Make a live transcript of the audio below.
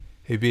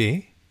Hey,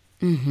 B,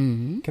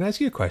 Mm-hmm. can I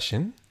ask you a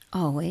question?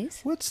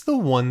 Always. What's the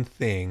one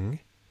thing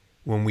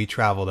when we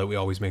travel that we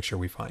always make sure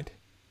we find?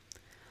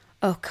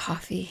 Oh,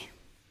 coffee.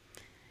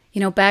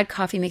 You know, bad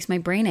coffee makes my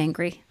brain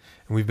angry.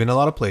 And we've been a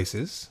lot of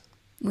places,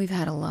 We've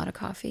had a lot of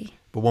coffee.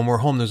 but when we're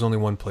home, there's only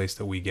one place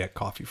that we get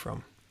coffee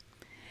from.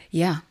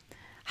 Yeah.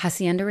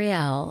 Hacienda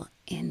Real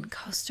in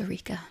Costa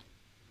Rica.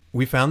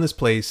 We found this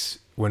place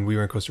when we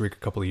were in Costa Rica a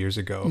couple of years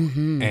ago,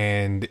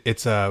 and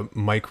it's a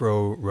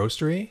micro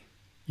roastery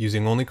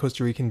using only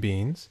Costa Rican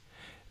beans.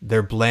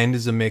 Their blend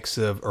is a mix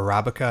of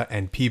Arabica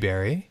and pea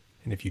berry.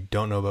 And if you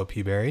don't know about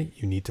pea berry,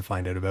 you need to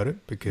find out about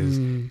it because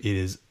it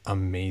is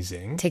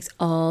amazing. Takes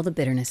all the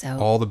bitterness out.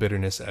 All the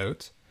bitterness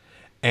out.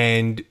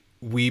 And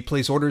we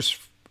place orders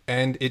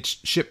and it's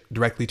shipped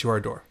directly to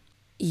our door.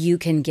 You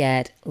can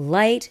get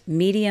light,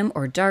 medium,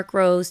 or dark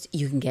roast.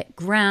 You can get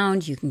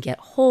ground. You can get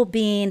whole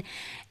bean.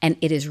 And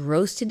it is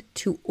roasted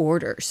to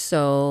order.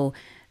 So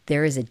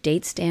there is a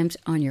date stamped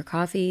on your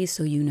coffee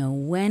so you know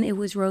when it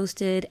was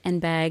roasted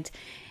and bagged.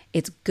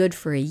 It's good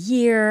for a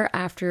year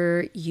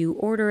after you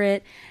order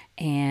it.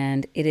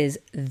 And it is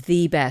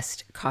the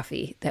best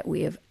coffee that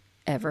we have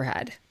ever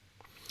had.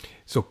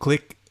 So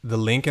click the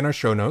link in our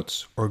show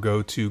notes or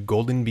go to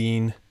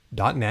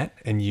goldenbean.net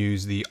and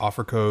use the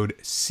offer code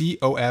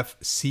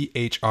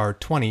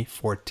COFCHR20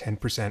 for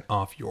 10%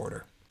 off your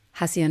order.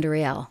 Hacienda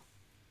Real.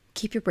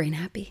 Keep your brain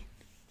happy.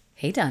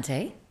 Hey,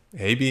 Dante.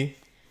 Hey, B.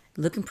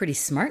 Looking pretty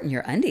smart in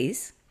your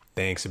undies.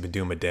 Thanks. I've been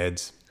doing my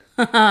deads.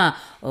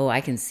 Oh,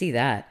 I can see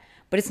that.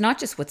 But it's not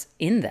just what's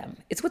in them.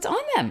 It's what's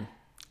on them.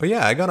 Oh,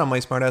 yeah. I got on my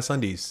smartass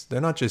undies.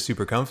 They're not just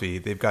super comfy.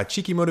 They've got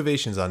cheeky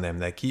motivations on them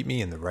that keep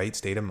me in the right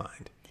state of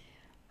mind.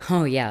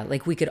 Oh, yeah.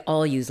 Like we could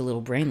all use a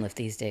little brain lift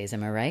these days.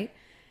 Am I right?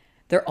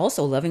 They're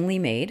also lovingly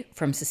made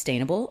from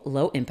sustainable,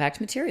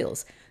 low-impact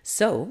materials.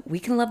 So we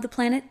can love the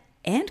planet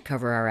and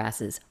cover our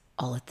asses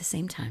all at the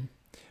same time.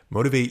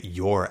 Motivate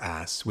your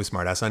ass with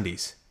smartass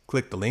undies.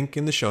 Click the link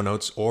in the show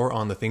notes or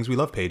on the Things We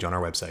Love page on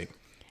our website.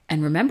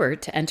 And remember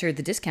to enter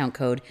the discount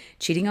code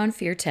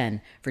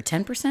CheatingOnFear10 for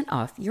 10%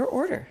 off your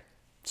order.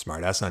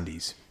 Smartass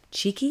undies.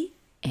 Cheeky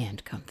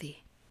and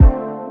comfy.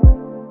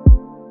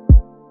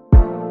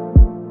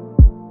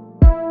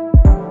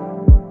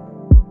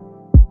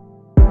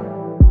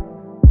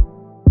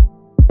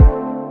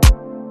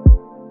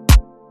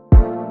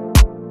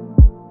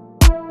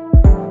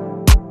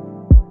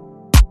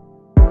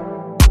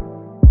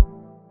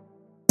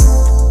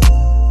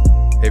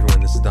 Hey,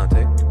 everyone. This is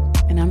Dante,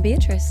 And I'm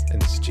Beatrice.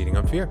 and this is Cheating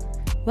on Fear.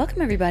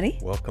 Welcome, everybody.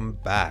 Welcome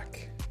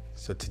back.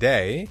 So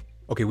today,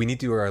 okay, we need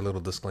to do our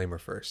little disclaimer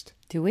first.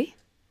 Do we?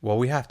 Well,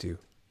 we have to,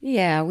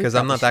 Yeah. because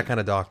I'm not that kind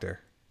of doctor.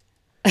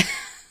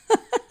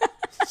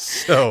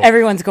 So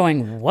Everyone's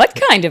going, what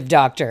kind of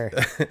doctor?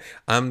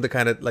 I'm the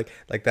kind of like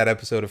that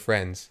episode of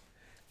Friends,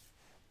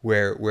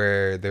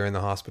 where they're in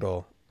the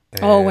hospital.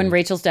 Oh, and- when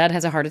Rachel's dad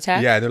has a heart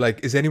attack? yeah, they're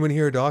like, "Is anyone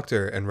here a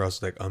doctor?" And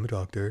Russell's like, "I'm a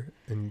doctor."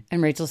 And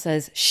And Rachel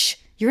says, shh,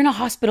 you're in a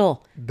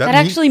hospital. That That mean-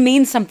 actually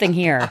means something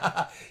here.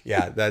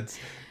 yeah, that's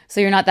So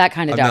you're not that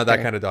kind of I'm doctor. not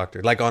that kind of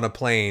doctor. Like on a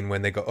plane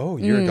when they go, "Oh,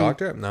 you're a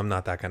doctor?" No, I'm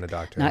not that kind of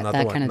doctor. Not I'm not that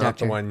the one. kind of not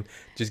doctor. the one.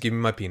 Just give me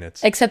my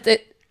peanuts. Except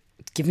that,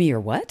 give me your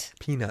what?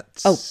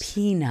 Peanuts. Oh,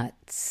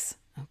 peanuts.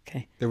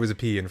 Okay. There was a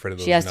P in front of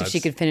those. She asked nuts. if she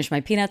could finish my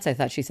peanuts. I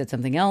thought she said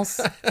something else.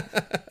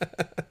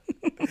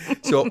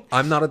 So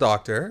I'm not a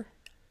doctor.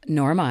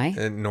 Nor am I.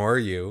 And nor are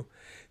you.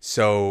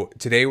 So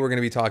today we're going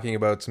to be talking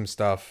about some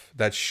stuff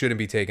that shouldn't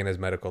be taken as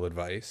medical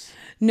advice.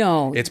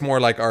 No. It's more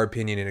like our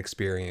opinion and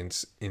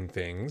experience in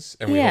things.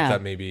 And we Yeah. hope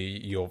that maybe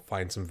you'll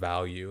find some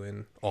value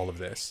in all of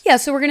this. Yeah,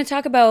 so we're going to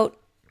talk about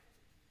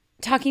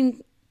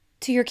talking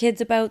to your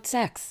kids about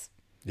sex.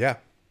 Yeah.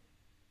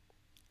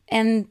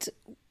 And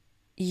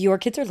your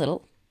kids are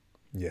little,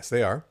 Yes,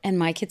 they are. and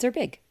my kids are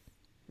big.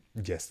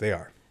 Yes, they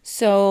are.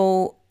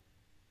 So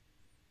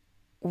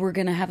we're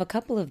going to have a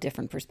couple of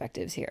different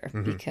perspectives here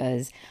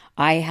because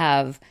I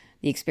have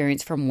the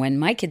experience from when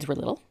my kids were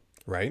little.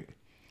 Right?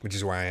 Which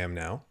is where I am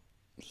now.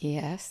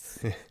 Yes.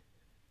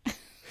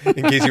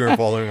 In case you were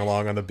following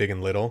along on the big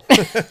and little.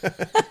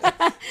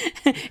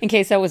 In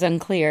case that was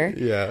unclear.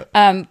 Yeah.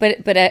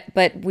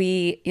 But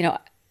we, you know,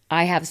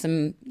 I have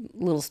some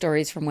little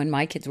stories from when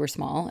my kids were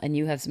small, and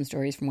you have some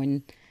stories from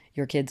when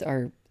your kids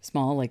are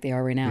small, like they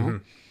are right now.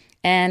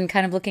 And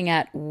kind of looking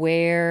at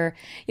where,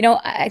 you know,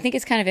 I think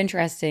it's kind of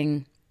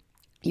interesting.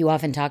 You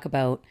often talk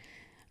about,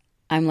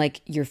 I'm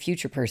like your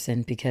future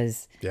person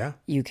because Yeah.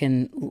 you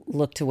can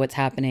look to what's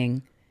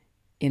happening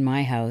in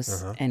my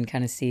house and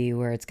kind of see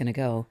where it's going to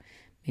go.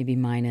 Maybe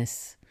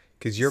minus.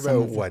 Because you're Some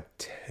about, of the- what,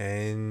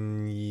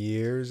 10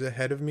 years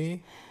ahead of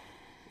me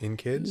in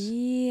kids? Is that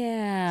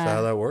Yeah.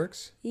 how that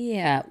works?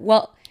 Yeah.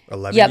 Well,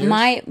 11 yeah,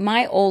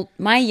 years?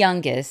 my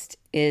youngest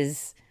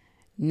is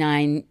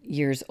 9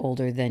 years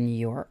older than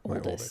your My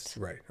oldest.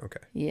 Right. Okay.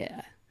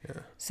 Yeah.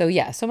 So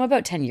I'm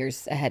about 10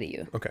 years ahead of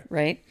you. Okay.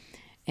 Right?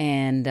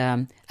 And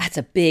that's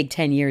a big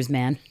 10 years,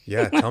 man.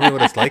 Yeah. Tell me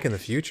what it's like in the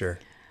future.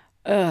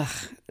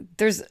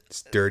 There's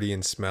It's dirty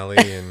and smelly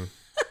and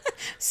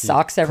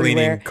socks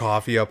everywhere. cleaning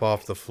coffee up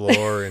off the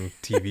floor and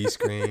TV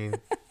screen.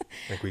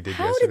 like we did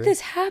How yesterday. did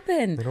this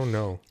happen? I don't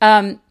know.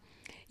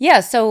 Yeah,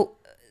 so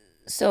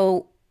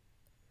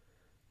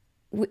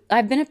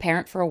I've been a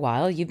parent for a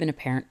while. You've been a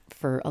parent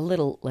for a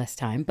little less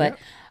time, but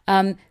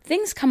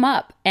things come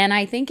up, and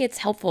I think it's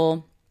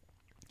helpful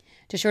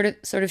to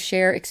sort of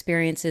share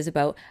experiences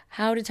about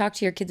how to talk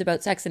to your kids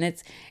about sex. And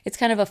it's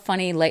kind of a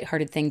funny,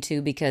 lighthearted thing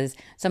too, because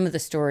some of the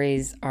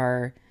stories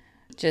are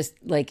just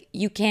like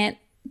you can't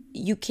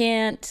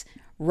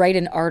write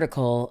an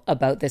article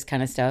about this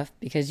kind of stuff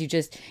because you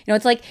just,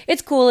 it's like,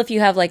 it's cool if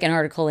you have like an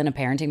article in a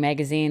parenting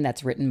magazine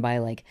that's written by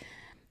like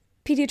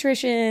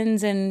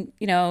pediatricians and,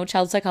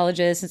 child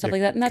psychologists and stuff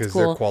like that. And that's Because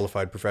cool. they're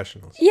qualified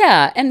professionals.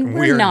 Yeah. And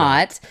we're We're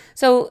not.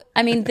 So,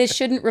 I mean, this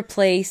shouldn't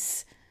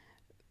replace,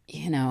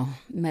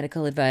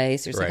 medical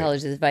advice or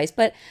psychologist advice.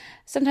 But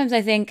sometimes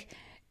I think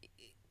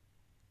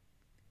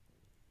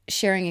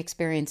sharing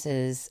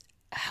experiences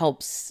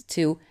helps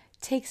to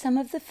take some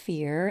of the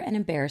fear and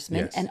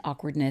embarrassment and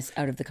awkwardness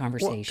out of the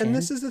conversation. And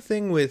this is the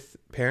thing with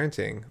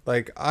parenting.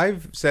 Like,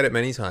 I've said it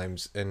many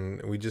times,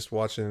 and we just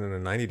watched it in a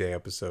 90-day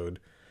episode,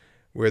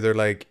 where they're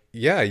like,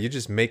 yeah, you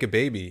just make a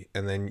baby,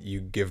 and then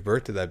you give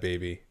birth to that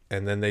baby,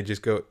 and then they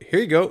just go, here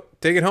you go,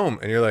 take it home.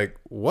 And you're like,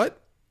 what?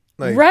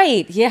 Like,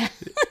 right, yeah.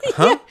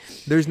 huh?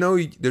 There's no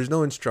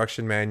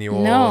instruction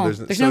manual. No,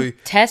 there's no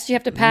test you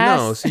have to pass.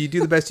 No, so you do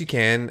the best you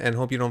can and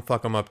hope you don't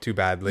fuck them up too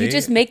badly. You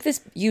just make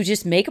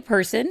a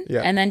person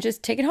and then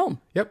just take it home.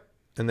 Yep.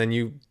 And then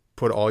you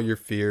put all your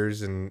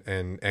fears and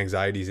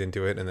anxieties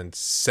into it and then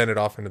send it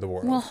off into the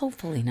world. Well,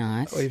 hopefully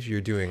not. If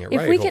you're doing it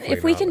right.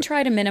 If we can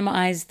try to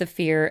minimize the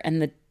fear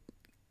and the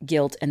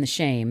guilt and the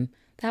shame,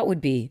 that would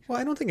be Well,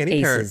 I don't think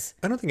any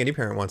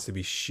parent wants to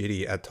be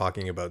shitty at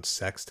talking about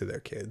sex to their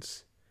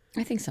kids.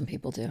 I think some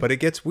people do. But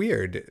it gets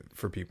weird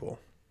for people.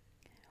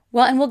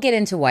 Well, and we'll get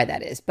into why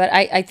that is. But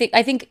I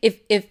think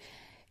if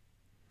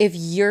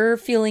you're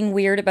feeling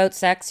weird about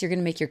sex, you're going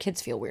to make your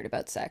kids feel weird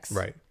about sex.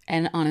 Right.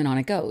 And on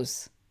it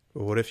goes.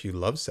 But what if you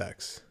love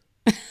sex?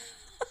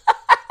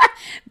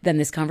 Then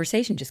this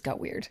conversation just got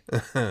weird.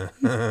 Okay.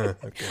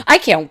 I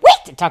can't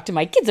wait to talk to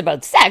my kids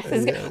about sex.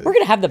 We're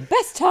going to have the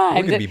best time.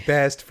 We're going to be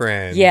best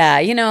friends.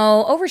 Yeah,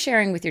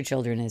 oversharing with your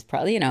children is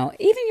probably,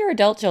 even your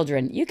adult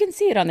children, you can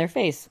see it on their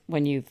face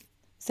when you've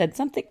said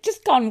something,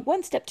 just gone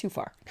one step too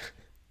far.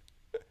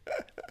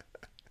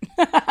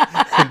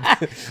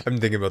 I'm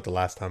thinking about the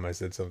last time I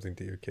said something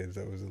to your kids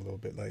that was a little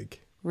bit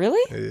like...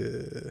 Really?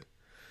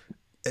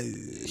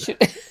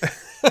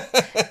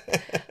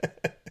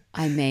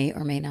 I may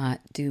or may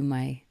not do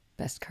my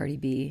best Cardi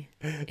B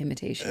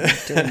imitation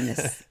during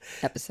this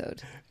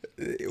episode.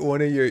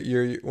 One of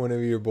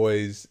your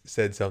boys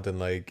said something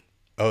like,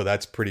 "Oh,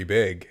 that's pretty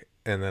big,"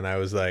 and then I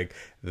was like,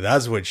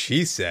 "That's what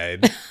she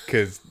said,"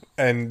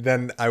 and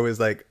then I was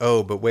like,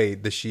 "Oh, but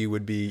wait, the she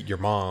would be your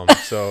mom,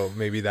 so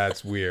maybe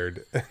that's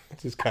weird."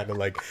 Just kind of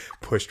like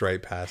pushed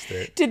right past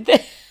it. Did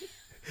they?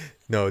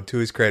 No, to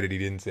his credit, he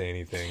didn't say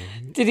anything.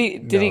 Did he?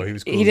 He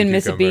was cool he didn't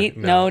miss a beat.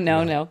 No.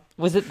 No.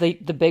 Was it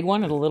the big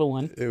one or the little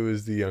one? It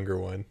was the younger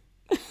one.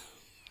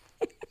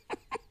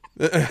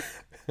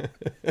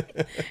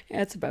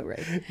 That's about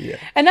right. Yeah.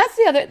 And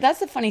that's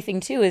the funny thing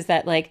too, is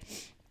that like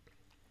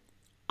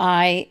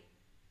I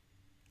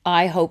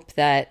hope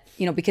that,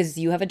 because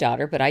you have a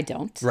daughter, but I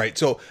don't. Right.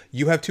 So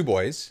you have two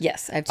boys.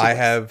 Yes, I have I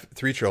have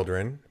three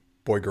children,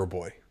 boy, girl,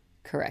 boy.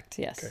 Correct.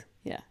 Yes. Okay.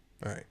 Yeah.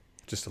 All right.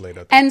 Just to lay it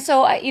out there. And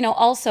so,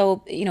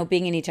 also,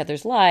 being in each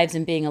other's lives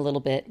and being a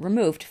little bit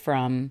removed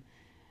from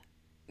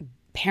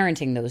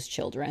parenting those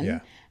children. Yeah.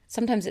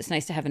 Sometimes it's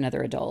nice to have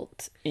another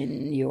adult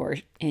in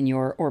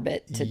your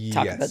orbit to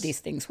talk about these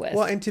things with.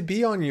 Well, and to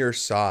be on your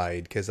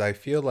side, because I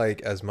feel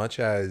like as much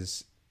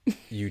as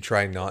you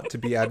try not to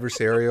be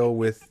adversarial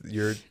with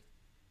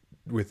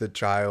the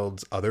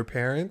child's other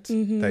parent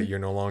that you're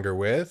no longer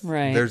with,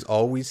 right, there's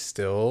always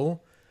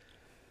still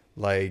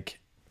like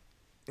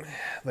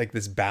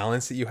this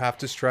balance that you have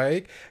to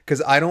strike.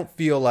 Because I don't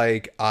feel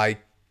like I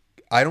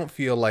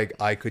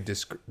could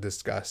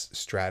discuss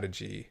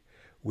strategy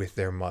with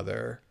their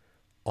mother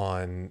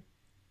on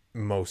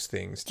most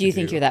things. Do you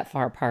think you're that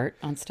far apart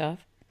on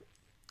stuff?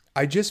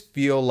 I just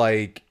feel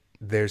like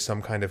there's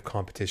some kind of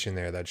competition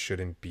there that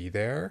shouldn't be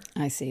there.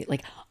 I see.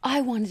 Like,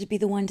 I wanted to be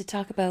the one to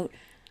talk about.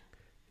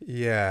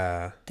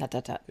 Yeah. ...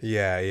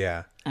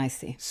 Yeah. I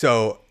see.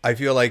 So I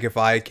feel like if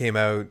I came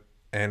out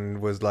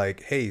and was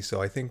like, hey,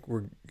 so I think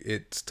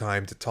it's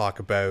time to talk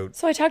about.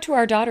 So I talked to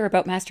our daughter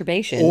about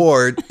masturbation.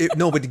 But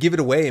to give it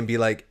away and be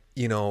like,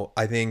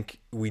 I think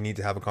we need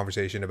to have a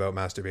conversation about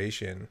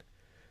masturbation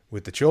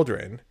with the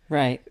children.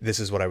 Right. This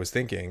is what I was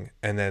thinking.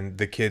 And then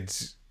the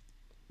kids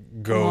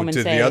go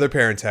to the other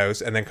parent's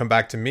house and then come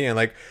back to me and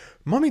like,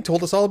 Mommy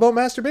told us all about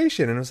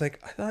masturbation. And I was like,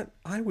 I thought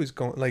I was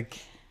going, like,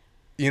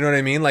 you know what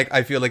I mean? Like,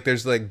 I feel like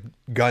there's like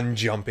gun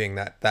jumping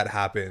that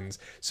happens.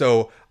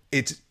 So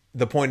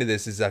the point of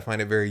this is I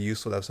find it very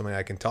useful to have somebody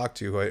I can talk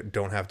to who I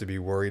don't have to be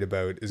worried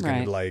about is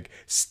going to like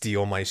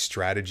steal my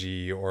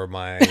strategy or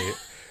my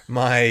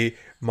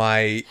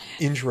my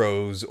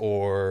intros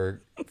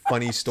or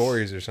funny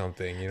stories or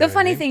something. You know the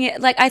funny thing,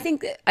 like I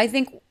think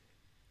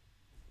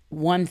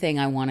one thing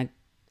I want to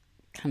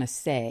kind of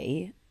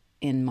say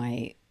in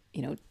my,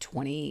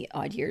 20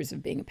 odd years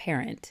of being a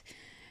parent,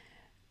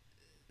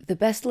 the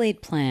best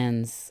laid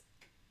plans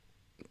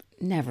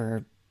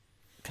never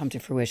come to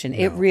fruition.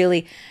 It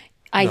really,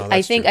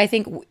 I think,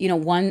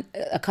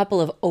 a couple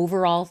of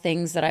overall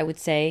things that I would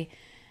say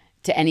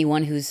to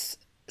anyone who's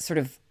sort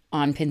of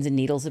on pins and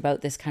needles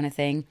about this kind of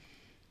thing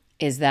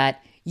is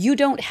that you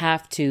don't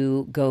have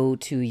to go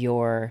to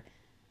your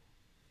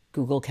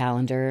Google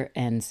Calendar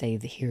and say,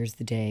 here's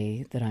the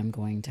day that I'm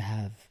going to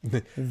have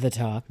the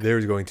talk.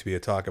 There's going to be a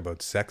talk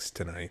about sex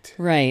tonight.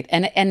 Right.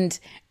 And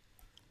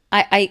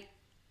I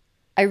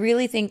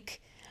really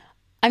think,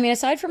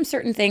 aside from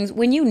certain things,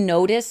 when you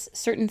notice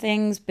certain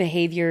things,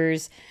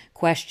 behaviors,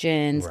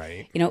 questions,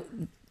 right,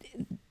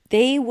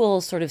 they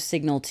will sort of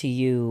signal to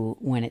you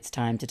when it's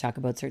time to talk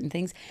about certain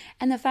things.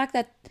 And the fact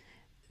that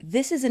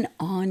this is an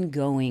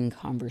ongoing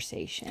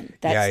conversation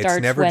that starts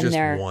it's never when just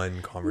they're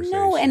one conversation.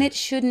 No, and it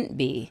shouldn't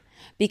be,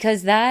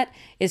 because that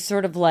is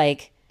sort of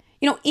like,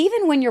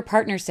 even when your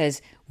partner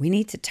says we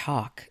need to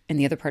talk, and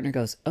the other partner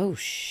goes, "Oh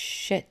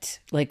shit!"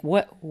 Like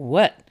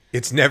what?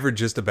 It's never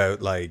just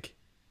about like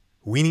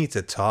we need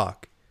to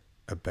talk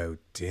about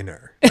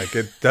dinner. Like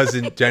it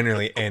doesn't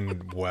generally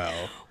end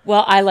well.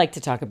 Well, I like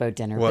to talk about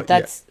dinner, but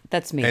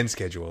that's me. And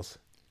schedules.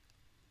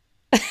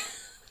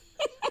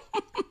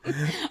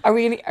 Are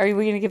we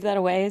gonna give that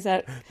away? Is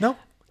that no?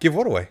 Give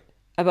what away?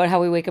 About how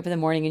we wake up in the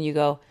morning and you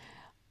go,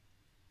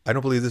 I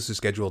don't believe this is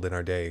scheduled in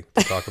our day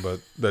to talk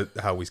about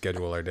how we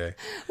schedule our day.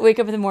 Wake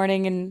up in the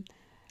morning and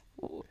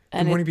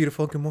good morning,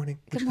 beautiful. Good morning.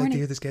 Would you like to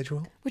hear the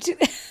schedule?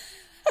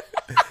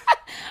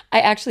 I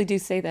actually do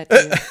say that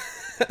to you.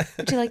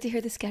 Would you like to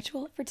hear the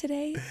schedule for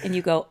today? And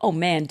you go, oh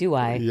man, do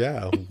I?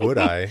 Yeah, would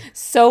I?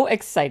 So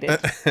excited.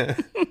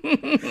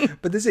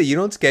 But this is it. You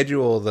don't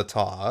schedule the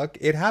talk.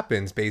 It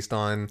happens based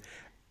on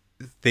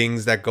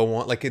things that go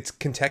on. Like it's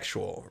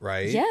contextual,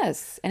 right?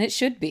 Yes, and it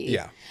should be.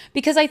 Yeah.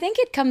 Because I think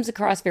it comes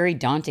across very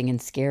daunting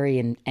and scary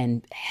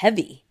and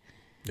heavy.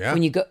 Yeah.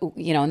 When you go,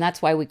 and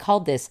that's why we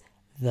called this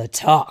the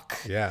talk.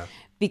 Yeah.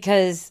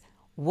 Because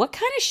what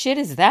kind of shit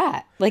is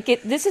that? Like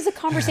this is a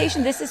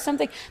conversation. This is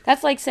something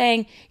that's like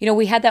saying,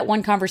 we had that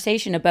one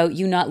conversation about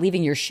you not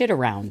leaving your shit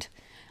around.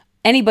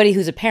 Anybody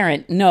who's a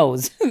parent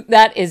knows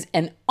that is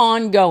an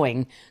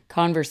ongoing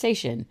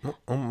conversation.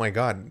 Oh my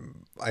God.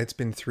 It's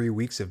been 3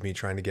 weeks of me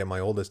trying to get my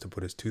oldest to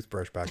put his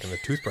toothbrush back in the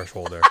toothbrush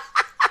holder.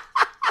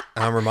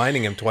 And I'm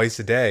reminding him twice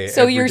a day.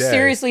 So you're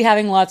seriously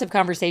having lots of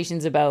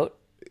conversations about...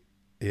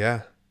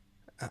 Yeah.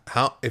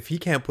 How if he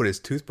can't put his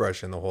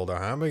toothbrush in the holder,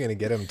 how am I going to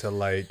get him to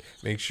like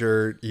make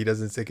sure he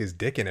doesn't stick his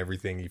dick in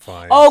everything he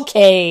finds?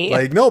 Okay.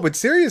 Like no, but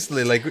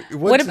seriously, like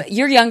what about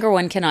your younger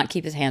one cannot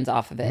keep his hands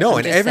off of it? No,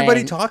 and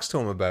everybody talks to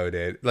him about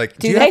it. Like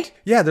do they?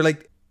 Yeah, they're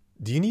like,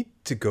 "Do you need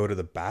to go to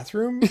the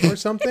bathroom or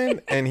something?"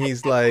 And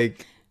he's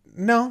like,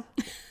 "No."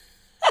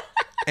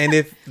 And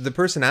if the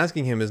person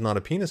asking him is not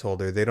a penis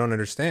holder, they don't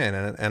understand,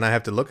 and I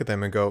have to look at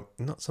them and go,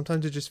 "No,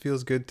 sometimes it just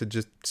feels good to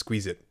just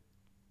squeeze it."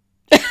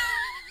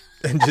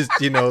 And just,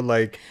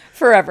 like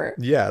forever.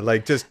 Yeah,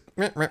 like just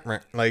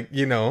like,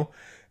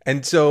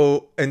 and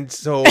so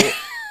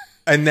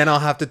and then I'll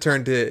have to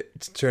turn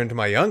to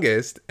my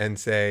youngest and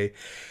say,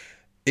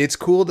 it's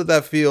cool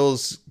that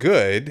feels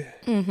good,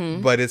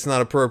 but it's not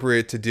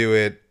appropriate to do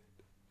it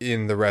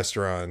in the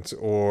restaurant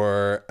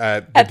or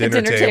at the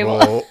dinner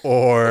table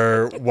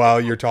or while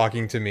you're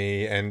talking to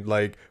me and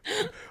like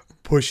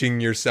pushing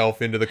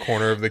yourself into the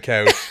corner of the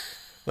couch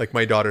like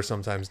my daughter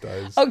sometimes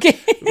does. Okay.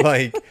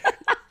 Like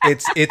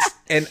it's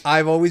and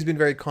I've always been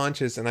very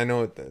conscious, and I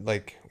know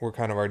like we're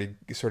kind of already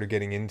sort of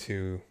getting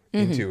into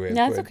it.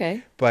 That's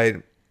okay. But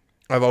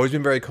I've always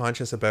been very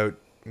conscious about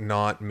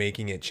not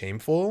making it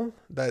shameful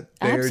that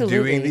they're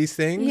doing these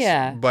things.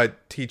 Yeah.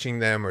 But teaching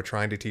them or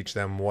trying to teach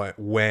them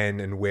when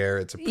and where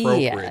it's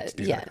appropriate to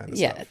do that kind of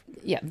stuff.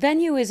 Yeah.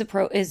 Venue is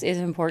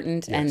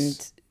important,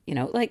 Yes.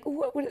 and like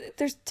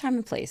there's time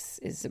and place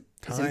is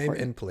important. Time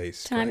and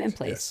place. Time correct. and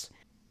place. Yes.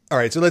 All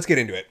right, so let's get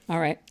into it. All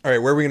right. Where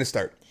are we going to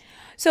start?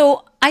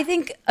 So I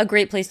think a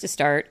great place to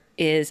start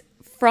is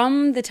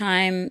from the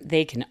time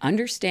they can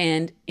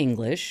understand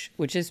English,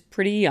 which is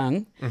pretty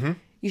young. Mm-hmm.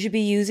 You should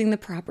be using the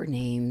proper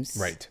names.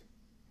 Right.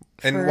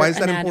 And why is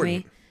that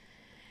important?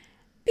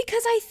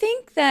 Because I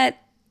think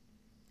that,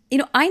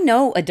 I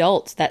know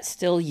adults that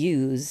still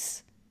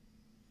use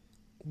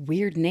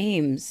weird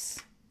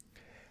names.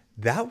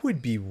 That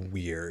would be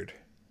weird.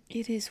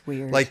 It is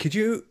weird. Like, could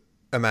you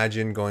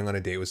imagine going on a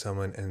date with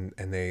someone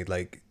and they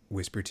like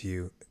whisper to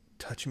you,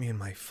 touch me in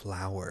my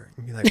flower,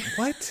 and you're like,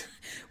 what?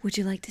 Would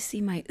you like to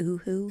see my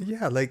ooh-hoo?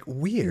 Yeah, like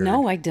weird.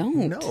 No, I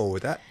don't.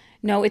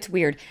 No, it's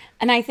weird.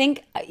 And I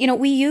think,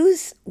 we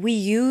use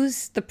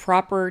the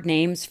proper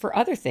names for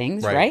other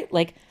things, right?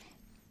 Like,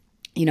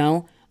 do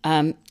you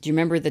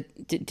remember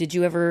did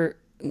you ever,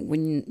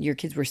 when your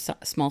kids were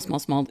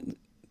small,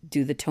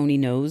 do the Tony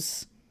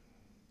Nose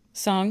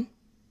song?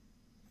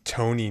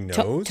 Tony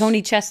Nose?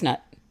 Tony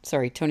Chestnut.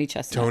 Sorry, Tony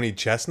Chestnut. Tony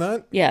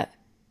Chestnut? Yeah.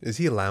 Is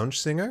he a lounge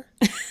singer?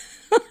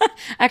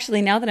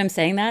 Actually, now that I'm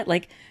saying that,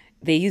 like,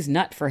 they use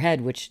nut for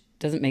head, which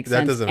doesn't make That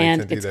sense. doesn't make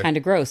and sense it's either. kind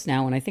of gross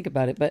now when I think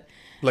about it. But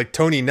Like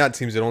Tony Nut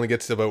seems it only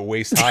gets to about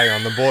waist high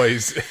on the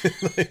boys.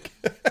 Like,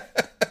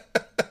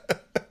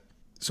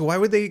 so why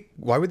would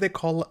they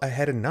call a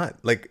head a nut?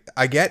 Like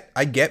I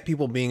get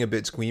people being a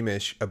bit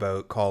squeamish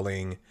about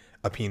calling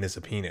a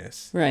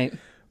penis, right.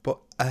 but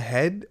a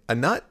head a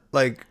nut?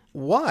 Like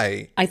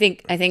why? I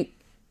think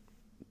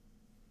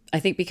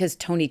because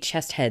Tony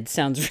Chesthead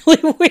sounds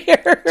really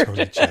weird.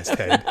 Tony chest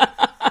head.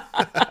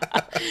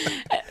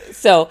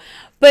 So,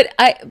 but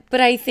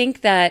I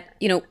think that,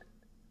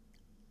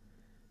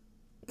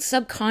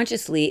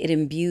 subconsciously it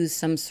imbues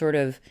some sort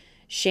of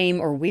shame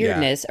or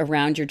weirdness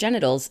around your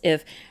genitals.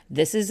 If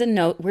this is a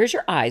nose, where's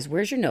your eyes?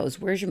 Where's your nose?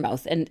 Where's your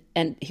mouth? And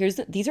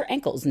these are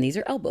ankles and these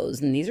are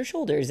elbows and these are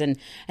shoulders. And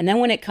then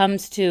when it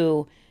comes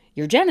to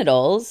your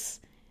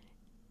genitals,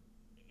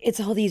 it's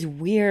all these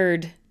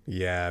weird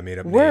Yeah, made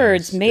up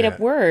words, names. made Yeah. up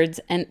words,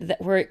 and that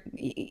we're,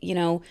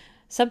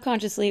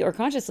 subconsciously or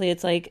consciously,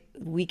 it's like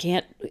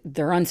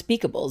they're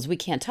unspeakables. We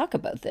can't talk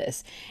about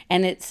this.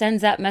 And it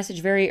sends that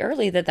message very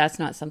early that that's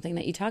not something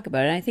that you talk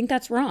about. And I think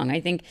that's wrong. I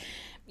think,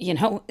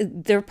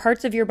 there are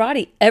parts of your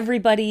body.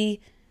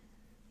 Everybody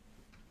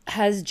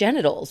has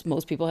genitals.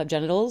 Most people have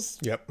genitals.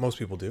 Yep, most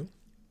people do.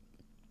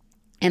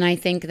 And I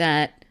think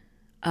that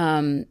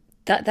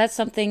that's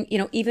something,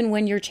 even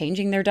when you're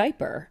changing their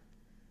diaper,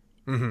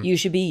 you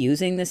should be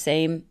using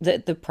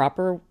the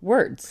proper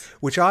words.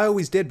 Which I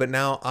always did, but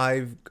now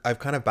I've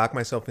kind of backed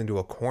myself into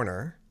a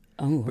corner.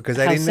 Oh, Because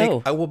how I didn't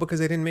so? because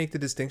I didn't make the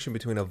distinction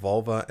between a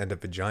vulva and a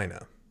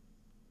vagina.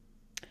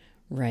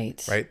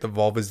 Right. Right? The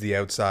vulva is the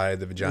outside,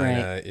 the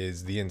vagina Right.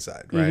 is the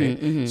inside,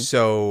 right?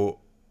 So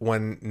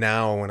when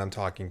I'm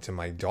talking to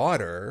my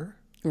daughter,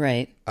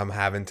 Right. I'm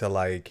having to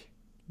like,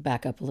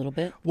 Back up a little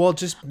bit. well,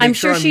 just make I'm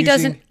sure I'm she using-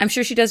 doesn't. I'm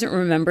sure she doesn't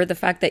remember the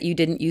fact that you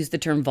didn't use the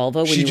term vulva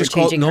when She you were just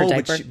called changing her no,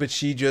 diaper. but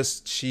she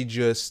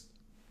just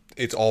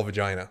it's all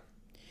vagina.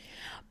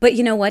 But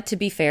you know what? To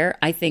be fair,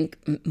 I think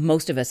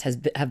most of us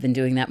have been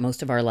doing that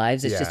most of our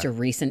lives. It's Yeah. just a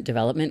recent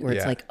development where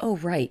it's Yeah. like, oh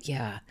right,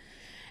 yeah,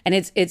 and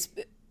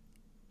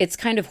it's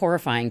kind of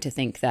horrifying to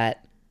think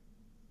that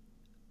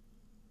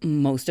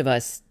most of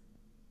us,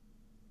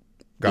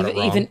 Got it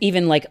wrong.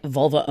 even like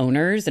vulva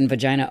owners and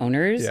vagina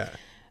owners, Yeah.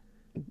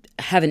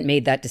 haven't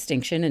made that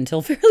distinction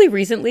until fairly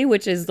recently,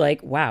 which is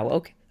like,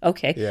 wow,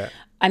 okay. Yeah.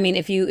 I mean,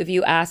 if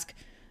you ask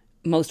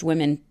most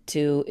women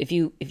if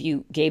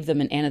you gave them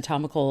an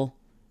anatomical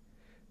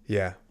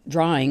Yeah.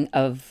 drawing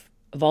of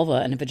a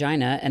vulva and a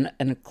vagina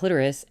and a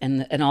clitoris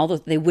and all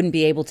those, they wouldn't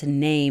be able to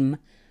name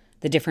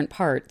the different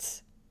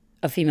parts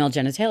of female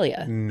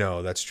genitalia.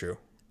 No, that's true.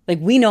 Like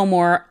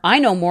I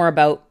know more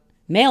about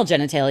male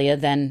genitalia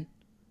than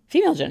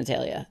female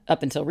genitalia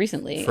up until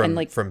recently. From and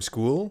like from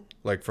school?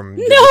 Like from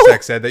the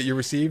sex ed that you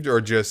received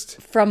or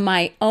just from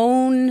my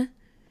own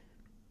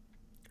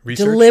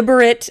research?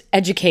 deliberate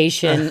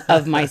education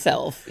of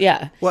myself.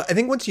 Yeah. Well, I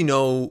think once you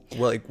know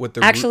like what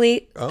the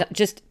Actually,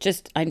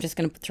 just I'm just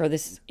going to throw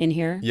this in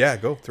here. Yeah,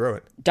 go throw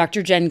it.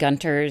 Dr. Jen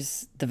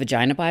Gunter's The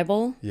Vagina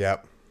Bible.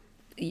 Yep.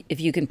 If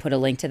you can put a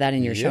link to that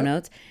in your show Yep.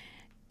 notes,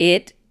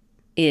 it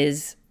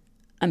is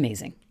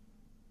amazing.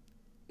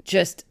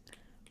 Just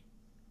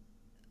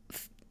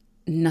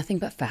nothing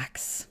but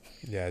facts.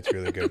 Yeah, it's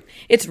really good.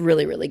 It's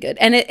really, really good.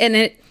 And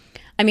it,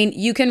 I mean,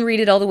 you can read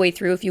it all the way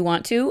through if you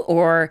want to,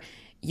 or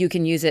you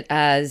can use it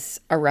as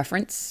a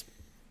reference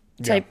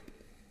type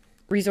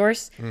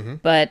resource.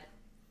 But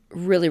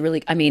really,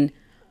 really, I mean,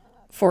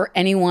 for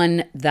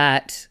anyone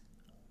that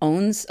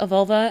owns a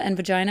vulva and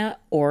vagina,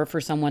 or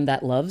for someone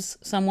that loves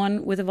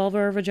someone with a vulva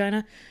or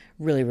vagina,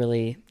 really,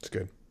 really, It's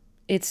good.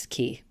 it's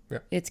key. Yeah.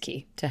 It's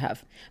key to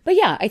have. But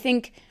yeah, I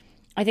think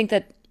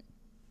that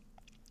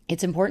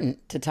it's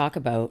important to talk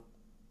about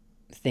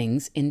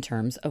things in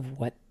terms of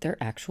what they're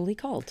actually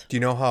called. Do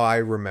you know how I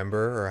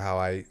remember or how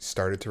I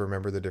started to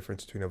remember the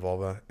difference between a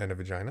vulva and a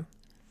vagina?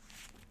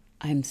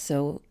 I'm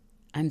so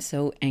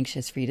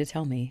anxious for you to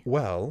tell me.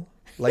 Well,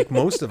 like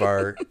most of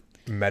our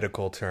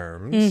medical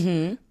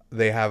terms,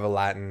 they have a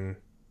Latin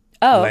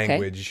Oh, okay.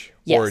 language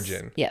Yes.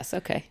 origin. Yes,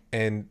 okay.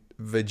 And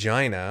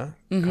vagina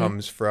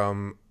comes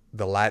from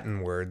the Latin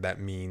word that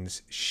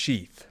means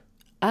sheath.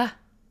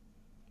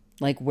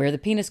 Like where the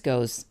penis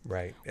goes.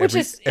 Right. Which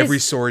every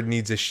is- sword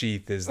needs a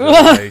sheath is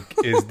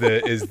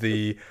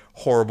the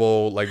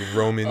horrible like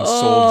Roman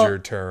soldier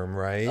term,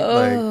 right?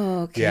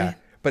 okay. Yeah.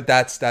 But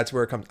that's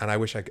where it comes, and I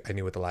wish I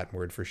knew what the Latin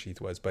word for sheath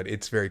was, but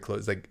it's very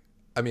close. Like,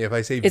 I mean, if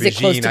I say Is it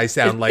close vagine, to- I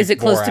sound like is it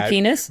close to Borat,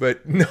 penis?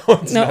 But no,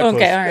 it's No, not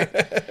okay,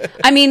 close. all right.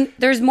 I mean,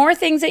 there's more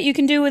things that you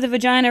can do with a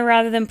vagina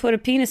rather than put a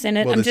penis in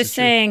it. Well, I'm this just is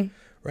true. saying.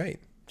 Right.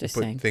 Just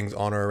Put saying. things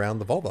on or around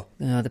the vulva.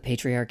 Oh, the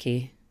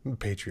patriarchy.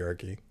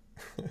 Patriarchy.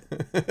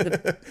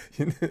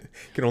 You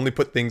can only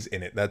put things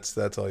in it. That's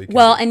all you can.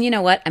 Well, do. and you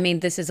know what? I mean,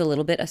 this is a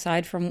little bit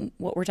aside from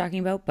what we're talking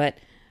about, but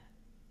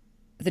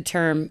the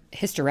term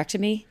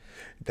hysterectomy.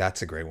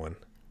 That's a great one.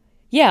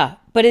 Yeah,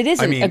 but it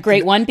isn't mean, a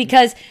great one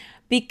because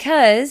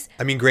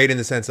I mean, great in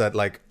the sense that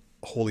like,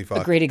 holy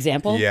fuck. a great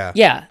example. Yeah.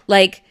 Yeah.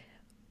 Like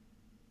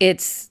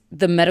It's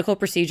the medical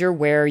procedure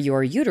where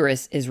your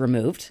uterus is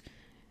removed.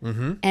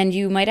 Mm-hmm. And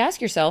you might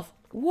ask yourself,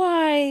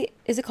 why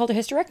is it called a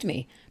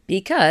hysterectomy?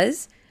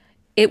 Because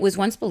it was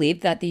once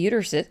believed that the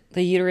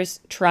uterus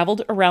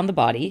traveled around the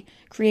body,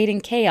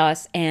 creating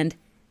chaos and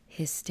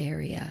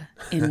hysteria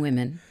in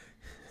women.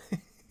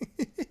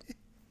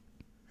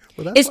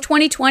 Well, It's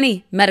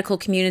 2020, medical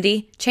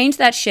community. Change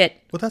that shit.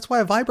 well, that's why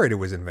a vibrator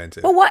was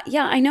invented. Well, what?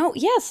 Yeah, I know.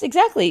 Yes,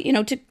 exactly. You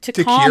know, to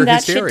calm cure that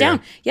hysteria. shit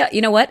down. Yeah,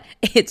 you know what?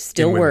 It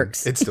still In women.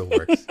 works. It still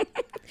works.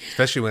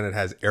 Especially when it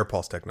has air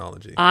pulse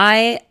technology.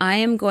 I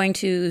am going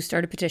to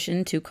start a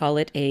petition to call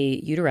it a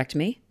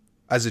uterectomy.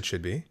 As it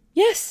should be.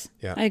 Yes.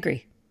 Yeah. I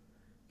agree.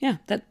 Yeah,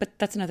 but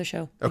that's another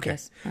show. I Okay.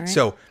 guess. All right.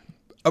 So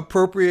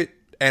appropriate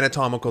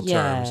anatomical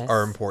terms Yes.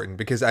 are important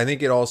because I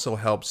think it also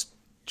helps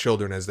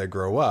children as they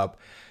grow up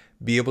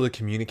be able to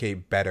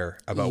communicate better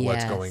about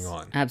what's Yes, going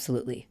on.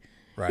 Absolutely.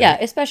 Right? Yeah,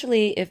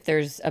 especially if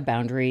there's a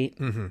boundary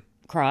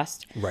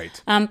crossed.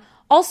 Right.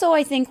 Also,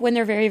 I think when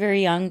they're very,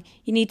 very young,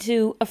 you need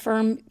to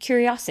affirm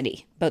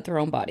curiosity about their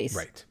own bodies.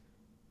 Right.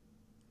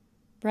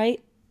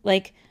 Right?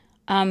 Like,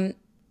 and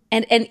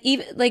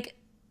even like,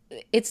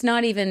 it's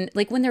not even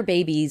like when they're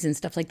babies and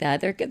stuff like that.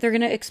 They're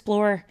gonna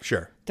explore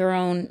Sure. their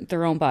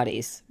own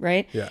bodies,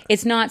 right? Yeah.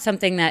 It's not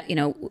something that, you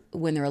know,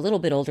 when they're a little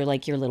bit older,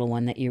 like your little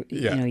one that you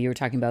Yeah. you were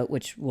talking about,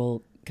 which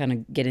we'll kind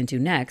of get into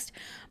next.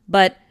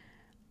 But,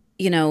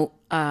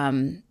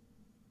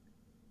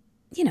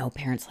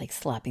 parents like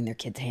slapping their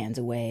kids' hands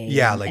away.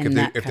 Yeah, and- like and if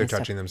that they're kind of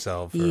touching stuff.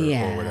 themselves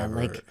or whatever.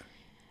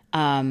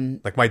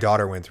 Like, My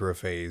daughter went through a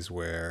phase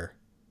where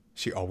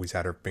she always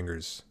had her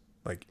fingers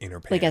like in her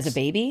pants. like as a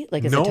baby,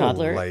 like as no, a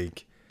toddler.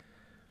 like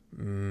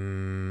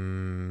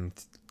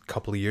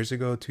couple of years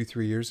ago,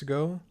 2-3 years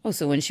ago. Oh,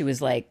 so when she was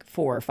like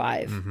 4 or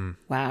 5.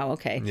 Wow.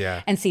 Okay. Mm-hmm.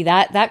 Yeah. And see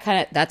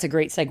that's a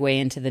great segue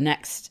into the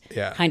next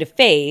Yeah. kind of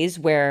phase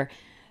where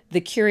the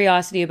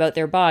curiosity about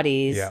their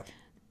bodies Yeah.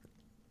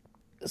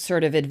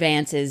 sort of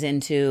advances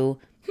into,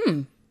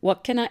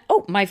 what can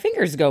my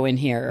fingers go in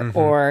here, Mm-hmm.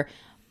 or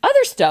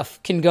other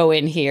stuff can go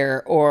in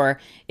here, or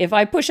if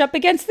I push up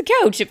against the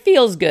couch, it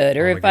feels good,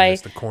 or Oh my if I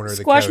goodness, the corner of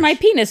the squash my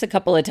couch. penis a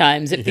couple of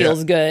times, it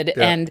feels good.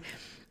 Yeah. And,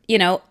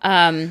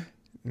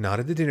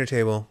 Not at the dinner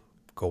table.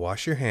 Go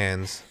wash your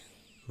hands.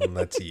 And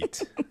let's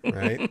eat.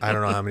 Right? I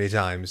don't know how many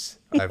times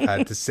I've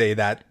had to say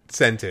that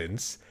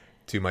sentence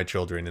to my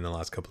children in the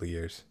last couple of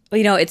years.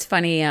 well, it's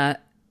funny.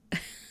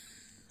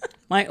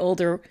 My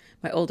older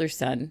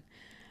son,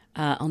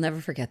 I'll never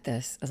forget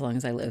this as long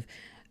as I live.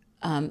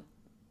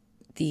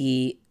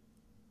 The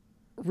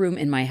room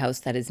in my house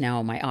that is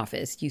now my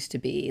office used to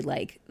be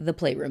like the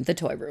playroom, the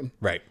toy room.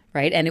 Right.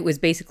 Right. And it was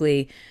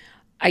basically,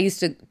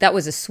 that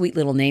was a sweet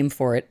little name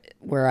for it,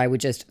 where I would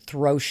just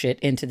throw shit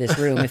into this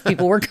room if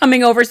people were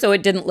coming over, so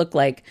it didn't look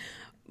like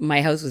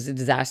my house was a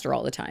disaster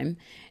all the time.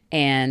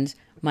 And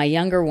my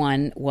younger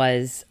one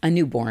was a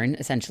newborn,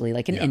 essentially,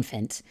 like an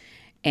infant.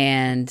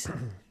 And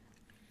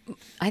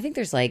I think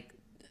there's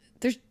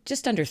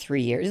just under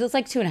 3 years. It's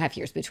like 2.5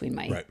 years between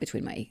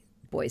my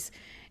boys.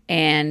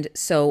 And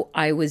so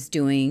I was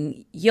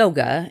doing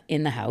yoga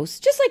in the house,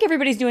 just like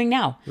everybody's doing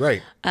now.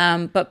 Right.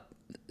 But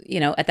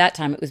at that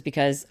time it was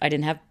because I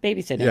didn't have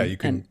babysitting. Yeah, you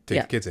couldn't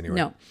take the kids anywhere.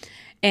 No.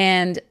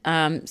 And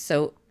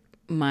so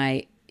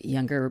my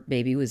younger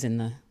baby was in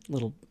the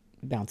little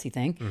bouncy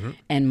thing,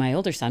 and my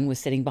older son was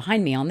sitting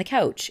behind me on the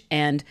couch.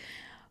 And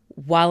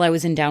while I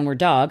was in downward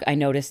dog, I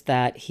noticed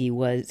that he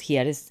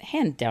had his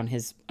hand down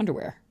his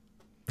underwear.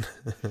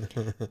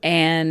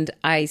 And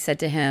I said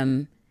to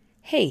him,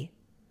 "Hey,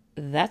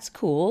 that's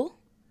cool.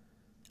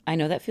 I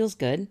know that feels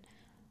good.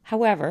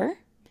 However,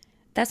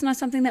 that's not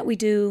something that we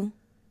do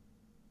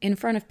in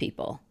front of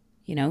people.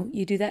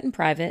 You do that in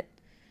private."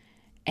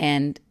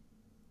 And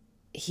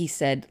he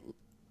said,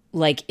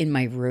 "Like in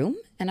my room?"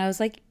 And I was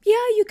like, "Yeah,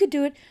 you could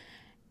do it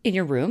in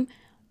your room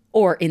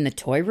or in the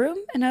toy room."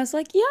 And I was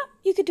like, "Yeah,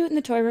 you could do it in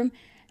the toy room."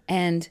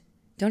 And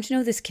don't you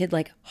know this kid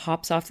like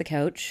hops off the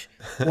couch,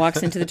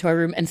 walks into the toy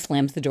room and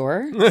slams the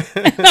door?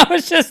 And I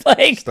was just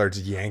like, Starts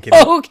yanking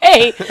it.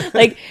 okay.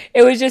 Like,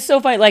 it was just so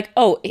funny. Like,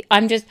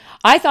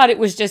 I thought it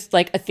was just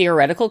like a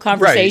theoretical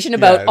conversation Right,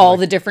 about yeah, all like-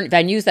 the different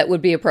venues that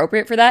would be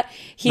appropriate for that.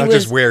 Not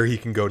just where he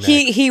can go next.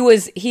 He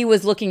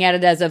was looking at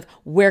it as of,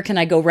 where can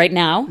I go right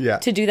now Yeah.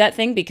 to do that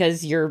thing,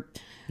 because you're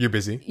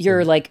busy.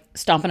 like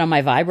stomping on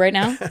my vibe right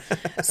now.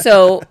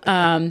 So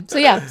I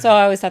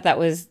always thought that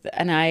was,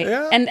 and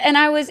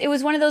it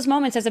was one of those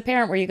moments as a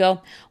parent where you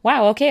go,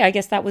 wow, okay, I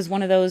guess that was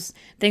one of those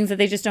things that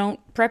they just don't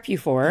prep you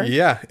for.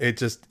 Yeah, it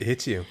just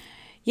hits you.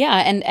 Yeah.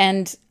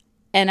 And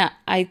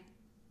I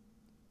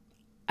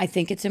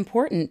think it's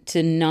important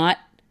to not,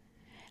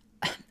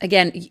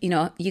 again,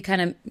 you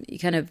kind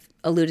of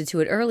alluded to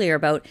it earlier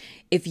about,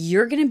 if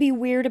you're going to be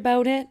weird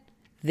about it,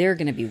 they're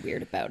going to be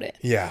weird about it.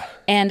 Yeah.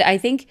 And I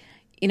think,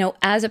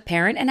 as a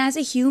parent and as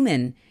a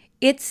human,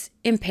 it's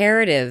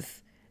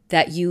imperative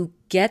that you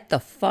get the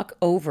fuck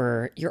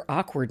over your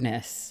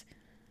awkwardness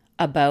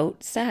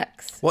about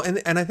sex. Well,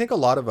 and I think a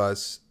lot of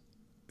us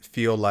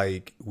feel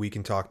like we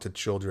can talk to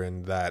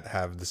children that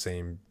have the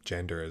same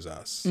gender as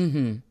us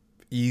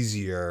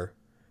easier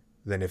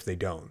than if they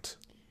don't.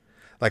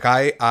 Like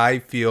I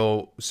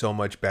feel so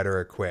much better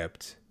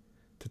equipped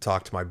to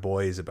talk to my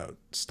boys about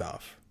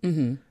stuff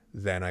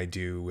than I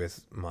do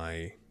with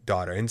my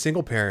daughter. And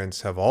single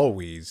parents have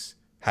always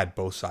had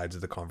both sides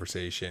of the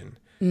conversation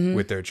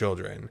with their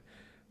children.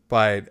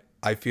 But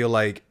I feel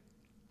like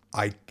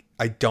I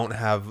don't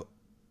have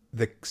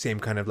the same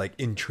kind of like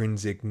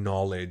intrinsic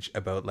knowledge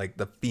about like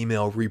the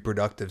female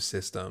reproductive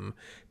system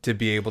to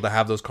be able to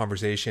have those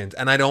conversations.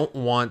 And I don't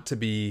want to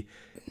be,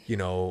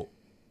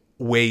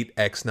 wait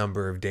X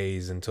number of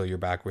days until you're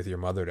back with your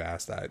mother to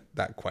ask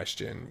that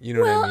question. You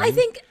know what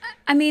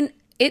I mean?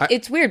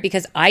 It's weird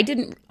because I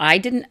didn't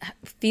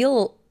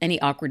feel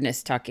any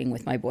awkwardness talking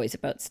with my boys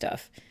about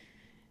stuff.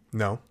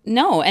 No.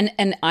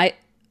 And I,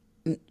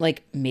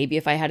 like, maybe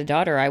if I had a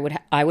daughter,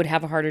 I would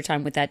have a harder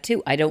time with that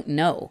too. I don't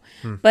know.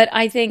 But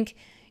I think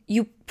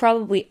you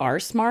probably are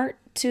smart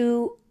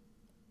to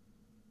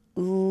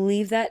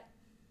leave that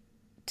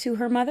to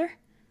her mother.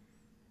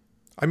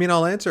 I mean,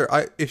 I'll answer.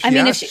 If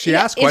she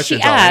asks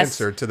questions, I'll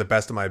answer to the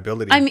best of my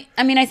ability.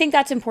 I mean, I think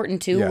that's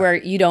important too, where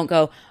you don't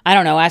go, I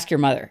don't know, ask your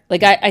mother.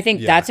 Like, I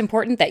think that's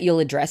important, that you'll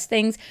address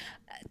things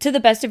to the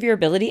best of your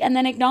ability and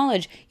then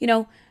acknowledge,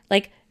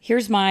 like,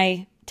 here's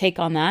my take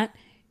on that.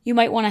 You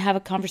might want to have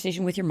a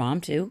conversation with your mom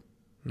too,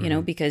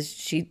 because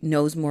she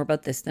knows more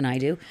about this than I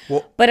do.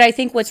 Well, but I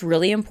think what's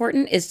really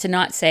important is to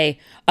not say,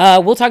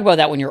 we'll talk about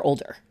that when you're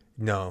older.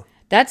 No.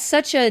 That's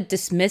such a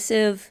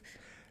dismissive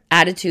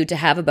attitude to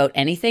have about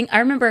anything. I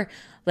remember,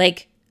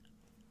 like,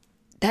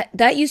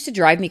 that used to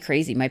drive me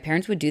crazy. My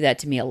parents would do that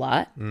to me a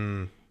lot.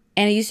 And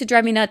it used to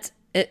drive me nuts.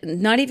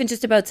 Not even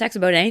just about sex,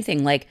 about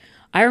anything. Like,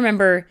 I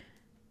remember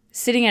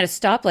sitting at a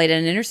stoplight at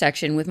an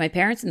intersection with my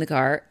parents in the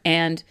car,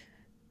 and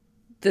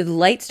the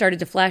light started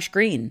to flash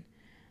green.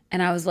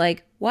 And I was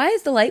like, why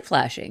is the light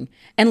flashing?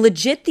 And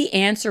legit, the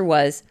answer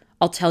was,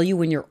 I'll tell you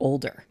when you're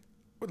older.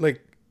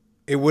 Like,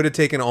 it would have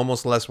taken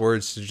almost less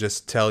words to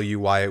just tell you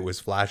why it was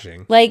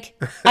flashing. Like,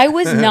 I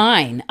was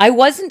 9. I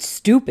wasn't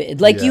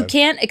stupid. Like, you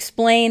can't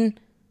explain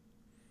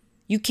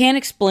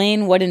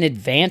what an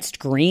advanced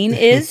green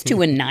is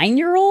to a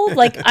 9-year-old.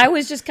 Like, I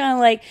was just kind of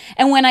like,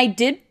 and when I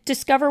did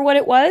discover what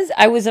it was,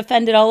 I was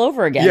offended all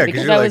over again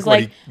because I was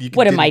like,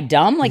 what am I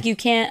dumb? Like, you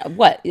can't,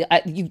 what?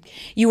 You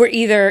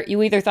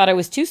either thought I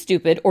was too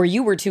stupid or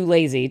you were too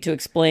lazy to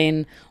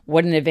explain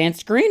what an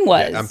advanced green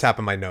was. Yeah, I'm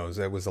tapping my nose.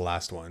 That was the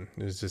last one.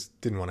 It was just,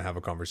 didn't want to have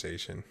a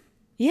conversation.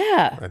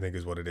 Yeah. I think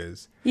is what it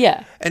is.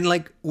 Yeah. And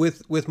like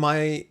with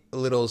my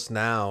littles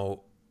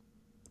now,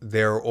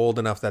 they're old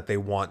enough that they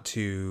want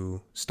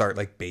to start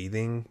like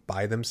bathing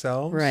by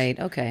themselves. Right.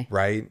 Okay.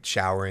 Right.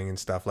 Showering and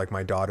stuff. Like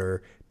my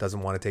daughter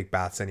doesn't want to take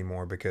baths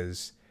anymore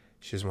because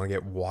she doesn't want to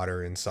get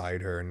water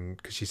inside her. And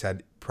because she's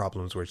had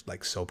problems where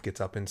like soap gets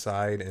up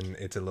inside and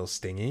it's a little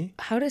stingy.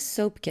 How does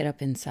soap get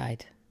up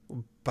inside?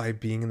 By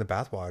being in the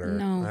bathwater.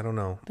 No. I don't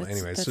know.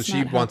 Anyway, so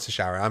she wants to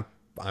shower.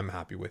 I'm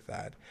happy with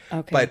that.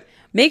 Okay. But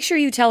make sure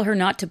you tell her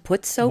not to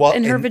put soap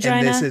in her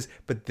vagina.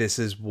 And this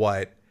is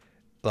what,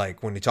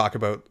 like, when you talk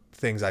about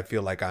things I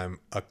feel like I'm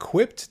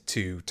equipped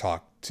to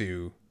talk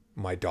to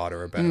my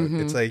daughter about.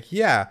 It's like,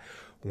 yeah,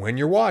 when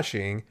you're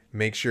washing,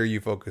 make sure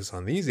you focus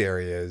on these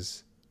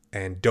areas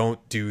and don't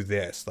do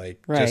this.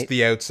 Like, just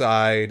the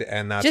outside,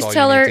 and that's just all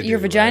tell you need her to do, your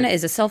vagina right?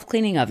 is a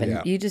self-cleaning oven.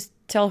 Yeah. You just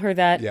tell her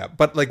that. Yeah,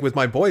 but like with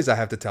my boys, I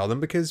have to tell them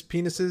because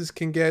penises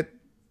can get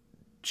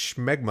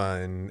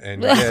schmegma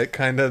and get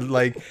kind of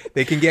like,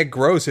 they can get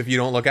gross if you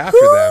don't look after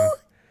them.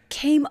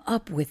 Came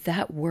up with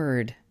that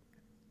word?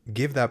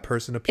 Give that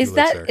person a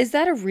Pulitzer. Is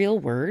that a real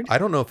word? I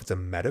don't know if it's a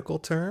medical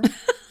term,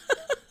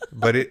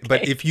 but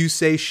if you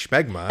say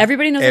schmegma,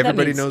 everybody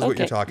knows what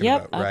you're talking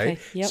about, right?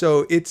 Yep.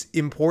 So it's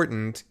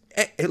important.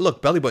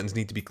 Look, belly buttons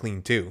need to be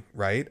clean too,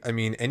 right? I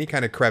mean, any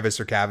kind of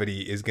crevice or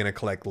cavity is going to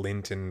collect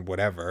lint and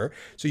whatever.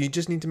 So you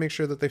just need to make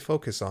sure that they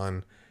focus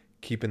on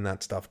keeping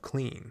that stuff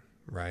clean,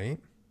 right?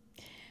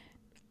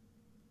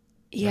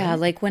 Yeah,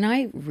 like when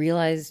I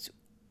realized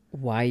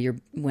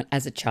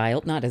as a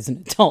child, not as an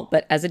adult,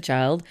 but as a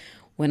child,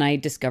 when I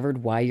discovered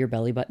why your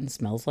belly button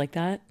smells like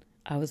that,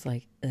 I was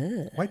like,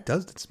 ugh. Why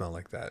does it smell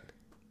like that?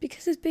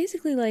 Because it's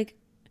basically like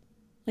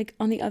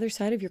on the other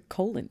side of your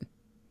colon.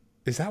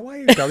 Is that why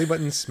your belly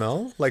buttons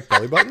smell like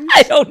belly buttons?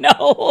 I don't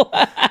know.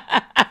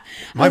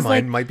 My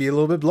mind might be a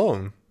little bit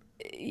blown.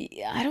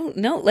 I don't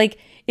know. Like,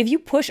 if you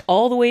push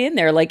all the way in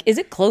there, like, is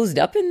it closed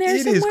up in there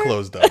somewhere? It is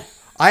closed up.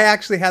 I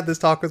actually had this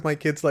talk with my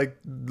kids, like,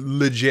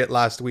 legit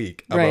last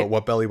week about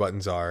what belly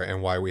buttons are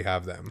and why we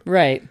have them.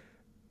 Right.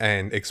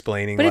 And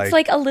explaining, but it's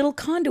like a little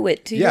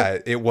conduit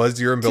to it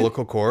was your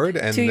umbilical cord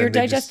and to your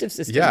digestive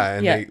system. Yeah,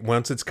 and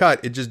once it's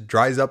cut, it just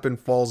dries up and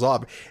falls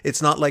off.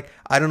 It's not like,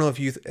 I don't know if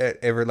you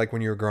ever, like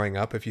when you were growing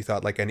up, if you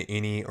thought like an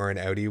innie or an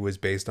outie was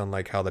based on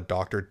like how the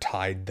doctor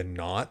tied the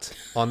knot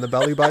on the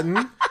belly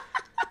button,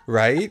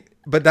 right?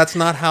 But that's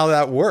not how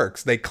that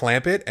works. They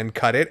clamp it and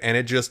cut it and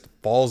it just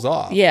falls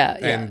off. Yeah.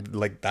 And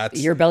like that's...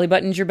 Your belly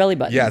button's your belly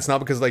button. Yeah, it's not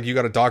because like you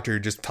got a doctor who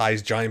just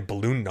ties giant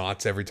balloon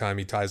knots every time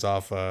he ties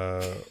off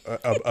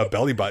a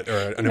belly button or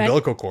an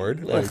umbilical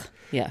cord. Like,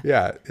 yeah.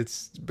 Yeah,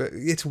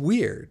 it's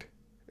weird.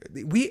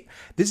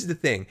 This is the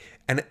thing.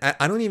 And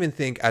I don't even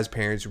think as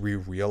parents we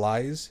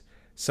realize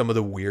some of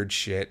the weird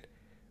shit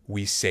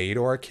we say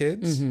to our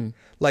kids.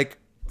 Like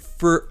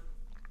for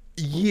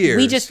years.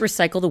 We just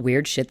recycle the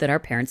weird shit that our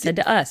parents said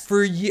to us.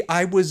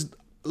 I was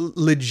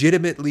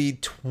legitimately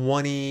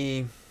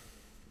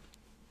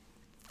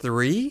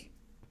 23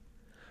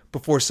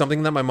 before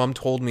something that my mom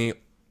told me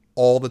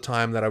all the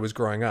time that I was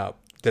growing up,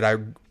 that I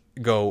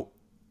go,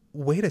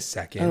 wait a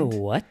second. Oh,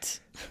 what?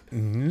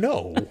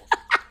 No.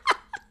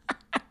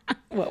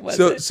 What was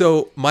it?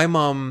 So my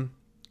mom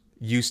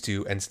used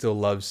to and still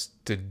loves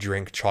to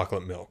drink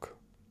chocolate milk.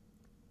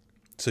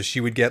 So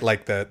she would get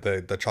like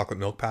the chocolate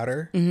milk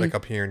powder. Like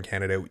up here in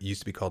Canada, it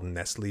used to be called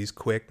Nestle's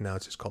Quick. Now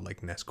it's just called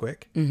like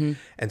Nesquik.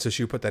 And so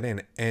she would put that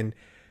in. And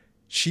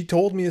she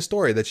told me a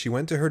story that she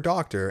went to her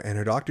doctor and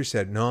her doctor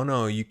said,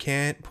 no, you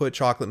can't put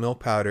chocolate milk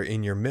powder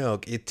in your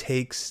milk. It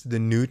takes the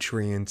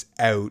nutrients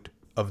out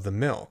of the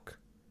milk.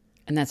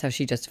 And that's how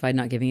she justified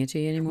not giving it to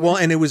you anymore? Well,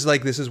 and it was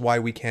like, this is why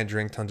we can't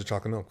drink tons of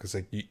chocolate milk, because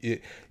like you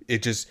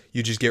just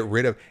get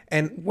rid of.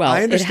 And well,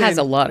 I understand, it has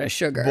a lot of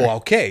sugar. Well,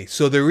 okay,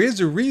 so there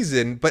is a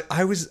reason, but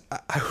I was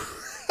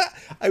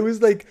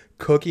like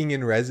cooking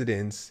in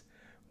residence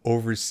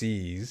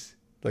overseas,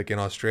 like in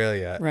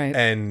Australia, right?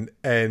 And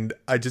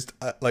I just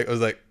I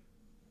was like,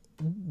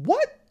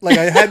 what? Like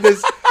I had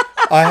this.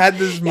 I had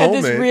this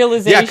moment. This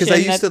realization. Yeah, because I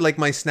used to like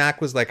my snack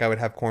was like I would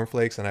have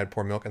cornflakes and I'd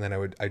pour milk and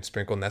then I'd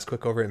sprinkle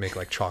Nesquik over it and make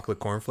like chocolate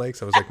cornflakes.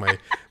 That was like my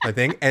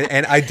thing.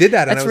 And I did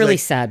that. And That's I was really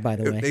like, sad, by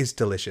the way. It's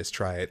delicious.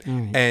 Try it.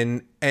 Right.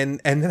 And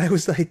then I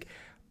was like,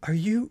 are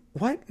you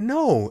what?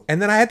 No.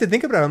 And then I had to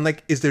think about it. I'm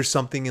like, is there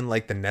something in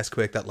like the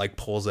Nesquik that like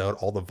pulls out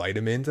all the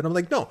vitamins? And I'm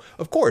like, no,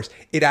 of course.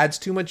 It adds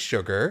too much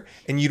sugar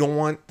and you don't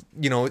want,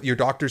 your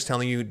doctor's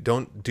telling you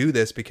don't do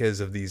this because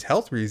of these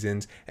health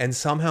reasons. And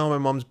somehow in my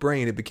mom's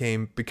brain, it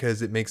became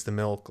because it makes the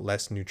milk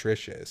less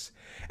nutritious.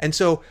 And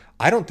so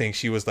I don't think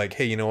she was like,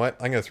 hey, you know what?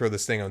 I'm going to throw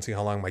this thing out and see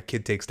how long my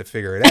kid takes to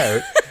figure it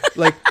out.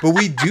 But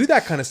we do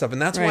that kind of stuff.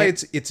 And that's why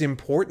it's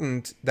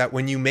important that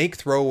when you make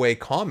throwaway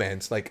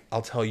comments, like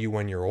I'll tell you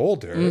when you're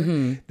older,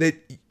 that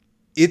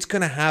it's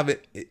going to have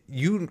it.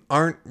 You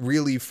aren't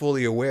really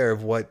fully aware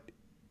of what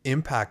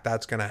impact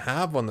that's going to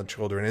have on the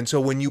children. And so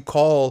when you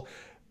call,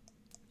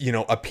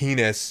 a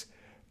penis,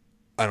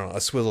 I don't know,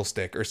 a swizzle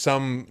stick or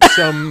some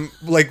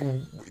like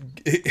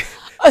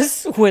a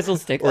swizzle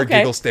stick or a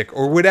giggle stick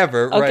or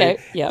whatever, right?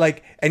 Yeah.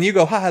 Like, and you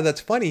go, haha,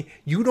 that's funny.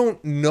 You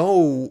don't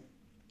know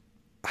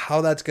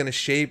how that's going to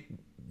shape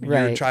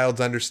your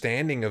child's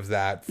understanding of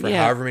that for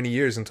however many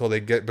years until they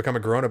become a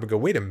grown up and go,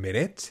 wait a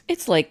minute.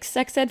 It's like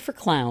sex ed for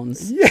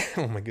clowns. Yeah.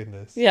 Oh my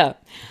goodness. Yeah.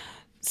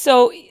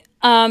 So,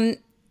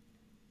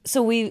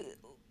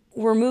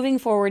 we're moving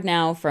forward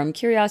now from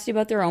curiosity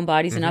about their own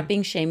bodies and not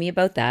being shamey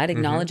about that,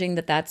 acknowledging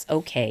that that's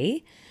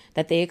okay,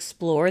 that they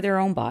explore their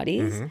own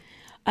bodies.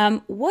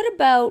 What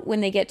about when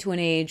they get to an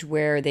age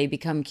where they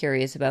become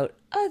curious about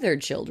other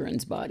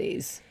children's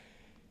bodies?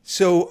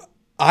 So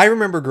I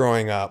remember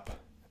growing up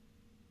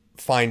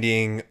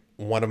finding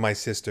one of my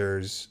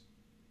sisters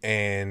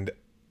and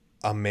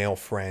a male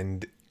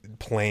friend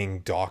playing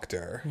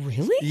doctor.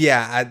 Really?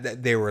 Yeah,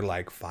 they were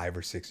like 5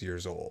 or 6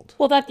 years old.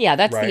 Well, that's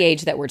the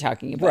age that we're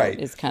talking about. Right.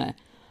 Is kind of.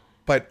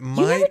 But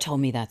You never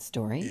told me that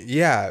story.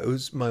 Yeah, it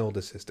was my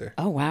oldest sister.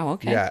 Oh wow.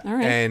 Okay. Yeah, All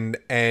right.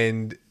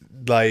 and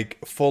like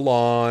full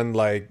on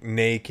like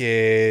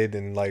naked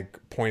and like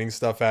pointing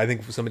stuff at. I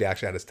think somebody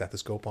actually had a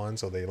stethoscope on,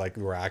 so they like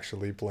were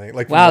actually playing.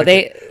 Like wow,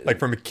 like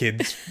from a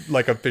kid's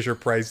like a Fisher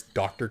Price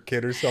doctor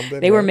kid or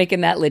something. They were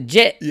making that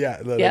legit.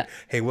 Yeah. Like,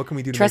 hey, what can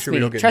we do to make sure we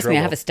don't get in Trust me, I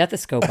trouble? have a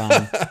stethoscope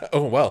on.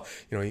 Oh well,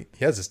 he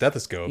has a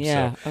stethoscope.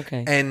 Yeah. So.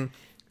 Okay.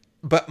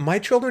 But my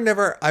children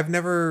I've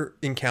never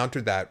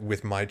encountered that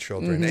with my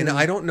children. And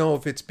I don't know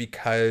if it's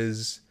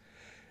because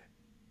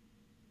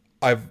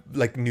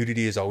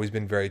nudity has always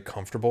been very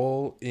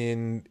comfortable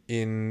in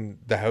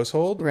the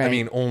household. Right. I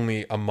mean,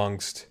 only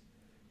amongst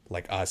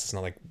like us. It's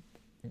not like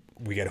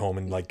we get home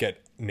and like get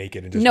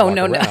naked and just walk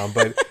around. No.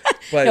 But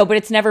no, but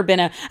it's never been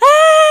a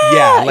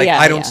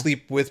I don't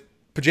sleep with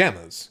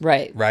pajamas.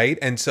 Right.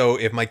 And so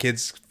if my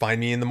kids find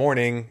me in the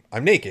morning,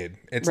 I'm naked.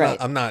 It's not.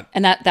 I'm not.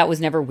 And that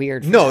was never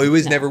weird. No, it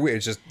was never weird.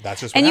 It's just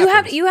that's just. What and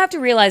happens. you have to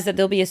realize that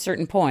there'll be a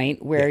certain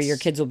point where your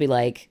kids will be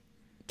like,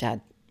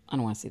 Dad, I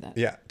don't want to see that.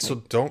 Yeah.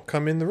 So don't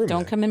come in the room.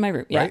 Don't come in my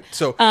room. Yeah. Right.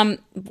 So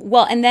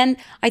well, and then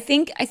I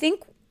think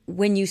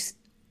when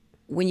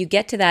you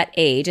get to that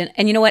age,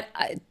 and you know what,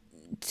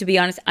 to be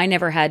honest, I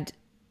never had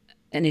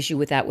an issue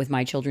with that with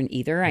my children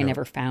either. I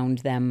never found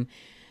them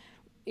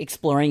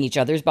exploring each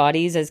other's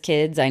bodies as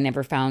kids. I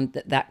never found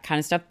that kind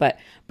of stuff. But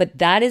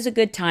that is a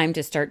good time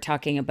to start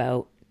talking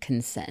about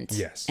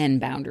consent and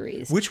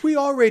boundaries. Which we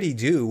already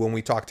do when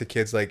we talk to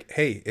kids like,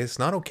 hey, it's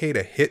not okay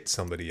to hit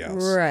somebody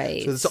else.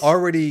 Right. So it's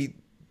already...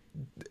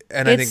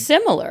 And it's I think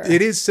similar.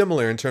 It is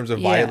similar in terms of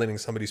violating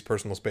somebody's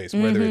personal space,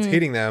 whether it's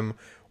hitting them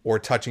or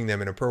touching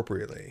them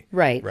inappropriately.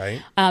 Right.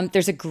 Right.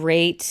 There's a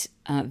great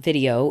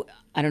video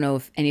I don't know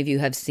if any of you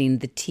have seen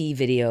the T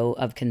video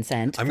of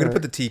consent. I'm going to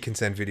put the T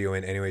consent video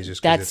in anyways,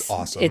 just because it's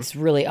awesome. It's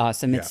really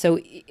awesome. Yeah.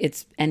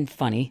 It's and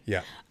funny.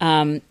 Yeah.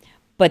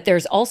 But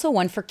there's also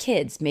one for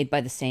kids made by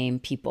the same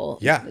people.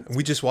 Yeah,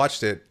 we just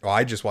watched it. Well,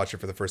 I just watched it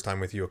for the first time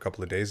with you a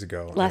couple of days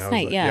ago. Last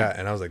night, yeah.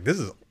 And I was like, this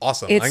is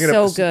awesome. It's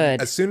so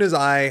good. As soon as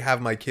I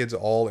have my kids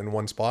all in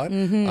one spot,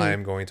 I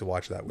am going to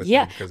watch that with them.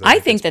 Yeah, Because I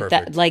think it's that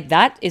perfect. like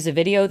that is a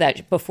video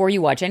that before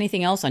you watch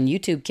anything else on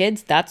YouTube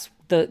Kids, that's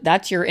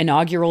your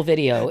inaugural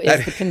video,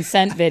 is the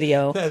consent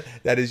video.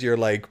 That is your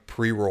like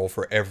pre-roll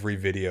for every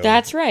video.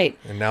 That's right.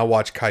 And now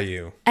watch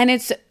Caillou. And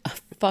it's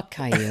fuck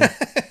Caillou.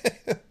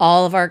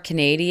 All of our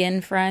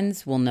Canadian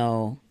friends will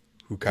know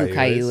Who who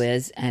Caillou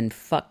is, and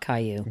fuck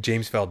Caillou.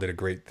 James Fell did a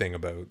great thing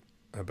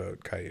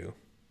about Caillou.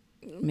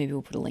 Maybe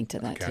we'll put a link to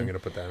that Okay, too. I'm gonna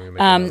put that. I'm gonna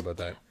make a note about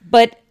that.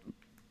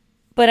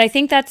 But I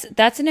think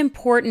that's an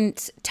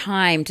important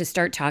time to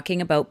start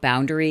talking about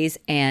boundaries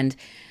and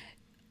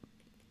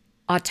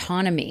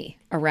autonomy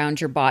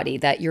around your body,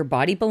 that your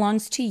body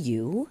belongs to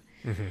you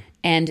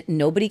and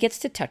nobody gets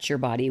to touch your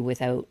body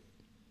without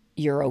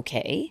you're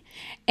okay.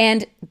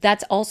 And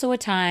that's also a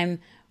time,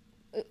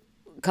 a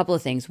couple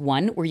of things.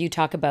 One, where you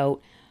talk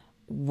about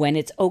when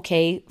it's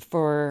okay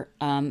for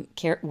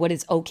what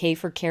is okay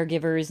for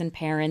caregivers and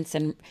parents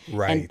and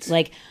Right.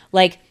 and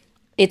like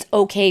it's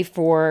okay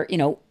for,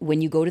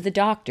 when you go to the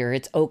doctor,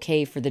 it's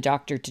okay for the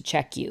doctor to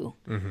check you.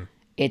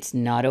 It's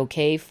not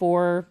okay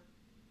for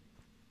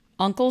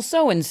Uncle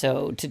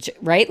so-and-so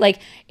right? Like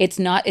it's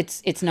not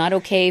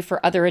okay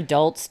for other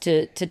adults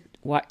to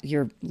what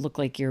look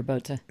like you're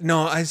about to.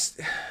 No,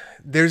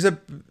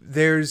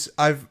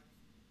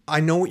 I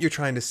know what you're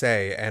trying to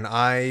say, and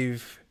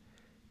I've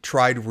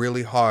tried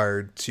really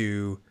hard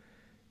to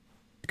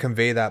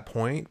convey that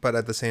point, but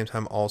at the same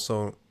time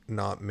also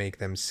not make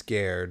them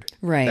scared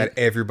Right. that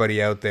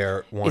everybody out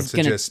there wants Is to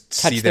gonna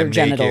just touch see their them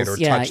naked genitals.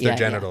 or Yeah, touch their yeah,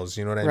 genitals.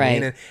 You know what I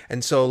Right. mean?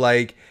 And so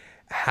like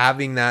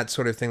having that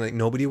sort of thing, like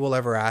nobody will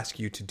ever ask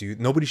you to do.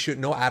 No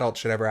adult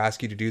should ever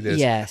ask you to do this,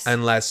 Yes.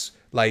 unless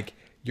like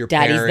your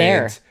Daddy's parent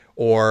there.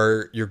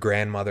 or your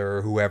grandmother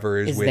or whoever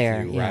is with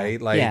there, you, yeah.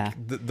 right? Like Yeah.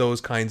 those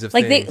kinds of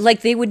Like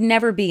things. they would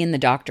never be in the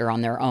doctor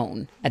on their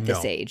own at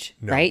this No, age,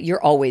 no. right?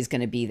 You're always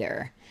going to be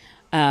there.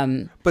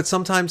 But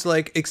sometimes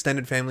like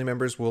extended family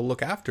members will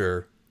look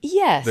after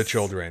Yes. the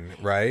children,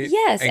 right?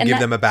 Yes, And and give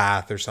that- them a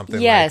bath or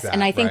something Yes, like that.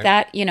 and I think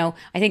right? that,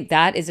 I think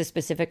that is a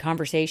specific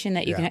conversation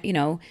that you Yeah.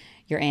 can,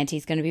 your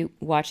auntie's going to be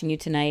watching you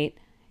tonight,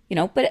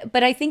 but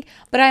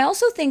I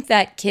also think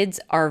that kids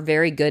are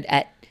very good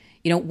at,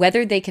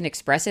 whether they can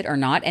express it or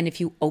not. And if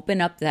you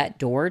open up that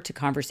door to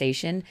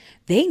conversation,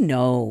 they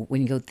know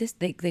when you go,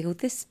 they go,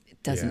 this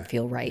doesn't Yeah,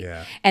 feel right.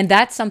 yeah. And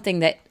that's something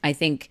that I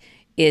think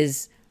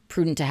is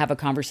prudent to have a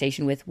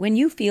conversation with. When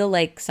you feel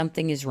like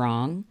something is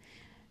wrong,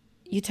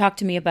 you talk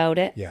to me about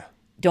it. Yeah.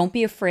 Don't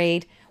be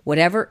afraid.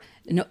 Whatever,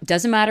 no,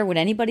 doesn't matter what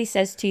anybody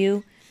says to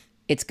you.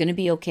 It's going to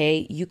be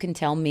okay. You can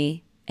tell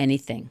me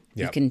anything.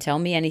 You Yep. can tell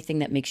me anything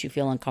that makes you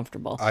feel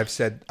uncomfortable. I've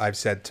said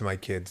to my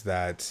kids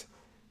that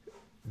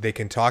they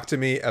can talk to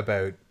me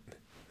about,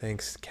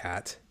 thanks,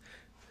 Kat.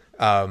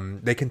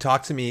 They can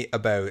talk to me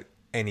about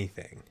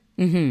anything.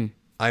 Mm-hmm.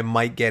 I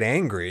might get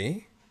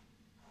angry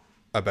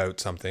about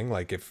something,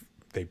 like if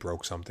they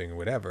broke something or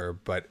whatever,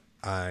 but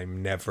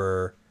I'm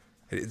never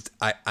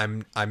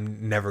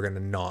gonna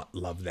not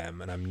love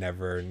them, and I'm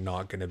never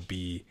not gonna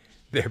be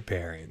their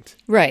parent.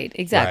 Right,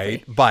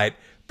 exactly. Right.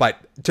 But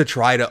to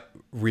try to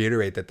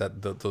reiterate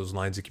those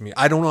lines of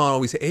communication, I don't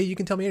always say, hey, you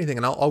can tell me anything,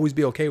 and I'll always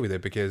be okay with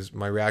it, because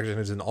my reaction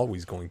isn't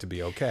always going to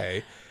be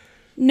okay.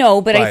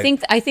 No, but I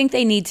But- think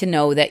they need to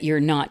know that you're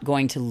not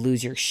going to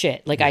lose your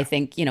shit. Like I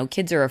think,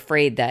 kids are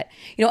afraid that,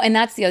 and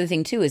that's the other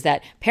thing too, is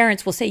that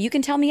parents will say, you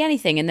can tell me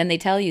anything, and then they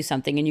tell you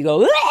something and you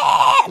go,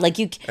 "Ah!" like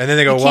you And then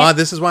they go, you well, can't-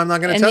 this is why I'm not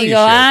going to and tell you you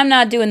go, shit. I'm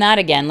not doing that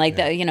again. Like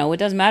that, it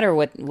doesn't matter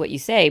what you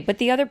say. But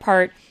the other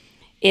part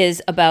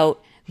is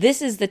about, this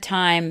is the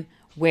time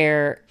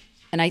where,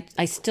 and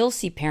I still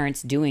see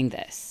parents doing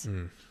this,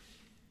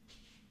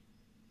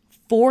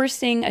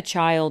 forcing a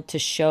child to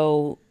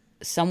show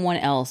someone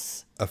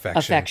else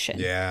affection.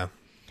 Yeah.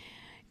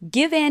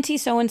 Give Auntie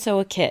so-and-so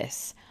a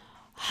kiss.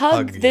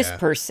 Hug this yeah.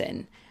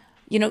 person.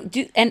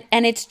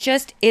 And it's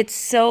just, it's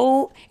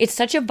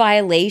such a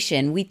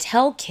violation. We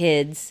tell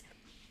kids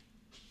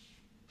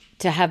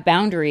to have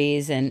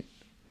boundaries and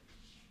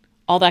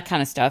all that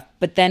kind of stuff,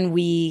 but then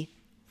we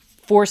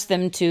force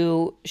them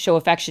to show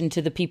affection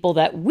to the people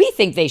that we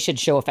think they should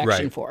show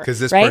affection Right. for. Because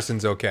this right?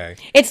 person's okay.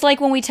 It's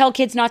like when we tell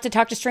kids not to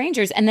talk to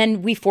strangers, and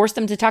then we force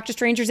them to talk to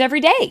strangers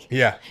every day.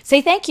 Yeah.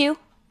 Say thank you.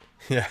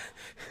 Yeah.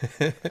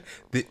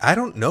 I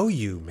don't know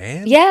you,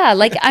 man. Yeah,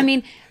 like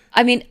and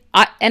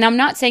I'm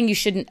not saying you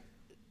shouldn't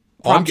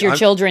prompt your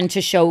children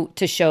to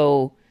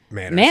show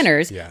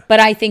manners, yeah. but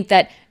I think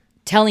that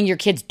telling your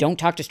kids don't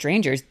talk to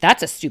strangers,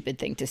 that's a stupid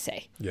thing to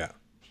say, Yeah.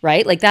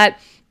 right? Like that,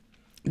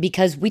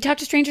 because we talk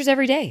to strangers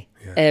every day,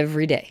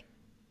 every day.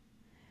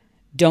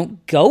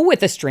 Don't go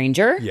with a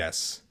stranger.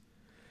 Yes.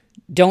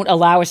 Don't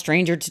allow a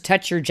stranger to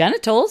touch your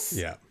genitals.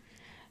 Yeah.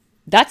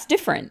 That's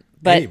different.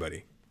 But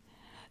Anybody.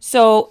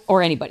 So,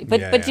 or anybody, but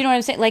Yeah, but yeah. you know what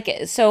I'm saying? Like,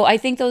 so I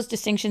think those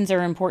distinctions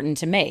are important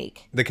to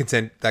make. The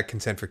consent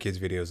for kids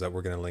videos that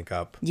we're going to link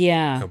up.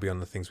 Yeah. It'll be on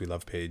the Things We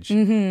Love page.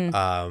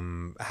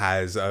 Mm-hmm.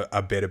 Has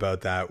a bit about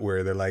that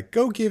where they're like,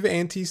 go give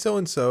Auntie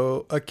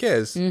so-and-so a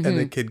kiss. Mm-hmm. And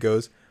the kid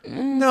goes,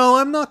 no,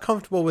 I'm not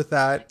comfortable with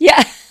that.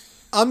 Yeah.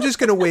 I'm just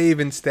going to wave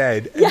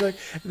instead. And like,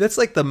 that's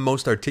like the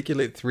most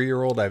articulate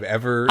 3-year-old I've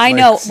ever I like,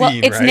 know. seen, Well,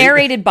 it's right?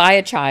 narrated by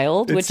a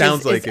child, It which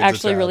sounds is, like is it's a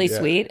actually child, really yeah.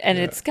 sweet. And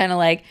Yeah. it's kind of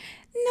like,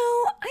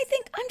 no, I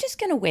think I'm just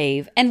going to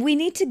wave. And we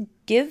need to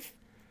give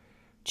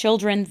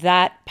children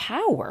that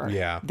power,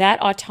 Yeah.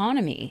 that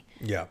autonomy,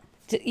 Yeah.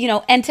 to, you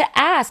know, and to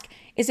ask,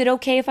 is it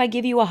okay if I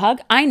give you a hug?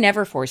 I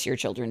never force your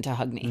children to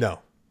hug me. No.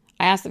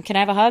 I ask them, can I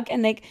have a hug?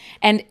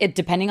 And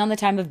depending on the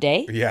time of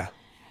day, Yeah.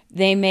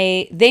 they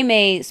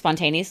may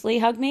spontaneously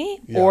hug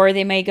me, Yeah. or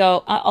they may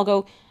go, I'll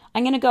go,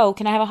 I'm going to go.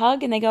 Can I have a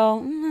hug? And they go,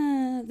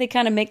 they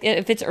kind of make,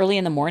 if it's early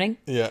in the morning,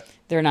 Yeah.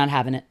 they're not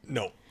having it.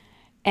 No.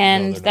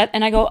 And they're not.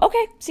 and I go,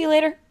 okay, see you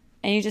later.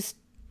 And you just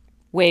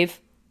wave.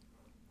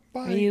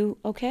 Bye. Are you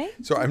okay?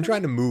 So I'm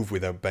trying to move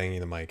without banging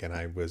the mic, and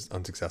I was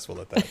unsuccessful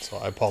at that. So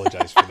I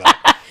apologize for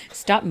that.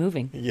 Stop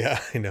moving. Yeah,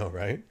 I know,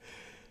 right?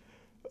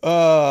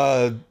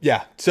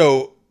 Yeah.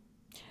 So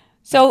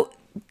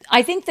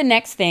I think the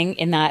next thing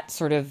in that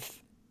sort of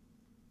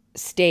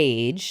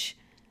stage,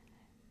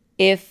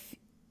 if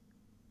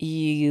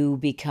you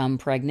become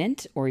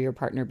pregnant or your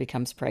partner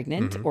becomes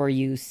pregnant or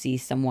you see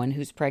someone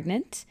who's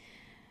pregnant,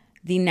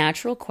 the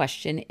natural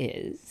question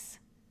is,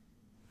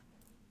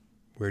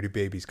 where do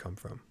babies come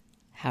from?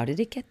 how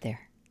did it get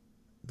there?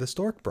 The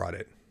stork brought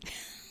it.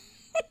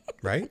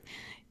 Right?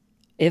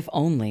 If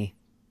only.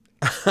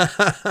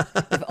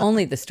 If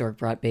only the stork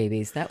brought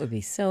babies, that would be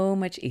so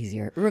much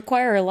easier. It would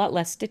require a lot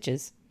less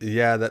stitches.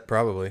 Yeah, that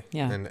probably.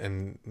 Yeah.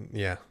 And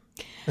yeah.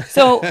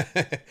 So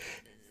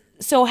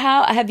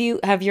how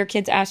have your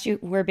kids asked you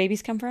where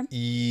babies come from?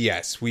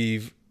 Yes,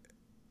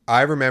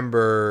 I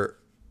remember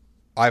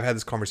I've had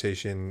this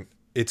conversation.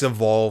 It's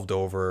evolved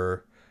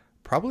over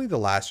probably the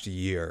last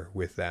year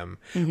with them.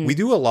 We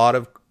do a lot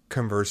of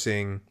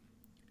conversing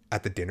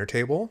at the dinner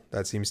table.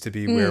 That seems to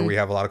be where we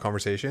have a lot of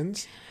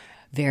conversations.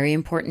 Very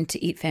important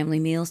to eat family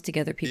meals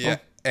together, people. Yeah.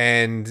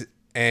 And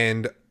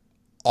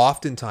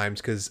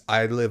oftentimes, because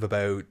I live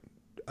about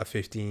a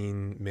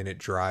 15-minute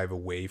drive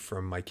away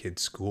from my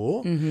kid's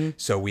school.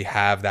 So we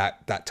have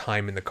that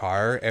time in the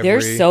car.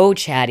 They're so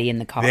chatty in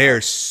the car. They're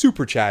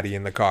super chatty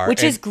in the car.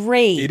 Which is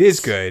great. It is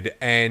good.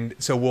 And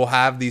so we'll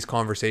have these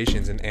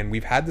conversations, and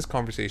we've had this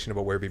conversation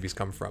about where babies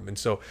come from. And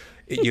so,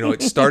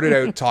 it started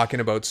out talking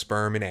about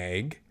sperm and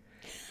egg.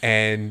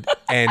 And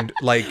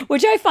like,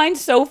 Which I find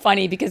so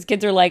funny because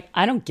kids are like,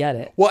 I don't get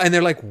it. well, and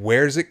they're like,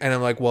 where's it? And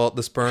I'm like, well,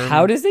 the sperm.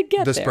 How does it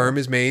get the there? sperm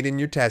is made in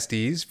your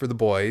testes for the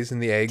boys,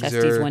 and the eggs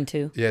Testes are 1,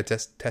 2. Yeah,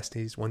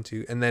 testes 1,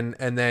 2, and then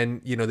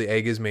the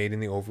egg is made in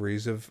the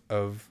ovaries of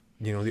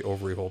the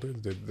ovary holder,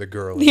 the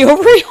girl. The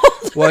ovary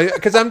holder. Well,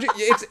 because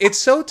it's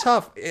so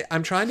tough.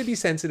 I'm trying to be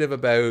sensitive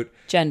about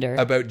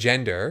Gender.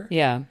 gender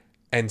Yeah.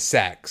 and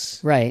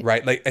sex. Right.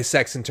 Like a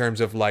sex in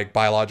terms of like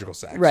biological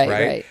sex.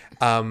 Right.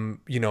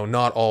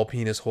 Not all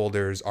penis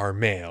holders are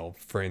male,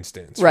 for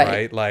instance.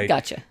 Right. Like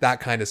Gotcha. that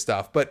kind of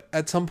stuff. But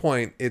at some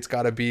point it's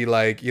gotta be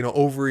like,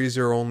 ovaries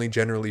are only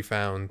generally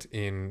found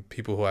in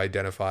people who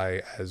identify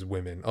as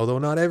women. Although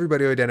not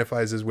everybody who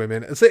identifies as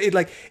women. So it's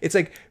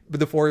like but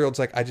the 4-year-old's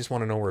like, I just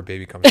want to know where a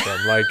baby comes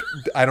from. Like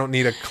I don't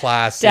need a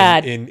class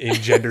Dad. in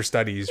gender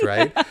studies,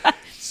 right?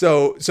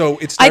 So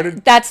it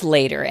started. That's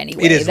later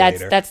anyway. It is that's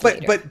later. That's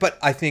later. But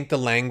I think the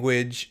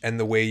language and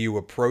the way you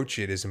approach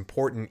it is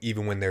important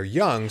even when they're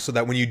young, so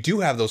that when you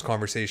do have those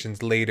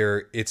conversations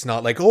later, it's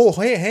not like, oh,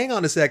 hey, hang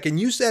on a second,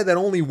 you said that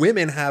only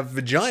women have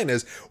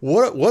vaginas.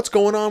 What's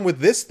going on with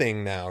this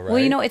thing now, right?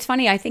 Well, it's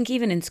funny. I think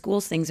even in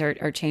schools things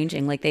are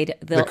changing. Like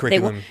the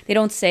curriculum. they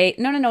don't say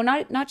no,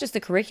 not just the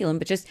curriculum,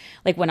 but just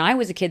like when I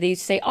was a kid, they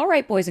used to say, "All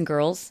right, boys and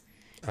girls,"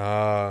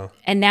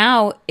 and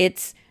now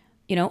it's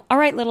all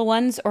right, little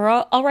ones, or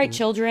all right,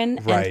 children.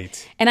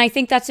 Right. And I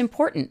think that's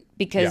important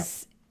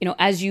because,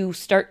 as you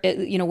start,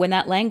 when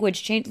that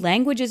language change,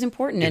 language is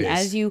important. And is.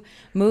 as you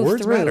move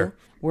Words through, matter.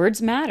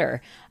 words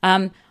matter.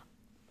 I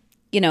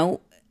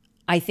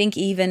think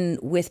even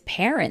with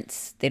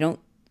parents, they don't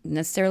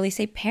necessarily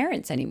say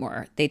parents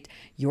anymore.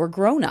 You're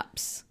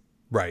grown-ups,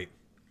 Right.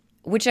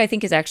 which I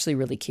think is actually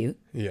really cute.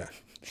 Yeah.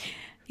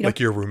 Like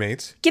your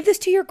roommates. Give this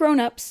to your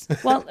grown-ups.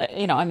 Well,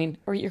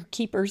 or your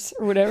keepers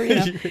or whatever,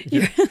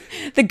 You're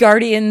the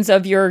guardians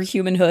of your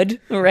humanhood,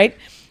 right?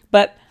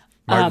 But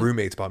My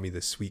roommates bought me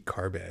this sweet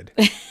car bed.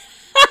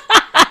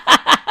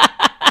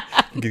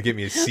 You could get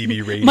me a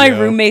CB radio. my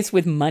roommates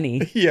with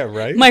money. Yeah,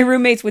 right? My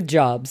roommates with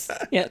jobs.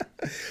 Yeah.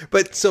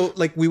 But so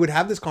like we would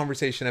have this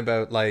conversation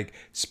about like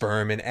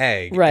sperm and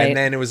egg. Right. And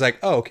then it was like,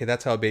 oh, okay,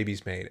 that's how a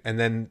baby's made. And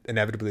then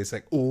inevitably it's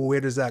like, oh, where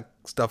does that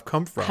stuff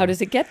come from? How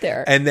does it get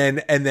there? And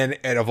then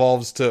it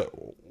evolves to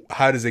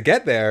how does it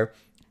get there?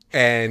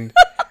 And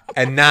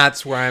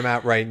that's where I'm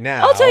at right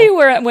now. I'll tell you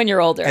when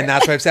you're older. And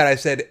that's what I've said. I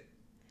said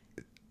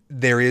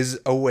there is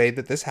a way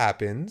that this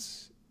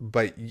happens,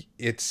 but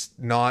it's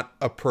not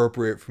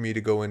appropriate for me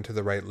to go into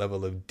the right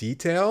level of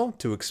detail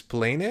to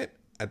explain it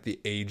at the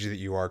age that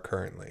you are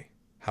currently.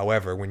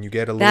 However, when you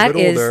get a little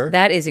bit older,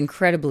 that is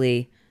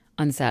incredibly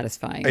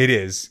unsatisfying. it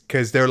is,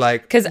 because they're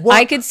like, Because "What?"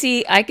 I could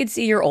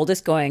see your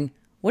oldest going,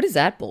 "What is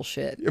that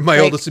bullshit?" My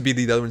Like, oldest would be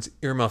the other one's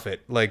earmuff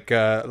it. Like,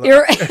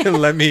 Ear-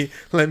 let me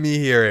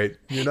hear it.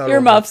 You're not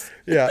Earmuffs.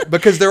 old enough. Yeah,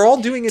 because they're all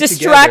doing it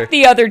distract together.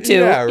 the other two.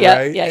 Yeah,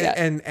 right. Yeah.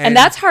 And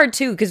that's hard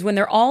too, because when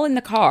they're all in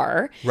the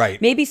car,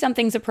 Right. maybe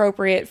something's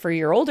appropriate for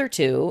your older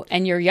two,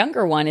 and your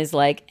younger one is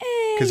like,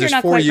 because you're there's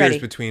not 4 quite years ready.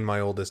 between my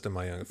oldest and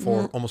my youngest.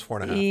 Almost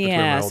 4.5. between my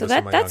Yeah, oldest so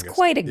and my that's youngest.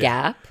 quite a Yeah.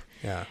 gap.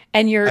 Yeah.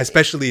 And you're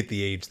Especially at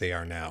the age they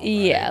are now. Right?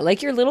 yeah,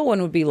 like your little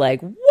one would be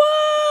like, "What?"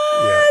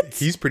 Yeah.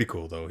 He's pretty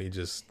cool though. He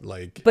just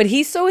like But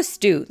he's so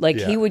astute. Like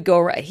Yeah. he would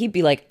go, he'd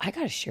be like, "I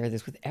got to share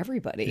this with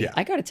everybody. Yeah.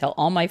 I got to tell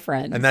all my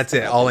friends." and that's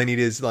it. All I need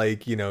is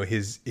like,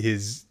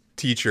 his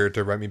teacher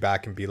to write me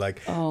back and be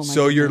like, Oh, my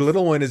so your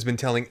little one has been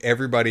telling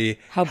everybody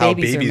How how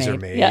babies babies are are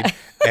made." made. Yeah.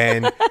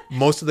 And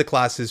most of the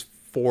class is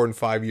 4 and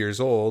 5 years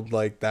old.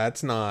 Like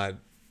that's not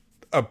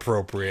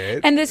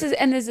appropriate. And this is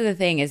the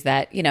thing is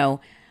that,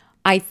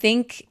 I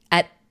think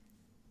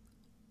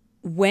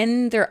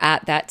when they're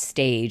at that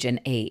stage and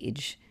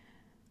age,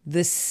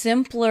 the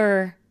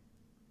simpler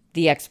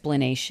the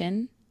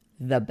explanation,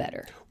 the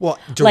better. Well,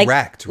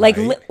 direct, like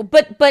right?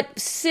 but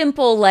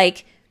simple,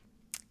 like,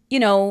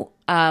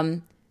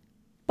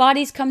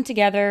 bodies come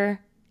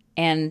together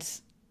and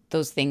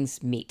those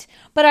things meet.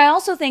 But I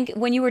also think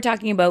when you were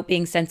talking about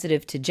being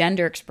sensitive to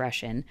gender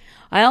expression,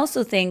 I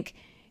also think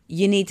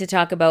you need to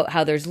talk about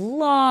how there's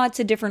lots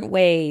of different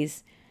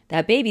ways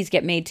that babies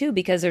get made too,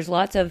 because there's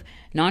lots of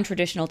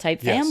non-traditional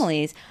type Yes.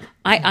 families.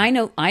 I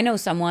know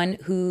someone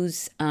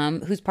whose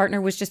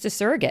partner was just a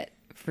surrogate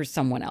for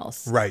someone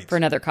else, Right. for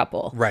another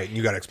couple. Right. And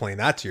you got to explain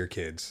that to your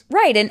kids.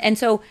 Right. And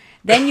so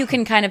then you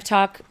can kind of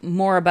talk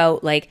more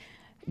about like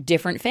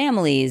different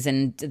families,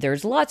 and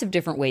there's lots of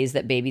different ways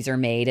that babies are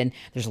made, and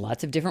there's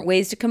lots of different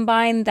ways to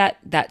combine that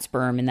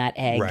sperm and that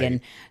egg. Right. And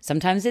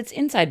sometimes it's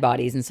inside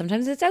bodies and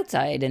sometimes it's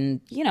outside.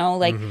 And,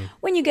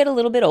 when you get a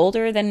little bit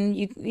older, then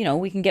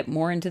we can get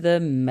more into the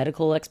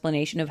medical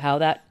explanation of how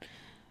that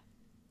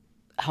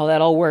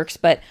all works.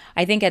 But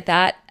I think at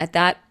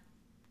that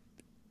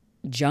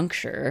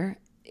juncture,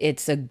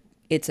 it's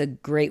a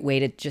great way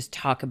to just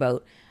talk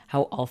about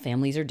how all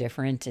families are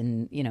different,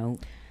 and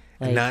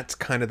And that's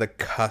kind of the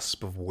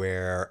cusp of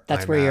where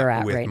That's I'm where you're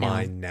at with right now.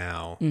 mine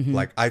now.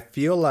 Like I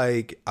feel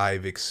like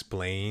I've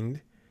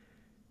explained,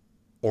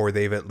 or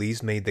they've at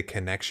least made the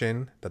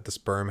connection that the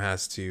sperm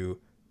has to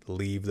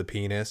leave the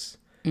penis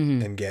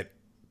and get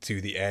to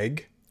the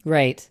egg.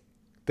 right.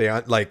 They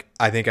aren't like,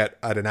 I think at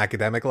an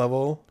academic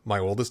level, my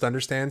oldest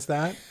understands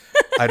that.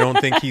 I don't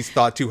think he's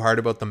thought too hard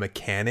about the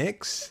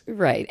mechanics.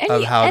 Right. And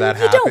Of how that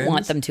you don't happens.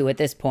 want them to at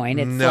this point.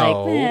 It's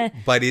No, like, eh.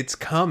 but it's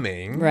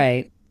coming.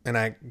 Right. And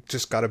I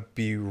just got to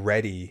be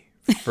ready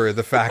for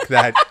the fact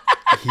that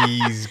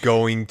he's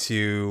going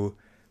to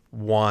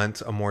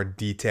want a more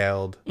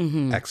detailed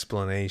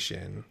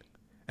explanation.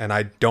 And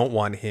I don't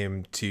want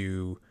him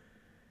to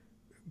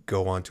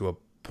go onto a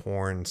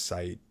porn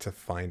site to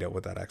find out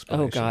what that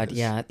explanation Oh God, is.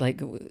 yeah.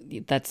 Like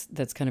that's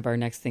kind of our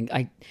next thing.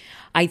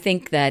 I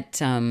think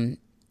that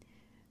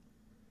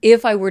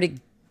if I were to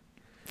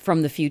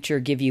from the future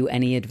give you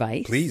any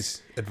advice,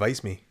 Please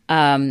advise me.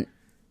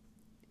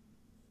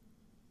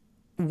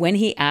 when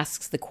he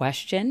asks the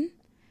question,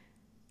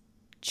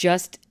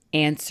 just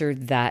answer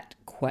that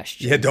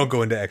question. Yeah, don't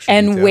go into extra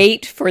And detail.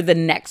 wait for the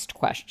next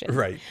question.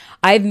 Right.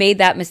 I've made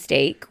that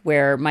mistake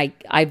where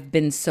I've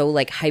been so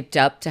like hyped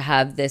up to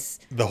have this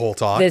The whole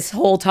talk.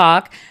 whole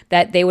talk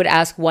that they would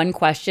ask one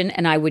question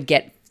and I would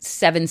get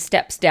 7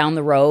 steps down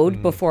the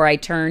road before I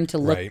turned to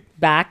look Right.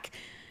 back,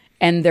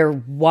 and they're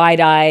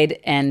wide-eyed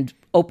and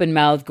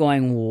open-mouthed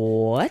going,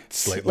 "What?"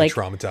 Slightly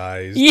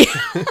traumatized. Yeah.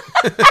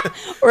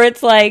 Or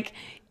it's like,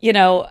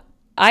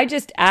 I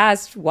just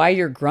asked why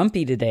you're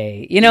grumpy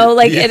today.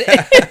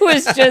 It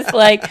was just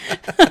like,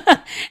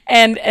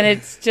 and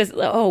it's just,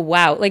 oh,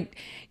 wow. Like,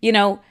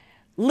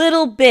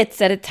 little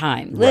bits at a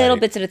time,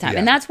 bits at a time. Yeah.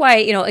 And that's why,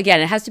 again,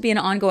 it has to be an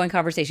ongoing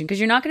conversation, because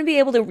you're not going to be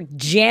able to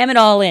jam it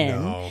all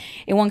No.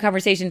 in one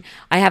conversation.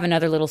 I have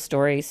another little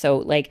story. So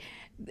like,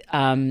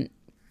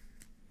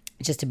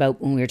 just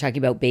about when we were talking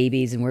about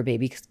babies and where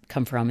babies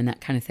come from and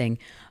that kind of thing.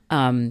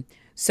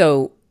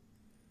 So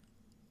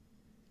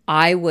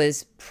I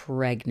was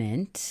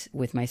pregnant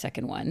with my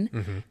second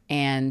one,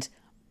 and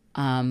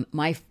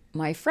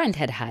my friend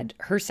had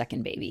her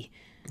second baby.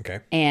 Okay.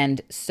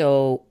 And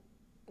so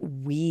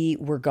I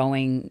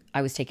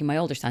was taking my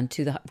older son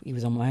he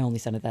was my only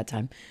son at that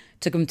time,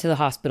 took him to the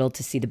hospital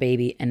to see the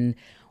baby, and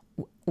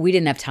we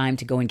didn't have time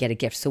to go and get a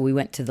gift. So we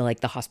went to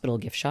the hospital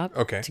gift shop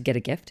Okay. to get a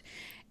gift.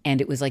 And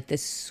it was like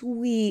this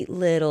sweet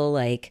little,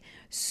 like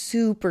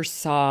super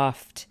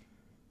soft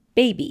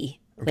baby,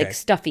 Okay. like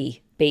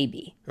stuffy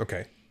baby.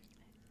 Okay.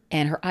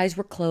 And her eyes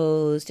were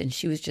closed and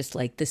she was just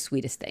like the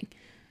sweetest thing.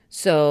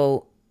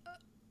 So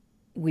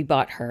we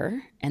bought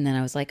her, and then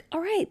I was like,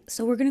 all right,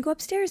 so we're going to go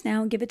upstairs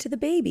now and give it to the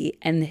baby.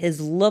 And his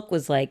look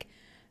was like,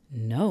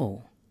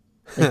 no,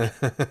 like,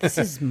 this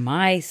is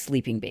my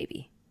sleeping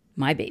baby,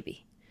 my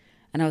baby.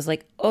 And I was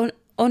like, oh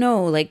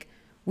no, like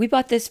we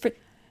bought this for,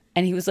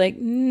 and he was like,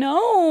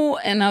 no.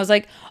 And I was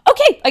like,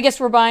 okay, I guess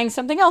we're buying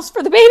something else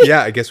for the baby.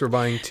 Yeah, I guess we're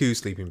buying 2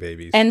 sleeping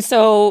babies. And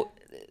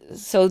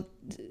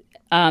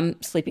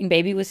sleeping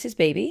baby was his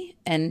baby.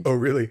 And oh,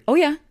 really? oh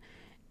yeah.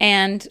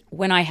 And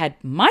when I had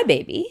my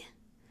baby,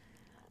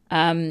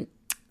 one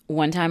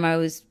time I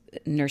was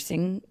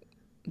nursing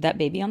that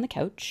baby on the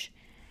couch,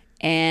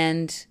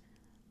 and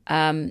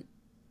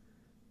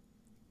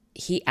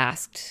he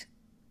asked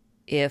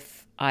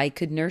if I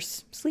could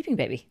nurse sleeping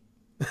baby.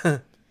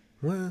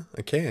 Well,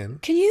 I can.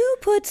 Can you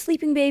put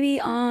sleeping baby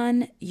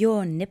on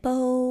your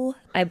nipple?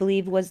 I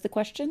believe was the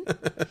question.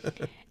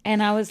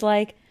 And I was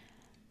like,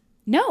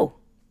 no,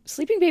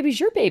 sleeping baby's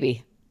your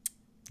baby.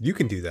 You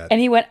can do that.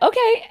 And he went,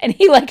 okay. And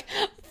he like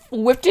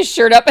whipped his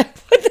shirt up and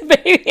put the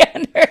baby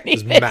underneath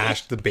Just it.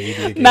 mashed the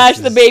baby against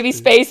Mashed the baby's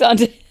face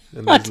onto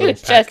little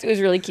his chest. It was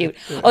really cute.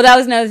 Oh, that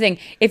was another thing.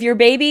 If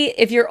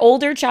your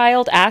older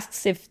child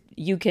asks if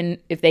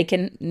they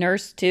can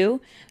nurse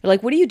too, they're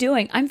like, what are you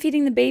doing? I'm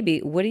feeding the baby.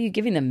 What are you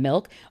giving them?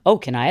 Milk? Oh,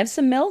 can I have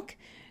some milk?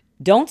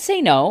 Don't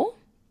say no.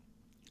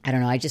 I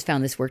don't know. I just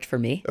found this worked for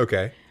me.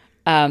 Okay.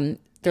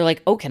 They're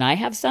like, oh, can I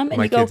have some? And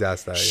My you go, kids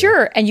ask that, yeah.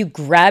 sure. And you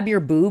grab your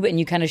boob and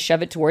you kind of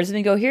shove it towards them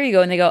and go, here you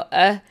go. And they go,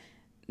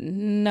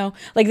 no.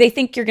 Like they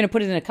think you're going to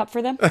put it in a cup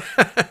for them.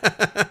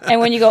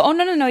 And when you go, oh,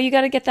 no, you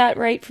got to get that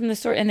right from the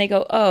store. And they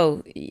go,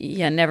 oh,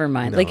 yeah, never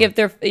mind. No. Like if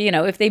they're,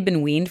 if they've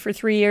been weaned for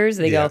 3 years,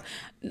 they Yeah.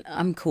 go,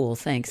 I'm cool,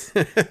 thanks.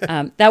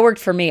 That worked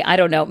for me. I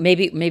don't know.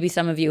 Maybe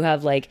some of you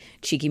have like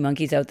cheeky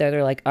monkeys out there.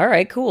 They're like, all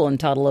right, cool, and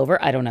toddle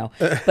over. I don't know.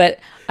 But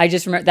I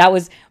just remember that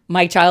was,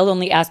 my child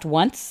only asked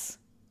once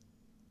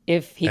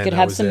if he could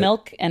have some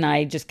milk, and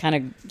I just kind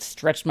of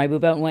stretched my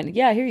boob out and went,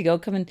 yeah, here you go.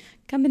 Come and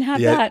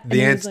have that. And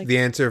The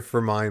answer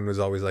for mine was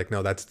always like,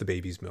 no, that's the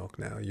baby's milk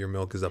now. Your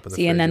milk is up in the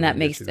fridge. And then that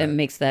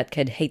makes that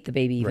kid hate the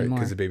baby even right, more.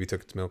 because the baby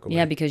took its milk away.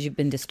 Yeah, because you've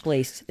been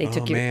displaced. They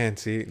took your... man,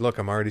 see, look,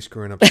 I'm already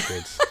screwing up the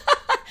kids.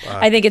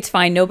 I think it's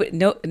fine.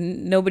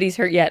 Nobody's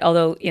hurt yet.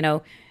 Although,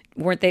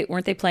 weren't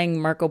they playing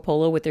Marco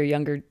Polo with their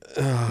younger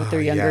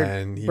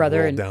and he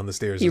brother? rolled down the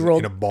stairs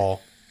rolled in a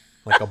ball.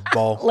 Like a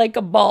ball. like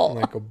a ball.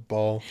 Like a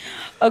ball.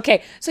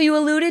 Okay, so you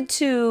alluded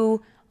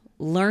to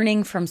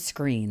learning from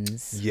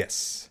screens.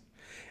 Yes.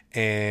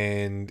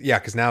 And yeah,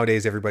 because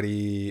nowadays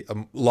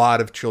a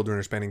lot of children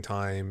are spending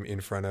time in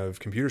front of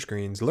computer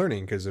screens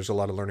learning, because there's a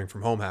lot of learning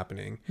from home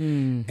happening.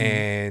 Mm-hmm.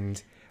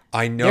 And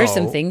I know there's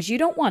some things you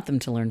don't want them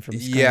to learn from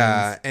screens.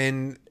 Yeah,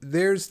 and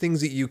there's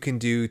things that you can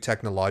do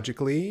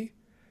technologically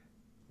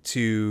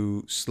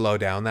to slow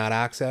down that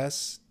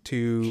access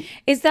to.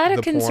 Is that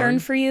a concern porn.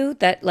 for you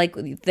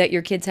that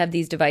your kids have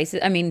these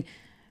devices? I mean,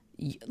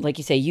 like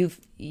you say,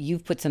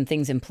 you've put some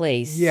things in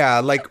place. Yeah,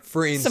 like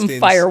for instance,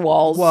 some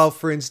firewalls. Well,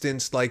 for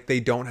instance, like they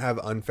don't have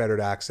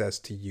unfettered access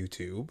to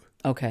YouTube.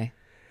 Okay.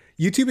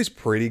 YouTube is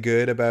pretty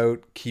good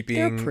about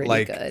keeping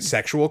good.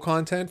 Sexual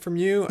content from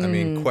you. I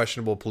mean,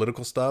 questionable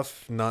political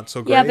stuff, not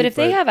so great. Yeah, but if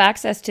they have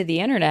access to the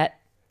internet,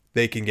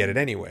 they can get it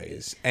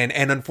anyways. And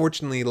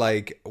unfortunately,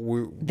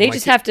 they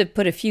just have to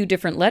put a few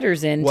different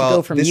letters in to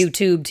go from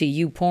YouTube to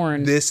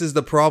YouPorn. This is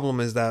the problem,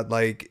 is that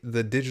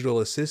the digital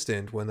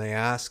assistant, when they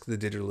ask the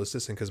digital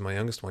assistant, because my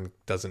youngest one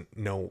doesn't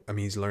know, I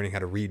mean, he's learning how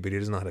to read, but he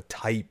doesn't know how to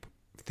type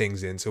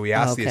things in. So we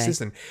asked the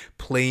assistant,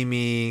 play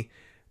me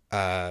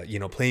a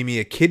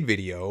kid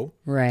video.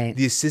 Right.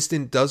 The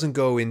assistant doesn't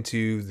go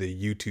into the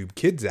YouTube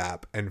Kids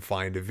app and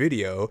find a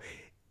video.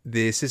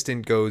 The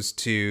assistant goes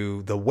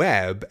to the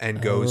web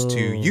and goes to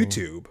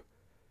YouTube.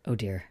 Oh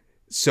dear.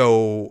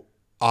 So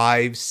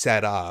I've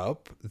set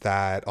up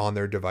that on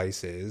their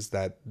devices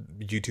that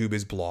YouTube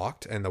is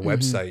blocked and the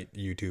website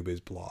YouTube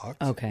is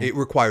blocked. Okay. It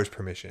requires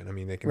permission. I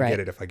mean, they can get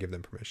it if I give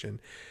them permission.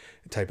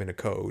 Type in a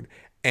code.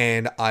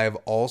 And I've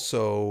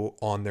also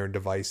on their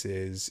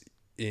devices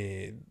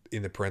in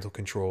the parental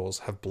controls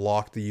have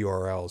blocked the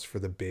URLs for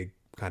the big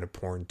kind of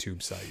porn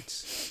tube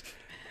sites.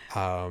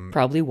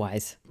 Probably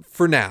wise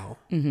for now.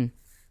 Mm-hmm.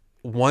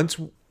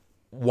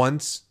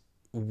 Once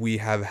we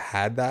have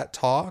had that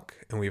talk,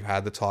 and we've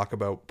had the talk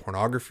about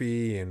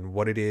pornography and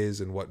what it is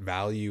and what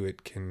value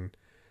it can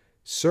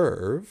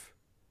serve,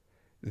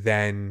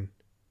 then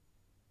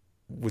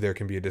there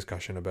can be a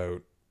discussion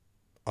about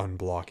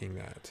unblocking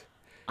that.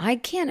 I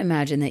can't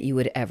imagine that you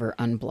would ever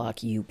unblock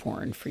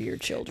YouPorn for your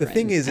children. The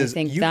thing is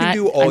you can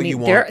do all you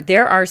want.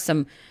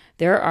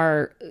 There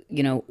are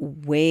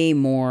way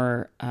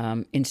more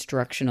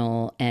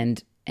instructional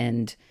and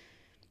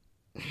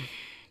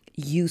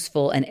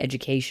useful and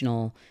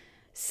educational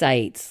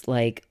sites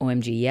like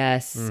OMG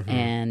Yes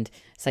and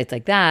sites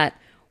like that,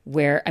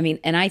 where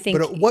and I think.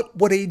 But at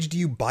what age do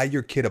you buy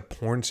your kid a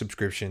porn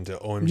subscription to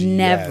OMG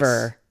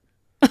Never.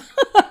 Yes?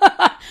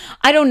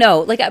 I don't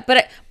know.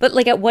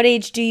 But at what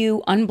age do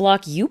you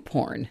unblock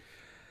YouPorn?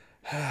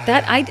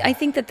 That I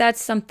think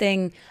that's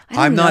something I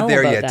don't I'm not know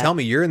there about yet. that. Tell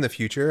me, you're in the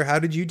future. How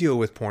did you deal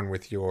with porn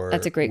with your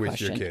That's a great with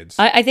question. your kids?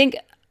 I think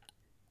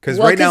Because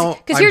well, right now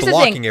 'cause I'm here's the thing.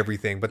 blocking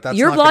everything, but that's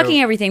you're not blocking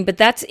gonna, everything, but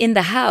that's in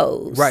the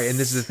house. right. And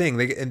this is the thing.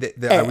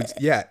 I would,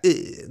 yeah,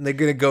 they're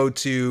gonna go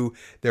to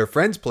their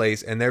friend's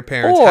place, and their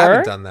parents Or-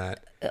 haven't done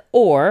that.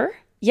 Or,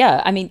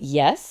 yeah, I mean,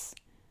 yes.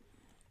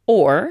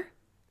 Or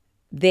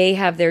they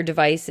have their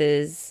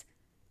devices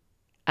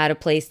at a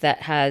place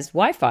that has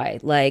Wi-Fi,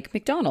 like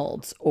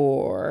McDonald's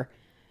or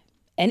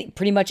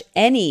pretty much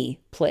any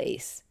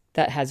place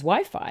that has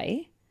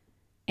Wi-Fi,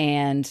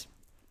 and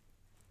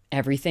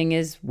everything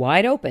is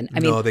wide open. I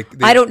mean, No, they-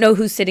 I don't know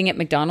who's sitting at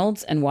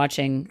McDonald's and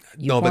watching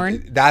No,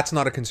 YouPorn. but that's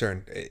not a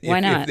concern. Why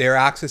not? If they're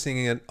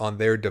accessing it on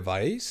their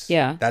device,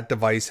 Yeah. that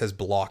device has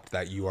blocked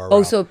that URL.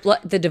 Oh, so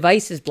the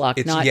device is blocked,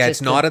 It's, not yeah,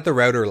 just it's not at the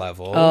router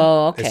level.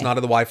 Oh, okay. It's not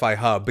at the Wi-Fi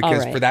hub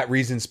because right. for that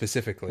reason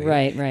specifically.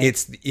 Right, right.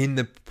 It's in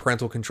the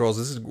parental controls.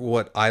 This is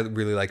what I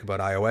really like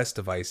about iOS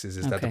devices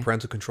is that the Okay.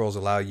 parental controls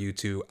allow you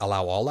to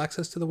allow all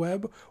access to the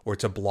web or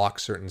to block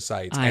certain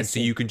sites. I And so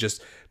see. you can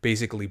just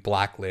basically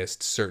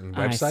blacklist certain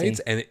I websites. see.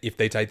 And if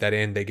they type that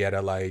in, they get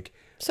a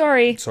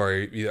Sorry.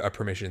 a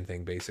permission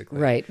thing basically.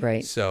 Right,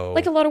 right. So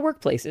like a lot of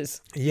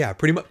workplaces. yeah,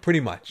 pretty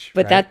much.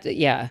 But right?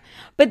 yeah.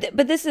 But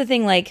this is the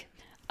thing, like,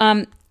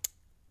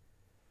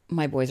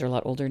 my boys are a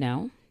lot older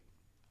now,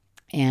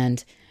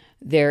 and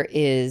there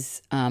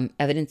is good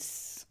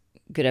evidence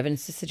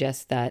to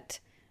suggest that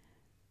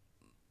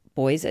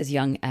boys as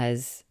young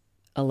as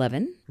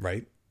 11,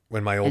 right.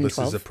 When my oldest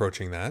is 12.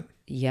 approaching that.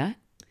 yeah,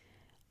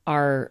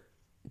 are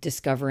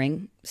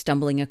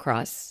stumbling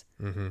across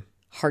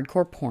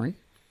hardcore porn.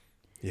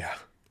 Yeah.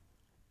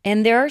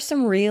 And there are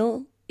some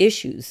real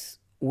issues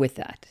with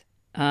that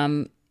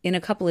in a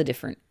couple of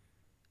different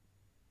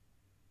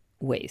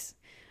ways.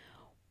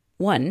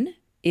 One,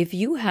 if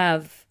you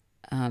have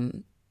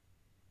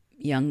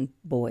young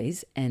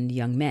boys and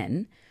young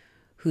men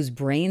whose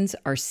brains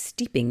are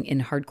steeping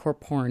in hardcore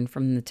porn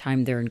from the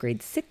time they're in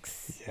grade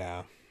 6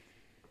 Yeah.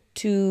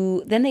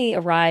 to then they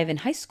arrive in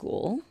high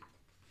school,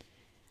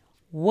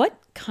 what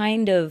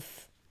kind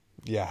of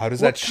Yeah. How does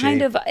that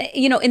shape?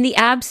 in the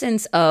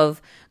absence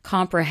of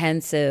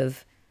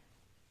comprehensive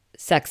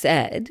sex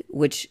ed,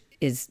 which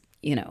is,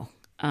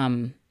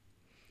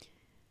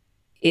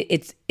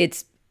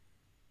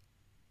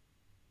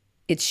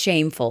 it's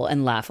shameful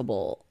and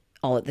laughable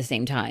all at the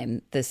same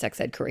time, the sex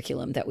ed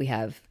curriculum that we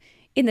have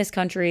in this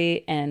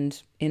country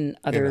and in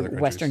other other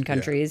countries, Western yeah.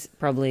 countries,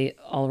 probably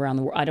all around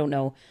the world. I don't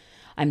know.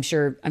 I'm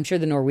sure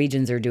the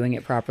Norwegians are doing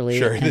it properly.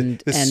 Sure, and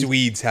the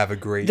Swedes have a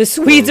great. the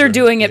Swedes are program,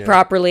 doing it yeah.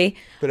 properly.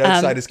 But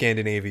outside of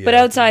Scandinavia. But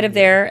outside of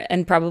there,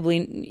 and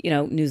probably,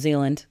 New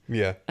Zealand.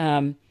 Yeah.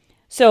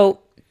 So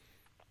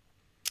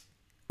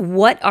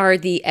what are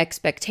the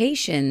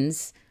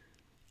expectations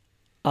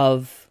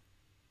of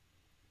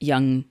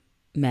young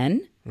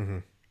men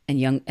and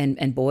young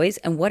and boys?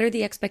 And what are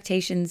the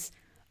expectations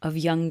of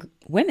young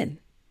women?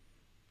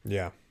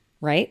 Yeah.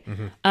 Right?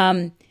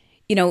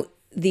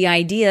 The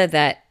idea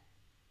that,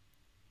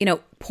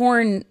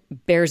 porn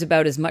bears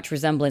about as much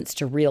resemblance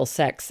to real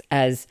sex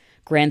as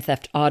Grand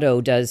Theft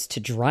Auto does to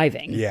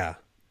driving. Yeah.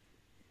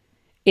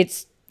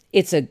 It's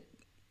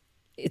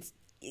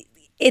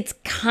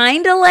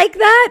kind of like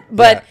that,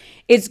 but Yeah.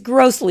 it's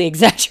grossly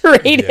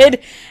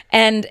exaggerated,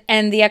 and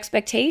the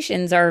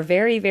expectations are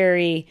very,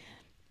 very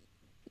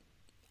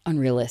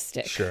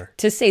unrealistic, Sure.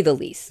 to say the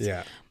least.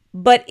 Yeah.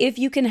 But if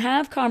you can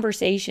have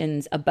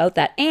conversations about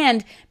that,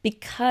 and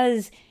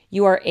because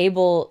you are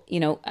able,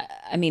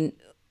 I mean,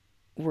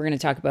 we're going to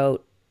talk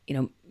about,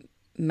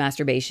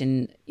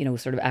 masturbation,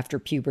 sort of after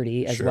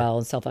puberty as Sure. well,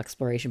 and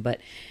self-exploration. But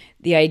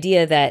the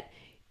idea that,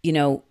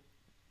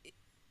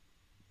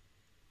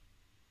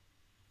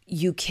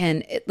 you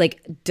can,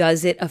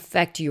 does it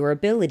affect your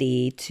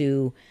ability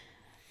to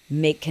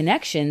make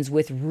connections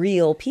with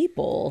real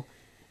people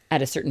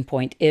at a certain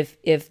point if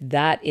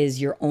that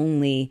is your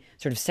only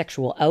sort of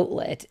sexual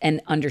outlet, and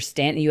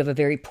you have a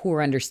very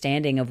poor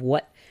understanding of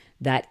what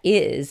that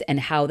is and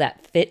how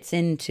that fits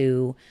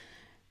into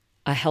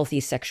a healthy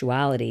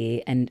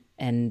sexuality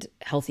and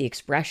healthy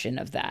expression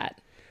of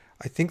that.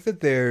 I think that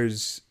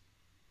there's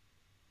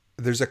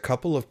a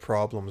couple of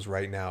problems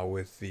right now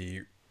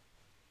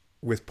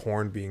with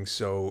porn being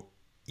so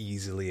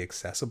easily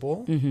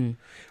accessible. Mm-hmm.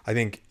 I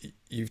think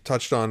you've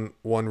touched on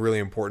one really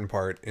important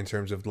part in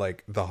terms of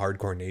like the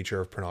hardcore nature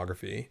of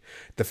pornography.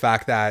 The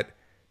fact that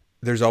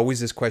there's always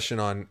this question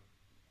on,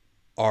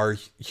 are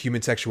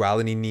human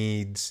sexuality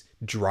needs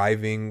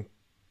driving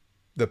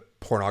the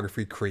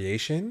pornography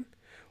creation,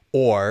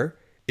 or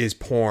is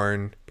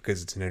porn,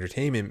 because it's an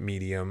entertainment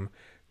medium,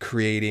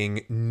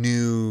 creating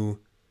new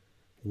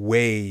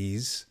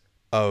ways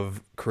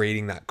of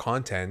creating that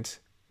content,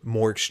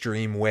 more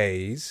extreme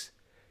ways,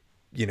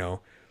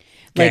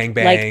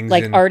 gangbangs,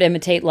 like art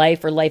imitate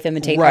life, or life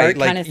imitate art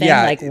kind of thing.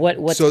 yeah. Like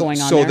what's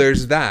going on so there?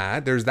 there's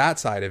that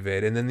side of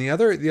it, and then the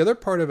other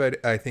part of it,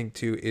 I think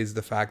too, is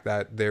the fact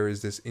that there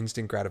is this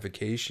instant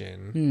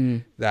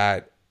gratification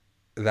that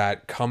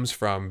that comes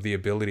from the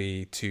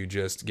ability to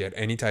just get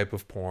any type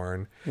of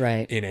porn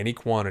Right. in any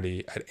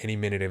quantity at any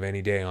minute of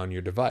any day on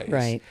your device.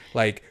 Right.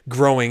 Like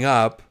growing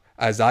up,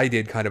 as I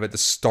did kind of at the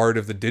start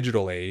of the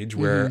digital age,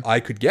 where I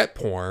could get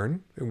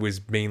porn. It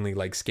was mainly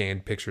like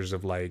scanned pictures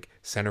of like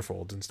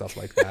centerfolds and stuff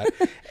like that.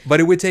 But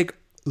it would take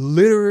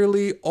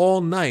literally all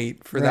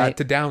night for that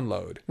to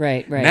download.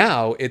 Right.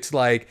 Now it's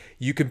like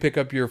you can pick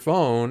up your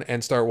phone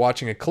and start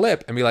watching a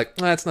clip and be like,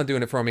 that's not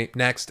doing it for me.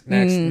 Next.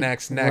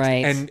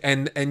 Right.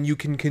 And you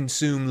can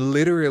consume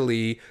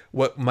literally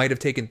what might have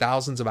taken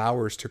thousands of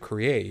hours to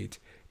create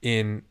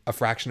in a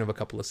fraction of a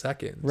couple of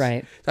seconds.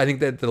 Right. I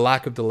think that the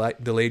lack of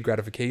delayed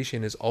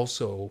gratification is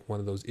also one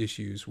of those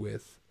issues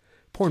with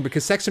porn,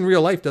 because sex in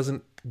real life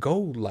doesn't go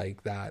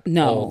like that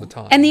all the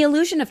time. And the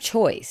illusion of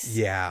choice.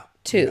 Yeah.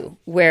 Too,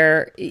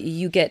 where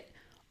you get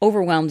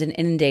overwhelmed and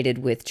inundated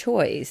with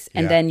choice,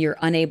 and then you're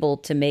unable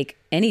to make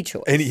any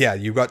choice. And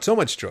you've got so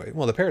much choice.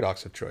 Well, the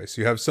paradox of choice.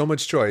 You have so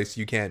much choice,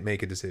 you can't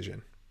make a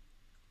decision.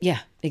 Yeah,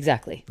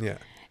 exactly. Yeah.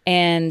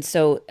 And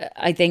so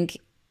I think,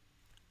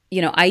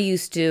 I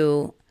used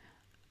to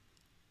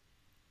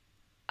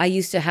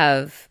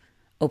have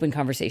open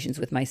conversations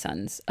with my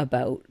sons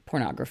about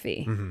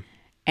pornography,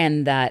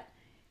 and that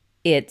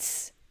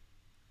it's,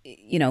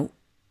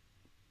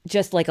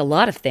 just like a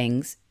lot of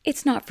things,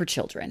 it's not for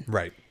children.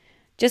 Right.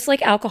 Just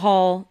like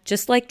alcohol,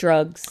 just like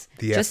drugs.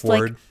 The just F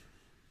word.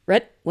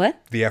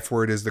 What? The F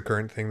word is the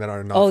current thing that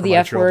are not for the my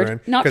F word.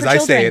 children. Not for Because I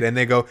say children. it and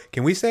they go,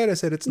 "Can we say it?" I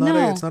said, "It's not.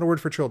 No. It's not a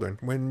word for children.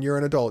 When you're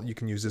an adult, you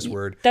can use this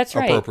word That's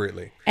right.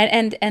 appropriately."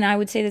 And I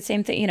would say the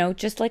same thing.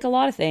 Just like a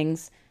lot of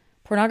things,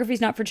 pornography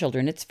is not for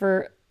children. It's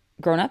for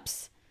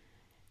grown-ups.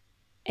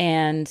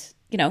 And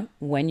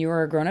when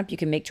you're a grown-up, you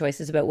can make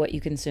choices about what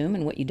you consume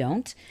and what you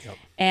don't. Yep.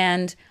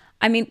 And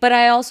but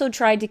I also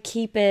tried to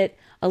keep it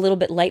a little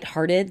bit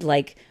lighthearted,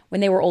 like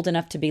when they were old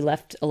enough to be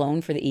left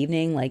alone for the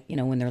evening, like,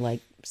 when they're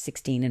like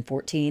 16 and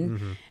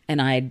 14, and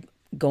I'd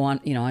go on,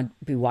 I'd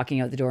be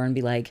walking out the door and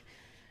be like,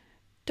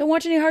 don't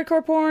watch any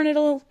hardcore porn.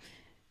 It'll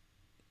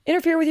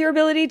interfere with your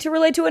ability to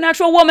relate to an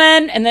actual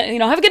woman. And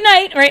then, have a good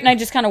night. Right. And I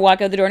just kind of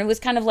walk out the door, and it was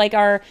kind of like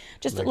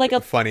like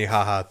a funny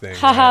haha thing.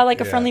 haha, right?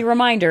 like a friendly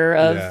reminder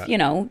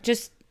of,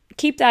 just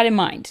keep that in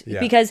mind,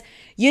 because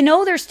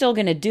they're still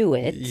going to do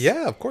it.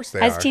 Yeah, of course they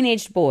as are.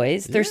 teenage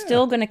boys, they're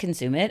still going to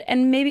consume it,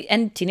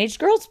 and teenage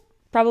girls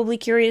probably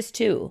curious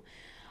too.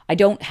 I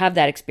don't have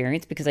that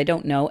experience because I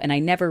don't know, and I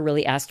never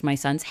really asked my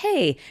sons,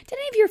 "Hey, did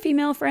any of your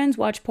female friends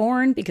watch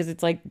porn?" Because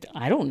it's like,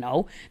 I don't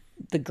know.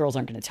 The girls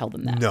aren't going to tell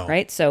them that,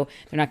 right? So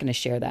they're not going to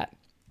share that.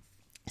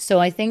 So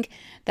I think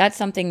that's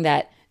something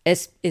that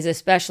is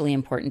especially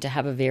important to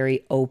have a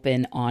very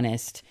open,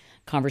 honest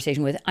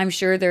conversation with. I'm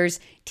sure there's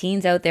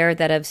teens out there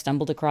that have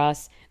stumbled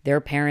across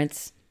their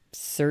parents'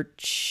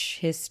 search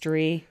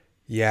history.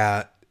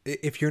 Yeah.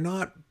 If you're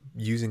not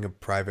using a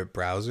private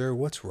browser,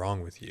 what's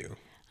wrong with you?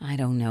 I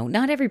don't know.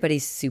 Not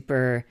everybody's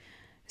super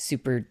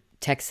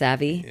tech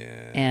savvy.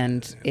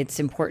 And it's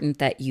important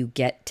that you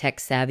get tech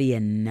savvy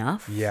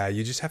enough. Yeah,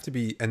 you just have to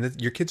be, and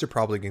your kids are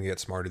probably going to get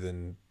smarter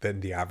than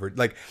the average.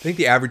 Like, I think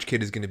the average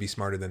kid is going to be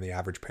smarter than the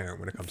average parent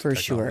when it comes to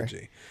technology.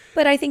 Sure.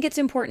 But I think it's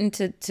important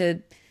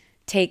to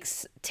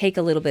take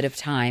a little bit of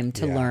time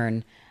to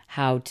learn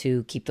how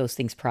to keep those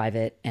things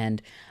private.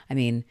 And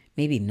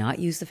maybe not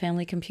use the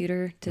family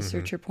computer to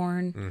search your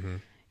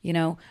porn.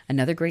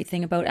 Another great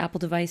thing about Apple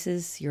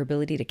devices, your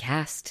ability to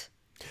cast.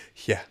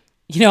 Yeah.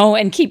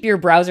 And keep your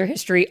browser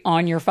history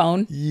on your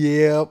phone.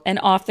 Yep. And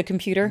off the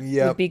computer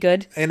would be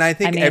good. And I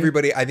think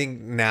I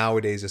think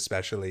nowadays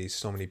especially,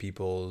 so many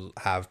people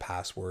have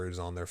passwords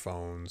on their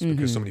phones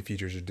because so many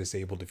features are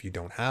disabled if you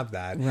don't have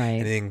that. Right.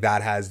 And I think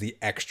that has the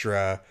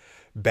extra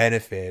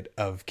benefit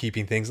of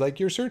keeping things like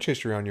your search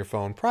history on your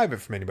phone private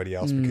from anybody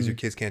else, because your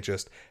kids can't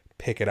just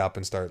pick it up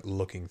and start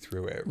looking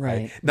through it.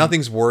 Right.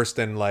 Nothing's worse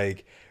than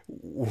like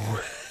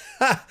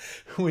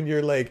when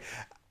you're like,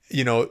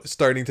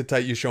 starting to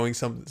type, you're showing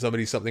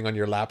somebody something on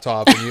your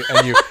laptop,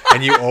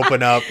 and you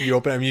open up,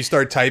 and you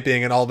start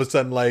typing, and all of a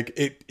sudden, like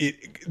it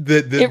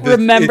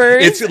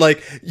remembers. It's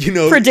like,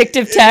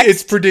 predictive text.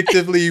 It's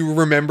predictively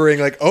remembering,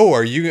 like, oh,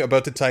 are you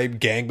about to type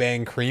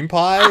gangbang cream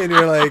pie? And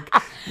you're like,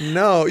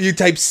 no. You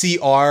type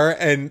CR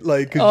and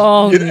like,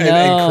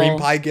 and cream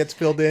pie gets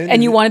filled in,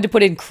 and you wanted to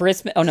put in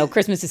Christmas. Oh no,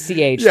 Christmas is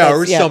CH.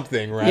 Yeah,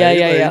 something, right?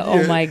 Yeah.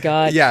 Oh my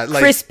god. Yeah,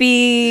 like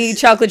crispy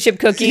chocolate chip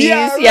cookies.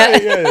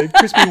 Yeah.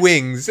 Crispy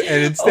wings.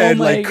 And instead,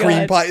 like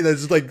cream pie,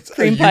 that's like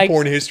cream pie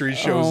porn history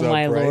shows up,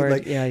 my right? Lord.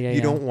 Like,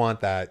 You don't want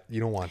that. You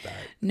don't want that.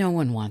 No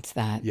one wants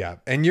that. Yeah,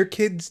 and your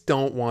kids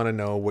don't want to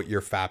know what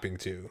you're fapping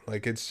to.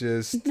 Like, it's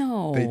just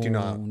they do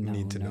not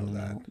need to know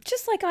that.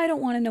 Just like I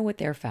don't want to know what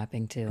they're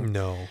fapping to.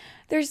 No.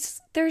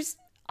 There's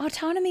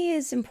autonomy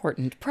is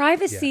important.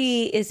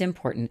 Privacy is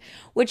important,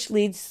 which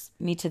leads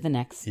me to the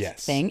next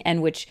thing,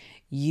 and which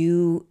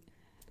you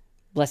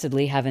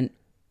blessedly haven't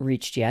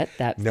reached yet,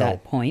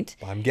 that point.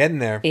 I'm getting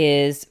there.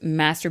 Is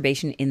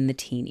masturbation in the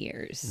teen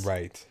years.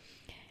 Right.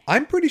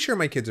 I'm pretty sure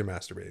my kids are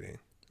masturbating.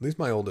 At least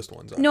my oldest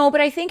ones are. No,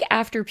 but I think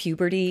after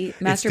puberty,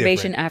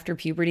 masturbation after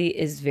puberty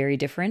is very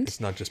different. It's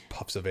not just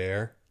puffs of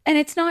air. and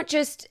it's not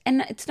just,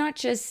 it's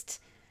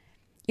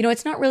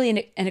not really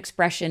an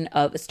expression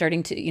of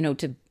starting to,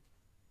 to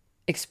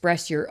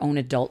express your own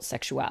adult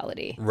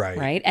sexuality. Right.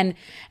 Right. And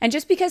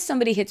just because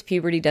somebody hits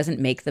puberty doesn't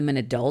make them an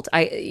adult.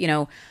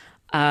 I'm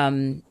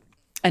going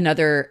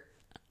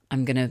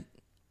to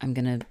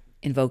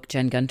invoke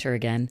Jen Gunter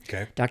again.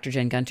 Okay. Dr.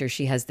 Jen Gunter.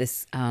 She has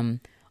this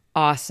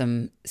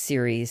awesome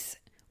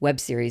web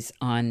series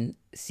on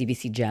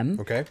CBC Gem.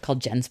 Okay.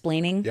 Called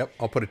Jensplaining. Yep.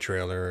 I'll put a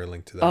trailer or a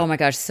link to that. Oh my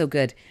gosh, so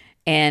good.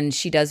 And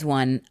she does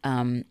one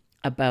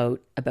about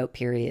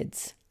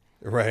periods.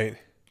 Right.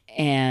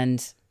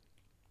 And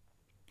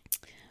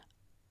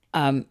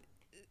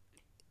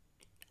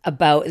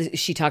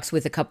she talks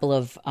with a couple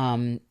of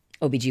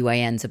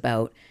OBGYNs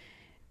about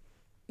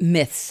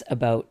myths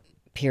about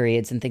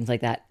periods and things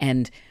like that.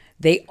 And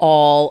they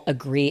all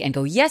agree and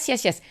go, yes,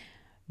 yes, yes.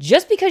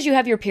 Just because you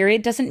have your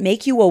period doesn't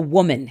make you a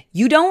woman.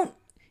 You don't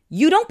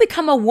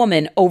become a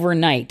woman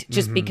overnight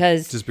just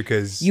because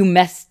there's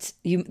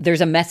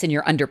a mess in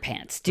your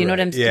underpants. Do you know what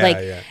I'm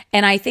saying? Yeah.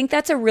 And I think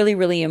that's a really,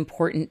 really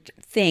important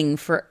thing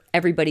for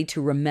everybody to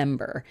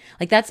remember.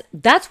 Like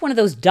that's one of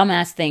those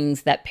dumbass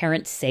things that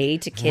parents say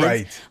to kids.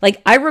 Right.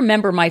 Like I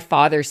remember my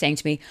father saying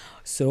to me,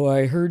 "So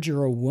I heard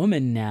you're a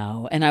woman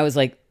now." And I was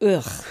like,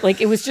 ugh.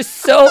 Like it was just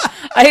so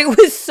it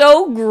was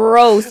so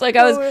gross. Like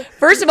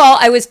first of all,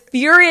 I was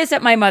furious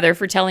at my mother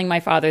for telling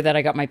my father that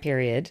I got my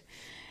period.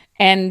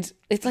 And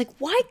it's like,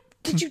 why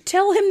did you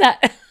tell him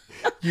that?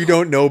 You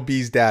don't know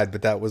B's dad,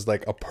 but that was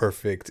like a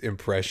perfect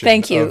impression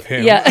Thank you. of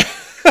him. Yeah.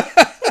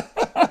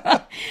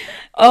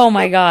 Oh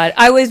my God.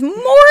 I was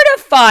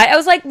mortified. I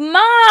was like,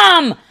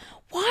 Mom,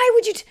 why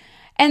would you?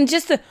 And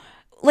just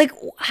what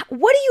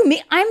do you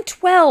mean? I'm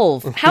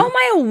 12. How am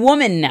I a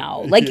woman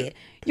now? Like,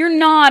 You're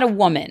not a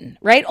woman,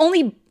 right?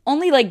 Only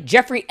like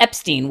Jeffrey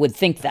Epstein would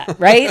think that,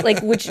 right? Like,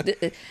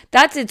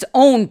 that's its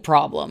own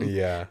problem.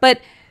 Yeah.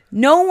 But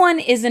no one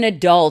is an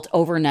adult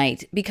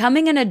overnight.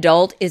 Becoming an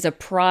adult is a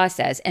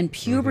process, and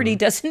puberty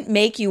doesn't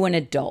make you an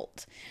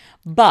adult.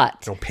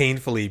 But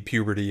painfully,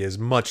 puberty is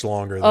much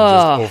longer than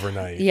just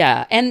overnight.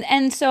 Yeah,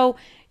 and so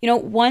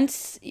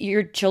once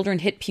your children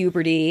hit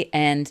puberty,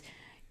 and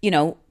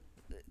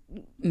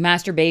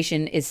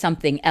masturbation is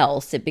something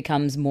else. It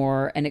becomes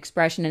more an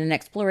expression and an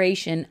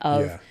exploration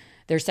of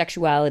their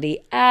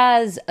sexuality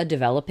as a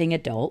developing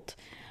adult.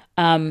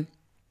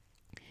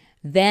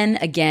 Then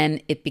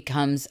again, it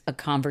becomes a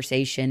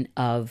conversation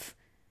of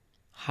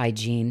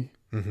hygiene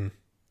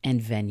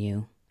and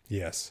venue.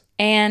 Yes.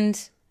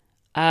 And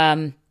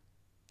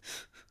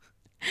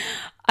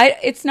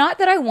it's not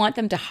that I want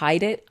them to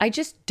hide it. I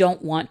just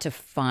don't want to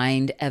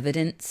find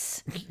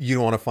evidence. You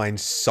don't want to find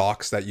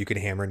socks that you can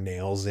hammer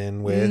nails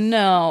in with?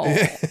 No.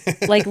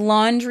 Like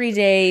laundry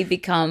day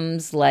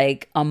becomes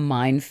like a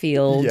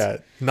minefield. Yeah.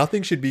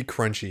 Nothing should be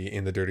crunchy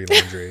in the dirty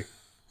laundry.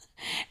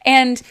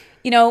 And,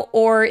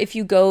 or if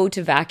you go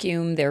to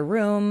vacuum their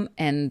room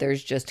and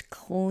there's just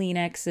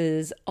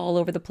Kleenexes all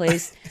over the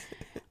place.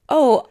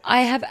 Oh,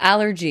 I have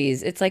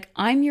allergies. It's like,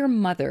 I'm your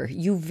mother.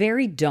 You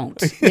very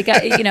don't. Like,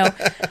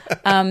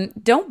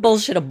 don't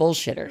bullshit a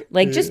bullshitter.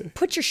 Like, just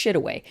put your shit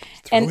away.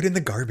 Throw it in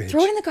the garbage.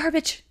 Throw it in the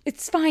garbage.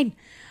 It's fine.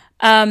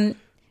 So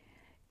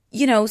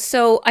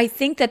I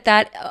think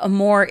that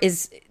more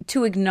is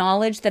to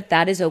acknowledge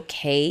that is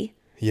okay.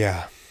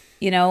 Yeah.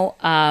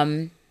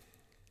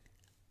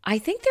 I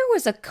think there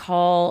was a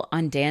call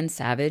on Dan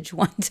Savage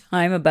one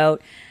time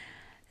about,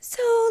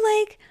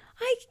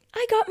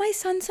 I got my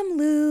son some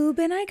lube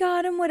and I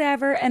got him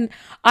whatever. And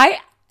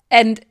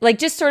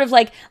just sort of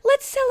like,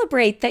 let's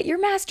celebrate that you're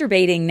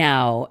masturbating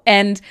now.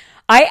 And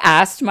I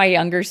asked my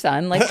younger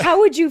son, like,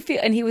 how would you feel?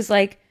 And he was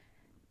like,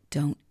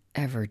 don't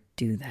ever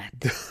do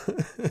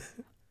that.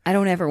 I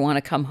don't ever want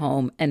to come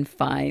home and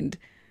find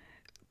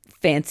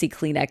fancy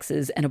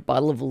Kleenexes and a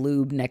bottle of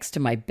lube next to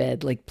my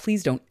bed. Like,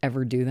 please don't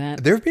ever do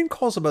that. There have been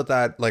calls about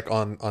that, like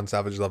on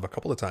Savage Love a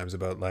couple of times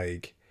about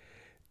like,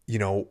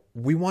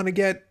 we want to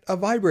get a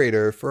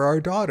vibrator for our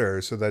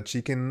daughter so that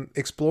she can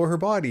explore her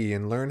body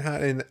and learn how,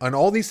 and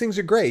all these things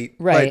are great.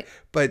 Right.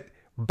 But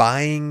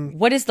buying.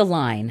 What is the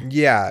line?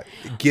 Yeah.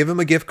 Give them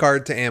a gift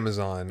card to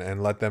Amazon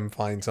and let them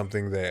find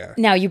something there.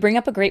 Now, you bring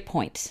up a great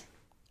point.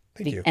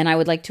 Thank you. And I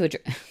would like to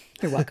address.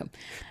 You're welcome.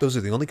 Those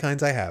are the only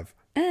kinds I have.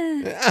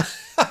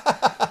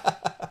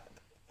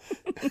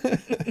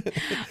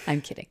 I'm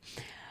kidding.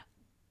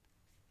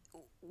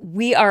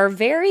 We are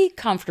very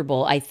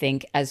comfortable, I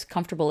think, as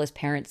comfortable as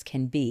parents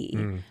can be,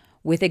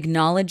 with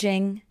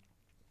acknowledging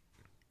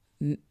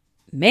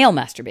male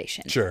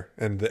masturbation. Sure,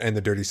 and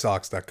the dirty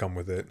socks that come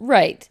with it.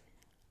 Right.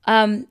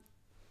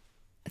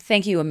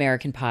 Thank you,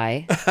 American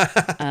Pie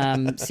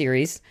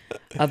series,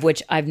 of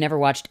which I've never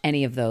watched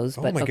any of those.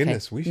 Oh but my okay.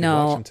 goodness, we should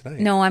watch them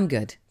tonight. No, I'm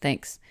good.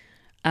 Thanks.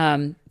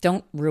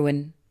 Don't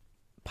ruin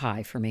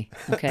pie for me,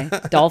 okay?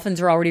 Dolphins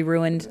are already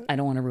ruined. I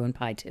don't want to ruin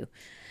pie too.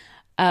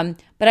 But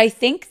I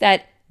think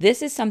that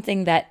this is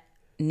something that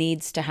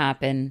needs to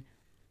happen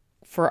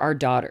for our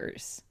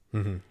daughters,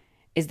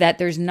 is that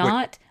there's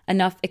not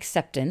enough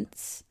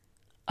acceptance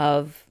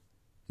of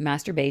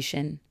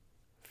masturbation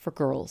for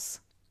girls.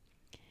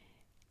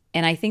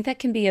 And I think that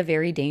can be a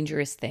very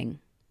dangerous thing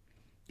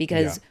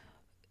because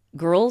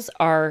girls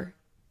are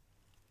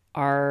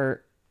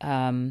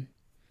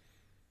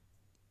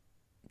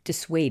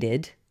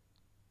dissuaded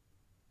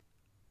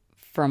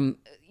from,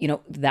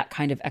 that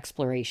kind of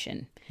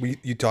exploration.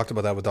 You talked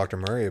about that with Dr.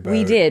 Murray.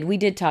 We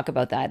did talk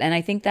about that. And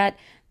I think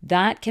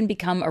that can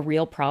become a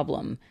real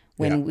problem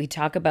when we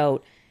talk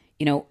about,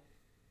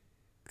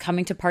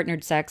 coming to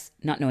partnered sex,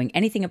 not knowing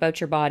anything about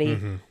your body,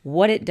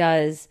 what it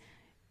does,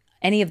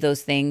 any of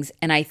those things.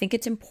 And I think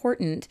it's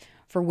important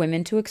for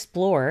women to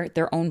explore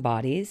their own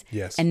bodies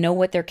and know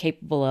what they're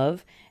capable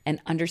of and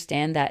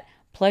understand that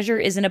pleasure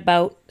isn't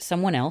about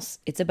someone else.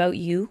 It's about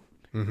you.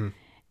 Mm-hmm.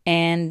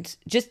 And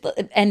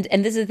and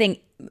this is the thing,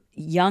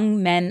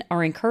 young men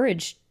are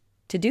encouraged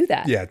to do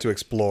that. Yeah, to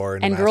explore.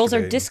 And girls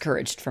are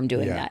discouraged from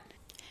doing that.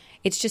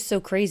 It's just so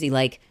crazy.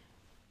 Like,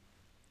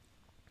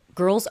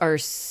 girls are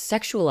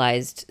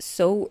sexualized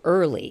so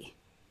early,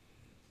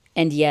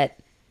 and yet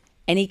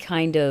any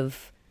kind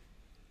of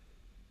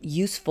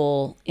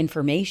useful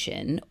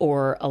information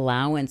or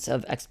allowance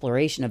of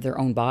exploration of their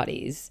own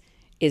bodies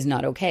is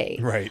not okay.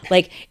 Right.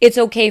 Like, it's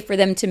okay for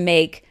them to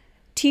make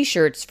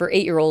T-shirts for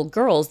 8-year-old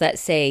girls that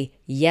say,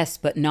 yes,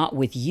 but not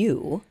with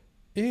you.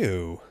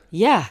 Ew.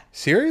 Yeah.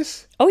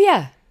 Serious? Oh,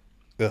 yeah.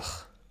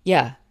 Ugh.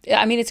 Yeah.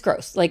 I mean, it's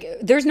gross. Like,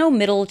 there's no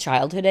middle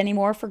childhood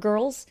anymore for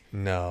girls.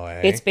 No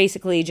way. It's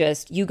basically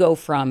just you go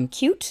from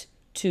cute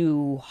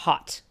to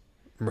hot.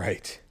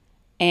 Right.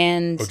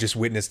 And or just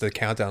witness the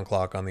countdown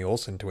clock on the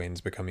Olsen twins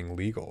becoming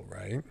legal,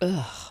 right?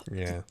 Ugh.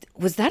 Yeah.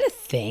 Was that a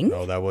thing?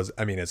 No, that was,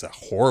 I mean, it's a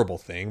horrible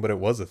thing, but it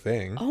was a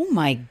thing. Oh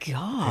my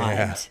God.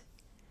 Yeah.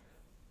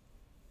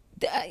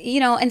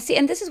 And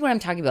this is what I'm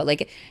talking about.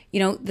 Like,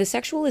 the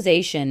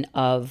sexualization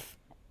of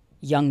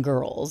young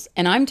girls,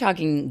 and I'm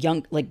talking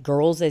young, like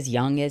girls as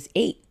young as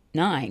 8,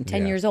 9,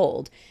 10 years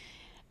old.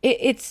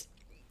 It's,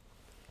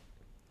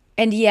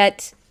 and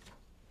yet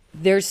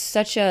there's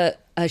such a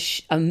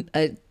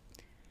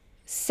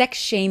sex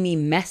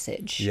shaming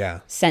message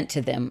sent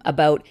to them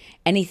about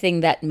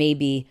anything that may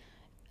be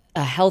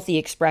a healthy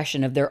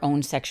expression of their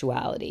own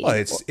sexuality. Well,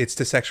 it's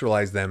to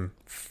sexualize them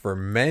for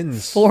men,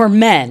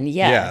 yes.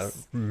 Yeah,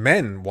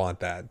 men want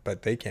that,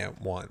 but they can't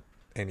want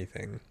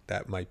anything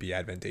that might be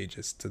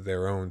advantageous to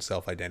their own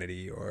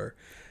self-identity or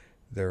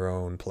their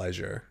own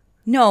pleasure.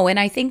 No, and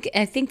I think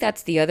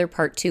that's the other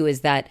part too,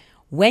 is that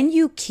when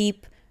you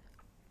keep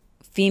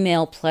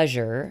female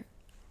pleasure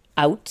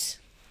out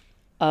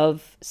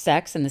of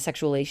sex and the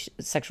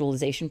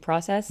sexualization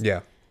process,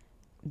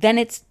 then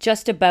it's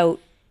just about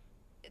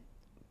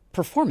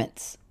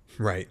performance.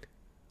 Right.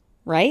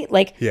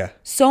 Like,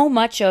 so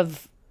much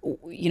of,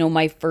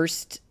 my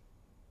first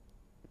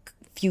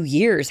few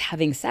years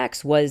having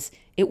sex was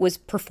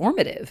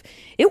performative.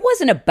 It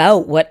wasn't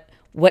about what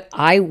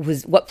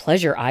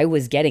pleasure I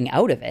was getting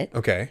out of it.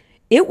 Okay.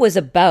 It was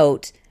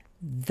about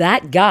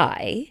that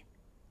guy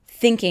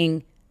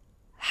thinking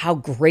how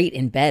great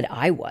in bed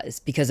I was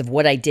because of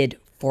what I did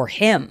for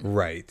him.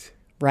 Right.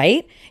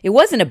 Right? It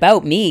wasn't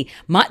about me.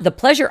 The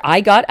pleasure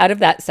I got out of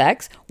that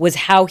sex was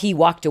how he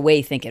walked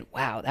away thinking,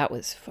 wow, that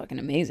was fucking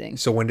amazing.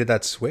 So when did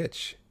that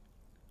switch?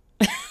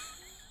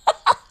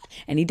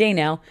 Any day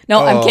now.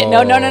 No, I'm kidding.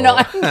 No.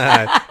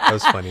 That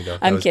was funny though.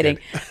 I'm kidding.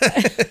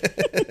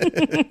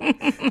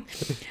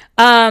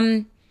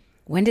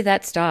 When did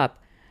that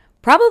stop?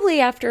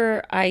 Probably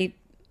after I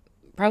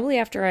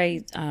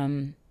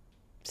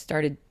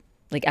started,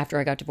 like after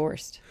I got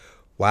divorced.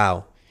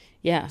 Wow.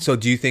 Yeah. So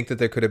do you think that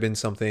there could have been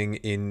something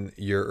in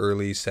your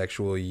early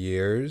sexual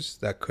years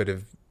that could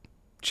have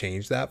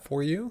changed that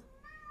for you?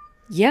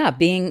 Yeah,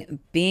 being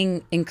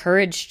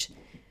encouraged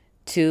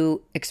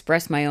to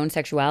express my own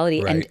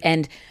sexuality, right.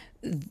 and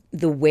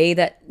the way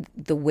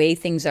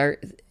things are,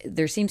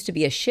 there seems to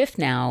be a shift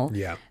now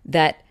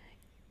that,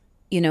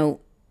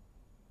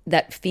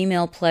 that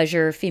female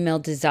pleasure, female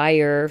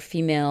desire,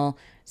 female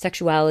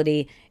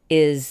sexuality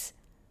is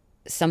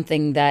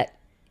something that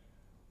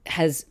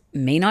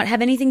may not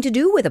have anything to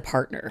do with a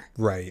partner.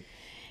 Right.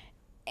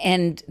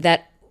 And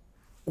that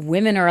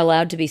women are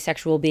allowed to be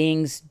sexual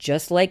beings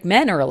just like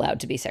men are allowed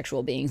to be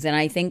sexual beings. And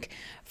I think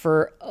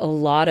for a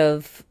lot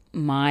of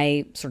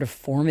my sort of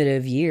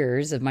formative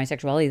years of my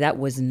sexuality, that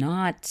was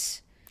not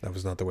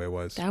the way it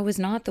was. That was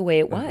not the way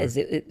it was.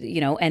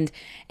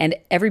 And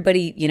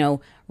everybody,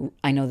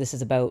 I know this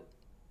is about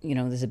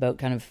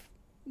kind of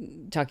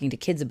talking to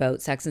kids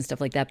about sex and stuff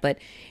like that, but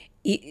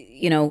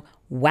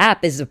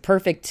WAP is a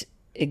perfect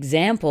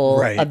example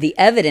of the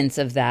evidence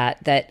of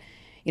that,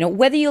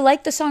 whether you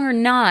like the song or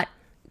not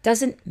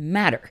doesn't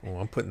matter. Well,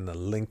 I'm putting the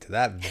link to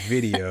that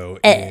video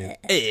in.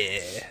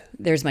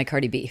 There's my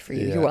Cardi B for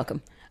you. Yeah. You're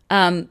welcome.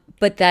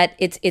 But that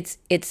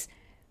it's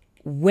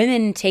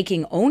women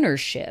taking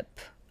ownership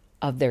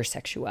of their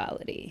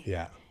sexuality.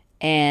 Yeah.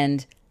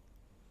 And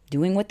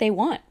doing what they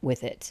want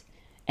with it.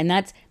 And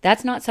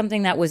that's not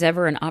something that was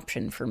ever an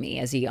option for me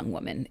as a young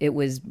woman. It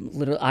was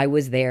I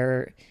was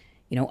there,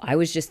 I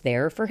was just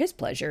there for his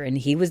pleasure, and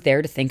he was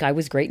there to think I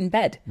was great in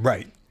bed.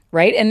 Right.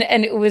 Right? And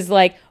it was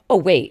like, oh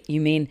wait,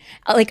 you mean,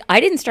 like, I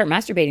didn't start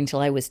masturbating till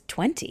I was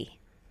 20.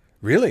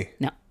 Really?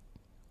 No,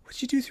 What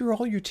did you do through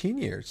all your teen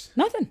years?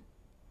 nothing.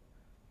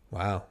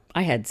 Wow.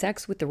 I had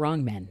sex with the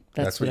wrong men.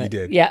 That's what you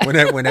did. Yeah.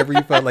 Whenever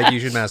you felt like you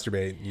should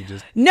masturbate, you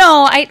just...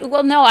 No, I Fuck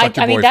your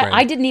mean that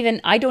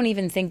boyfriend. I don't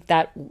even think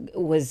that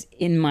was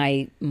in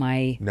my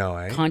No,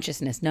 eh?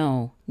 consciousness.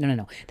 No.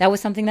 That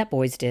was something that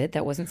boys did.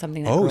 That wasn't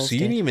something that Oh, girls so you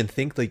did. didn't even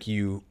think like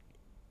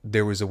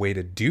there was a way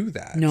to do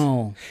that?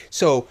 No.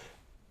 So,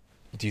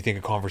 do you think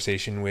a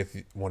conversation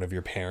with one of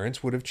your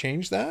parents would have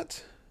changed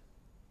that?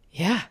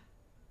 Yeah.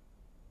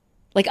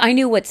 Like I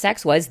knew what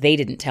sex was. They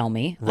didn't tell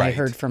me. I Right.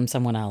 heard from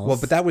someone else. Well,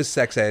 but that was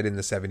sex ed in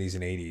the 70s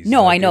and 80s.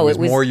 No, Like, I know, It was, it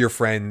was- more your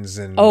friends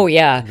and... Oh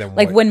yeah, than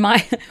like what- when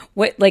my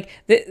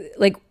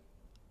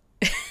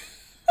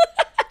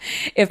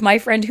if my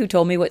friend who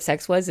told me what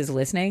sex was is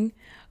listening,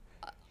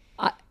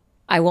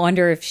 I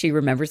wonder if she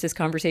remembers this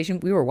conversation.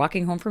 We were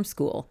walking home from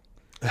school,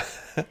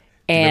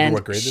 and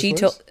what grade this she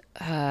was? told.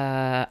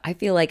 I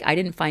feel like I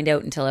didn't find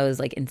out until I was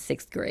like in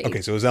 6th grade.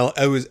 Okay, so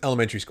it was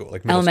elementary school,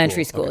 like middle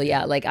Elementary school, Okay.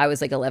 yeah. Like I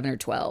was like 11 or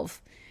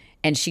 12,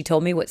 and she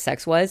told me what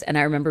sex was, and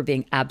I remember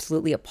being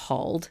absolutely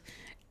appalled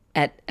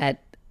at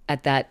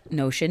that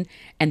notion.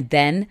 And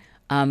then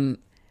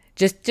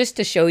just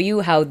to show you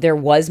how there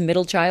was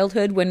middle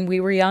childhood when we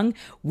were young,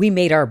 we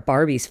made our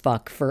Barbies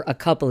fuck for a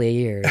couple of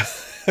years.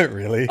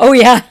 Really? Oh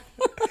yeah.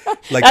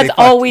 Like that's they fucked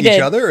all we each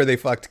did. other, or they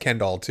fucked Ken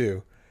doll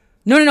too?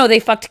 No, they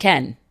fucked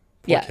Ken.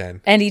 Yeah.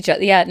 Ken. And each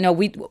other. Yeah, no,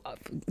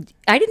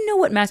 I didn't know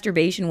what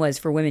masturbation was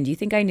for women. Do you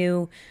think I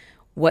knew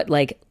what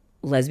like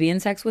lesbian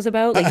sex was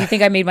about? Like you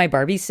think I made my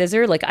Barbie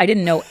scissor? Like I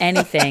didn't know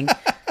anything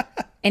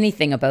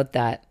about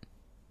that.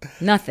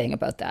 Nothing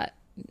about that.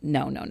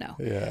 No.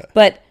 Yeah.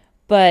 But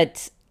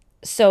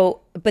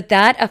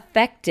that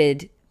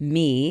affected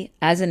me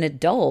as an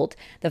adult,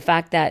 the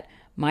fact that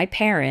my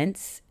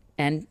parents,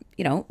 and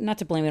not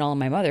to blame it all on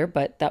my mother,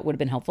 but that would have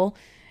been helpful.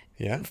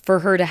 Yeah. For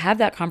her to have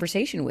that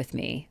conversation with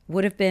me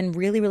would have been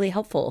really, really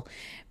helpful,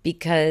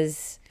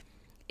 because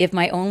if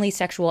my only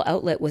sexual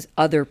outlet was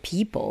other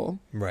people,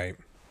 Right.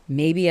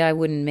 maybe I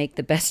wouldn't make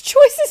the best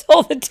choices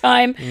all the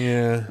time.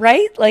 Yeah.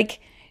 Right? Like,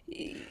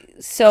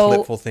 so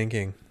Clipful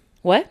thinking.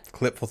 what?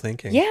 Clipful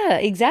thinking. Yeah,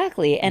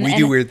 exactly. And We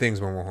do weird things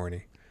when we're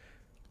horny.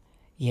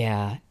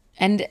 Yeah.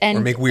 And Or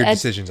make weird as,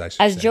 decisions, I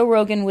should as say. Joe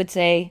Rogan would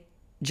say,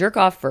 jerk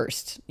off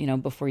first,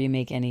 before you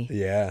make any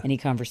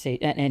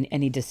conversation and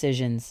any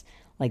decisions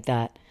like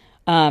that.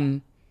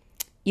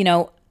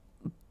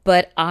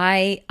 But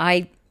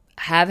I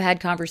have had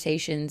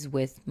conversations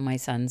with my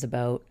sons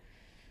about,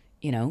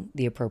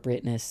 the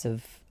appropriateness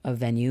of a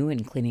venue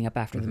and cleaning up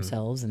after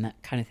themselves and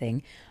that kind of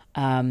thing.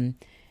 And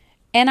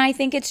I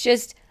think it's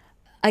just,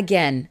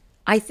 again,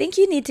 I think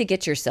you need to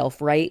get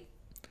yourself right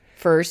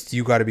first.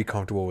 You got to be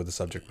comfortable with the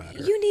subject matter.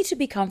 You need to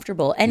be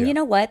comfortable. And you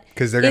know what?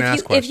 'Cause they're gonna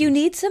ask If you questions.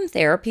 need some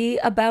therapy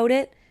about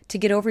it to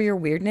get over your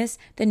weirdness,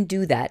 then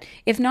do that.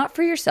 If not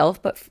for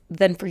yourself, but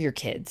then for your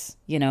kids,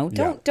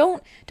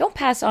 Don't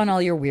pass on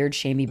all your weird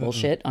shamey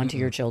bullshit onto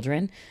your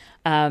children.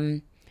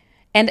 And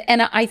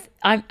I'm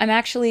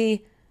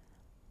actually,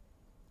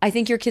 I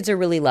think your kids are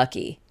really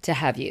lucky to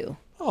have you,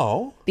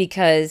 Oh.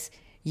 because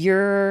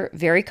you're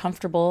very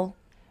comfortable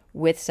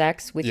with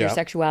sex, with your Yeah.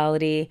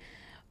 sexuality.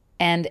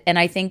 And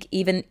I think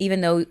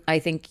even though I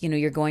think,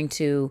 you're going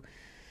to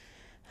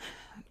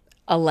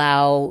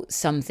allow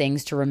some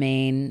things to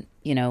remain,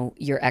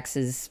 your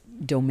ex's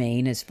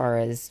domain as far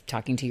as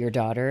talking to your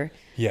daughter,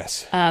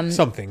 Yes.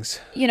 Some things.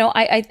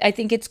 I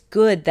think it's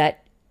good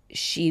that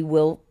she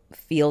will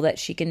feel that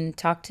she can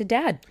talk to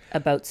dad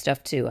about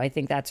stuff too. I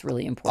think that's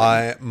really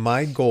important.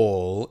 My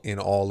goal in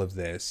all of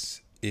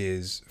this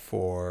is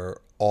for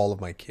all of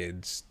my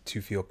kids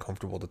to feel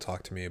comfortable to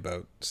talk to me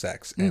about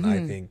sex. And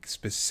I think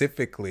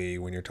specifically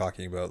when you're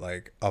talking about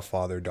like a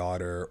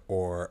father-daughter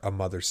or a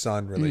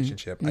mother-son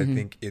relationship, I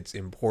think it's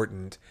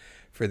important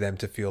for them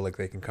to feel like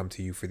they can come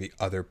to you for the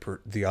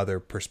other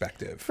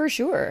perspective. For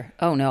sure.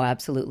 Oh no,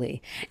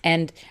 absolutely.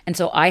 And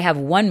so I have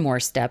one more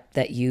step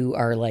that you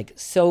are like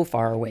so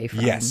far away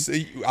from. Yes,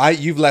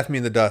 you've left me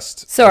in the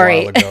dust.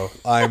 Sorry. A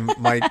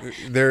while ago.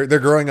 They're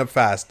growing up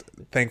fast.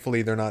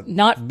 Thankfully, they're not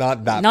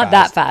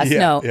that fast.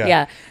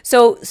 Yeah.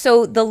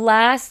 So the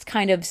last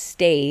kind of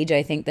stage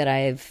I think that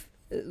I've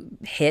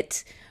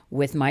hit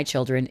with my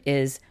children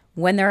is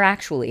when they're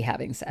actually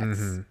having sex.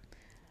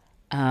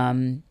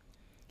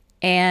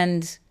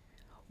 And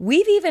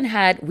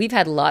we've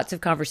had lots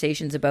of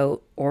conversations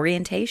about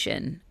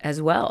orientation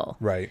as well.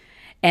 Right.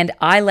 And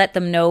I let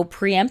them know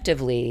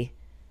preemptively,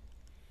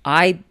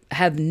 I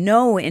have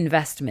no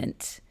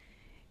investment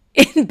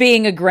in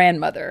being a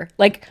grandmother.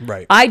 Like,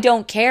 Right. I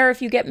don't care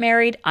if you get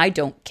married. I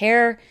don't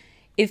care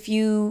if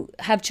you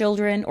have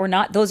children or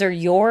not. Those are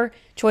your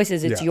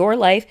choices. It's Yeah. your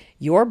life,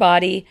 your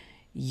body,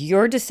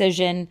 your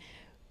decision.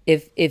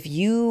 If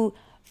you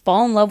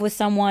fall in love with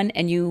someone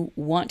and you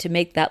want to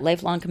make that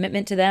lifelong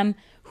commitment to them,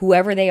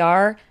 whoever they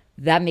are,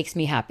 that makes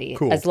me happy.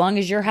 Cool. As long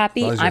as you're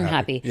happy, long as you're I'm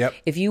happy. happy. Yep.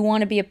 If you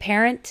want to be a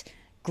parent,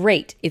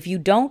 great. If you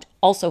don't,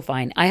 also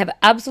fine. I have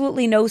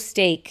absolutely no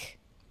stake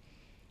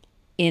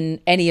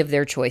in any of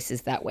their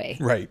choices that way.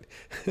 Right.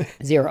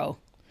 Zero.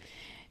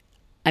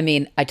 I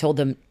mean, I told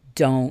them,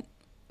 don't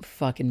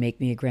fucking make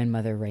me a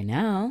grandmother right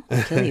now.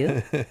 I'll kill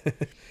you.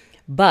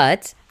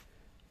 But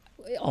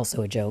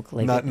also a joke.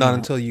 Like not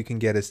until you can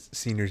get a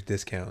senior's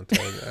discount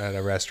at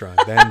a restaurant.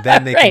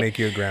 Then they can make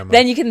you a grandma.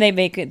 Then they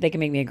can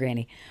make me a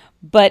granny.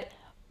 But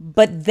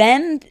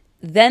then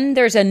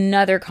there's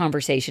another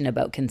conversation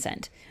about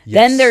consent. Yes.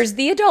 Then there's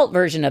the adult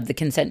version of the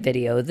consent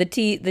video, the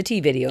T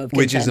video of consent,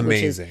 which is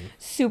amazing. Which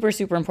is super,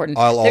 super important.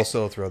 I'll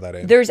also throw that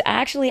in. There's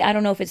actually, I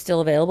don't know if it's still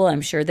available.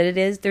 I'm sure that it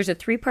is. There's a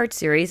 3-part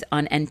series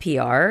on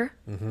NPR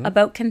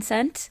about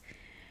consent.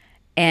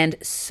 And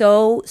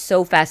so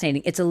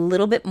fascinating. It's a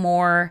little bit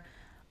more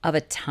of a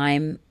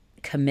time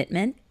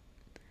commitment.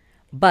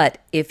 But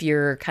if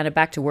you're kind of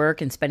back to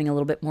work and spending a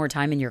little bit more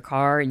time in your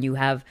car and you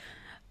have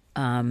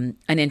an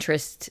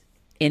interest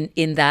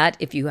in that,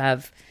 if you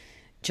have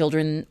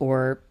children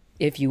or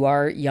if you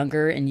are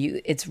younger and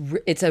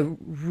it's a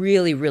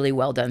really, really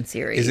well done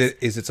series.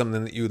 Is it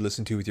something that you would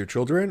listen to with your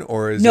children,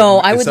 or is no,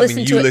 it I would something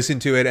you listen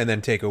to it and then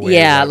take away?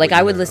 Yeah, like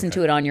I would listen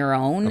to it on your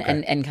own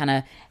and kind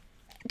of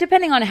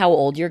depending on how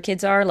old your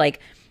kids are. Like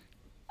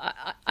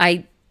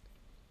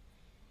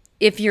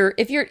if your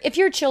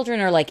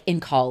children are like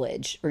in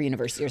college or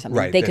university or something,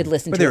 right, they could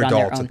listen to it on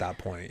their own. But they're adults at that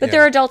point. But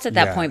they're adults at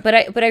that point.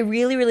 But I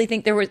really, really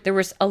think there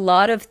was a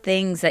lot of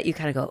things that you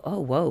kind of go,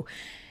 oh, whoa.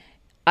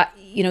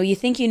 You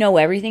think you know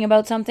everything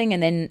about something,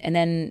 and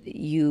then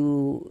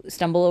you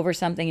stumble over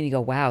something, and you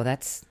go, "Wow,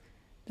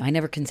 I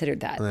never considered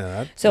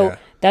that."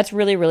 That's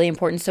really, really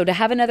important. So to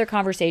have another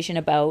conversation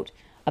about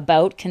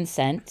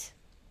consent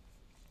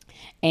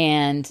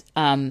and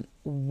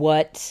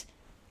what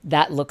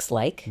that looks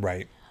like,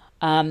 right?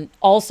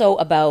 Also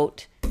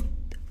about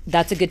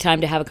that's a good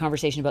time to have a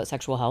conversation about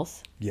sexual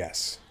health.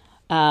 Yes.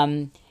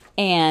 And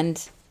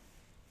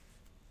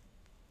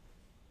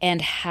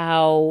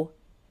how.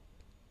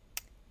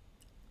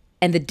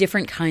 And the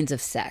different kinds of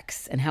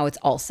sex and how it's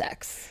all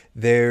sex.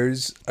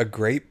 There's a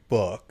great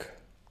book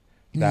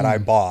that I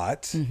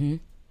bought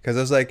because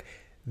I was like,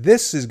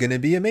 this is going to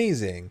be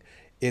amazing.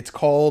 It's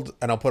called,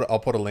 and I'll put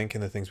a link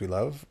in the things we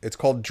love. It's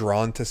called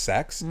Drawn to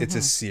Sex. It's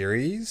a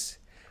series,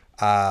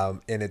 and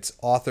it's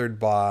authored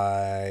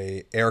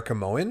by Erica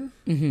Moen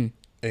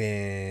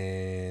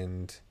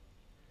and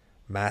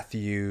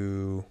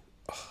Matthew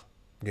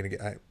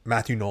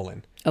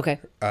Nolan. Okay.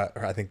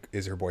 I think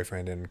is her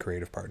boyfriend and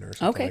creative partner or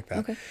something like that.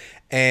 Okay.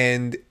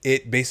 And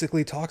it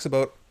basically talks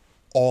about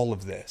all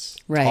of this.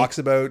 Right. It talks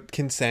about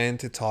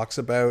consent. It talks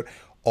about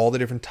all the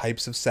different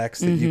types of sex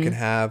that you can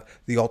have,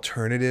 the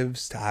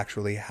alternatives to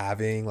actually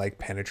having like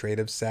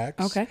penetrative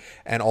sex. Okay.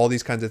 And all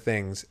these kinds of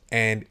things.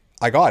 And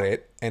I got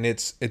it, and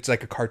it's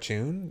like a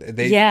cartoon.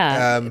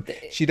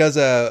 She does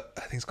I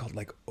think it's called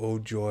like Oh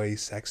Joy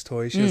Sex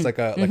Toy. She does like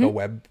a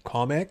web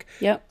comic.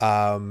 Yep.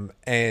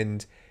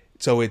 And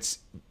so it's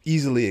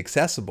easily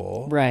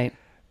accessible. Right.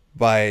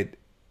 But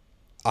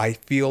I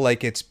feel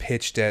like it's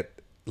pitched at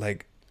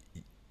like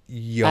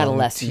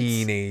young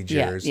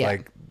teenagers, yeah.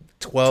 like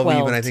 12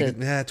 even. I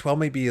think 12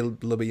 might be a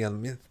little bit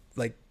young,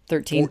 like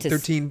 13 to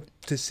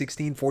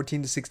 16,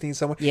 14 to 16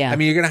 somewhere. Yeah. I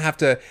mean, you're gonna have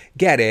to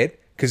get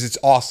it because it's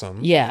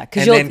awesome. Yeah,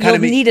 because you'll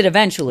need it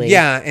eventually.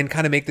 Yeah, and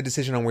kind of make the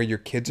decision on where your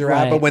kids are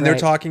at. But when they're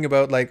talking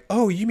about like,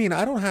 oh, you mean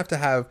I don't have to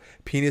have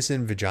penis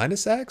and vagina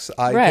sex?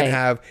 I can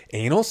have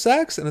anal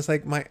sex, and it's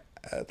like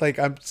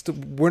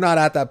we're not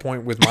at that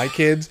point with my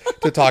kids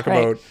to talk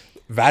about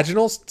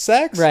vaginal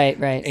sex. Right.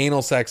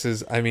 Anal sex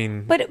is, I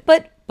mean,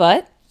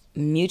 but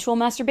mutual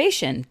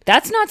masturbation.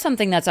 That's not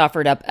something that's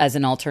offered up as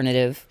an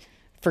alternative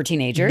for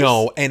teenagers.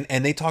 No, and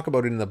they talk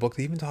about it in the book.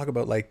 They even talk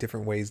about like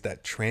different ways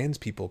that trans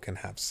people can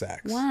have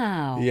sex.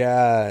 Wow.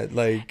 Yeah,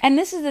 like. And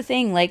this is the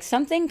thing, like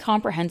something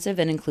comprehensive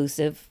and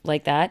inclusive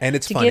like that, and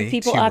it's to funny, give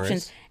people humorous.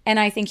 options. And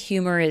I think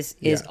humor is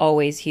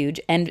always huge,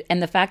 and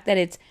the fact that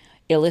it's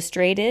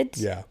illustrated,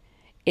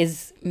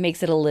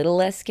 makes it a little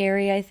less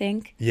scary, I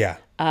think. Yeah.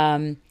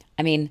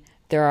 I mean,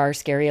 there are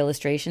scary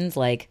illustrations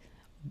like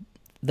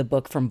the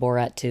book from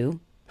Borat 2.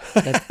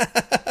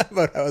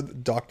 About how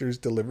doctors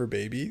deliver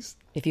babies.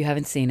 If you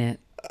haven't seen it,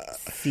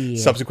 see it.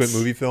 Subsequent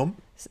movie film.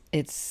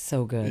 It's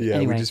so good. Yeah,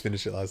 anyway. we just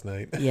finished it last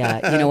night.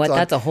 Yeah, you know what?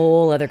 That's a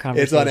whole other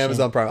conversation. It's on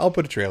Amazon Prime. I'll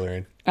put a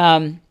trailer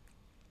in.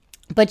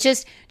 But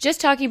just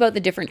talking about the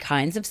different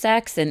kinds of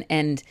sex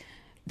and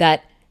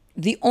that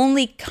the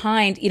only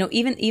kind,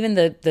 even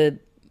the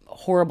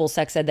horrible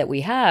sex ed that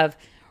we have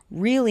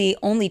really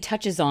only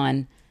touches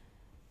on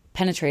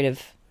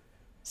penetrative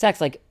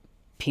sex, like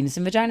penis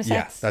and vagina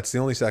sex. Yeah, that's the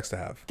only sex to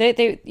have.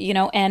 They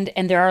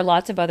and there are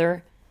lots of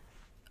other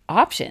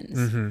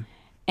options.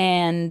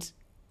 And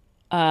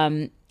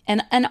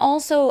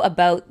also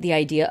about the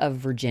idea of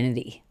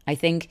virginity. I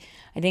think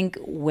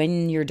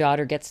when your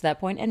daughter gets to that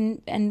point,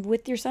 and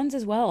with your sons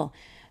as well,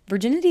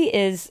 virginity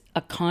is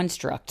a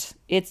construct.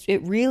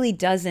 It really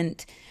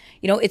doesn't,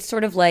 it's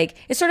sort of like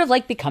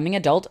becoming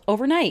adult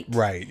overnight.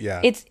 Right.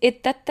 Yeah.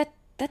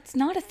 That's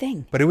not a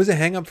thing. But it was a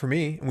hang up for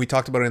me. And we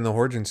talked about it in the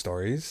origin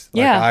stories.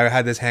 I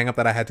had this hang up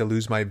that I had to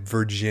lose my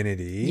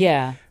virginity.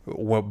 Yeah.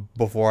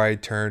 Before I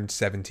turned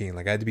 17.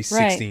 Like I had to be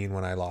 16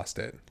 when I lost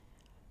it.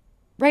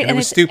 Right. And it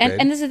was stupid.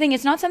 And this is the thing.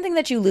 It's not something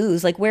that you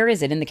lose. Like, where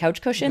is it? In the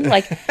couch cushion?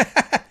 Like,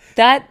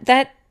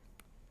 that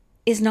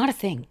is not a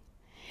thing.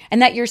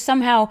 And that you're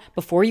somehow,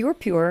 before you were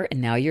pure and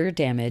now you're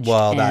damaged.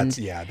 Well, and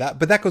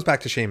but that goes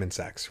back to shame and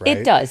sex, right?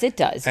 It does.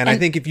 And I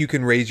think if you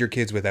can raise your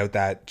kids without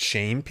that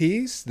shame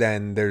piece,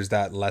 then there's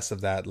that less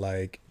of that,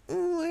 like,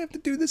 oh, I have to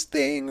do this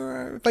thing,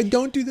 or if I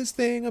don't do this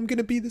thing, I'm going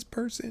to be this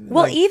person.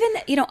 Well, like, even,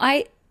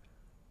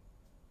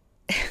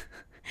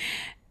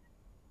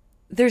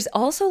 there's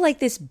also like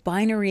this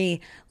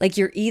binary, like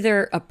you're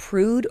either a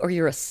prude or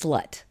you're a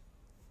slut.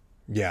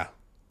 Yeah.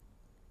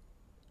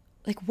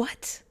 Like,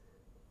 what?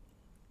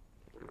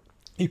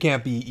 You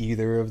can't be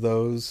either of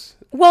those.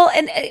 Well,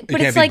 but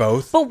can't it's be like,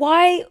 both. but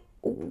why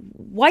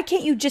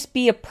can't you just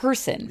be a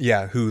person?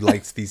 Yeah, who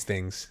likes these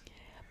things.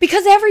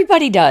 Because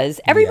everybody does.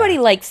 Everybody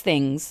Yeah. likes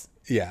things.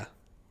 Yeah.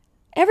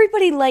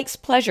 Everybody likes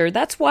pleasure.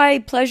 That's why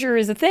pleasure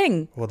is a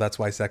thing. Well, that's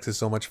why sex is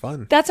so much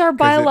fun. That's our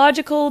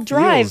biological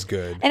drive. feels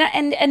good.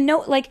 And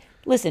no, like,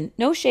 listen,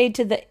 no shade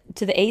to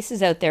the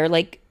aces out there.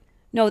 Like,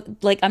 no,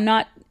 like, I'm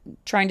not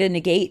trying to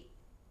negate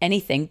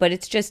anything, but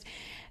it's just,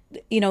 for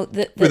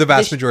the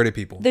vast majority of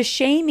people, the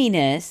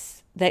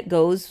shaminess that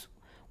goes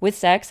with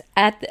sex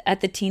at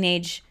the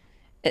teenage,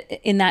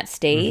 in that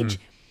stage,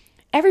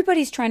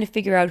 everybody's trying to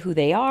figure out who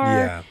they are.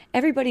 Yeah.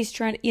 Everybody's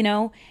trying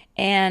to,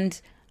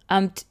 and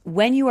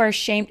when you are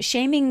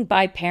shaming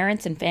by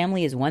parents and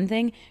family is one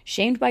thing.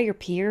 Shamed by your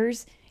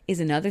peers is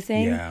another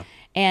thing. Yeah.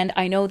 And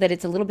I know that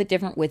it's a little bit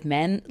different with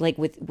men. Like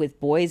with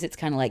boys, it's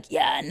kind of like,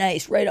 yeah,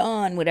 nice, right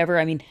on, whatever.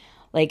 I mean,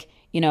 like,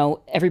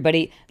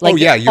 everybody. Like,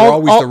 you're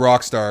always the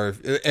rock star.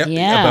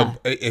 Yeah.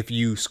 If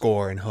you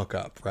score and hook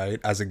up, right,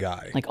 as a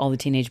guy. Like all the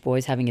teenage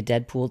boys having a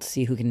Deadpool to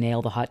see who can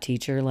nail the hot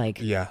teacher.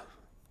 Like, Yeah.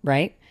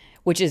 right?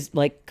 Which is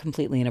like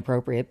completely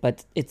inappropriate,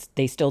 but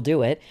they still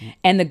do it.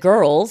 And the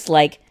girls,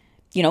 like,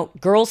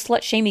 girls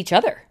slut shame each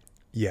other.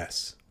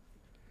 Yes.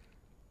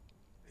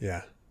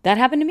 Yeah. That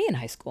happened to me in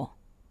high school.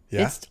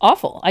 Yeah. It's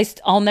awful.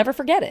 I'll never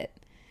forget it.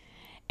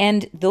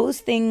 And those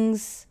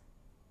things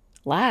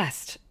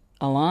last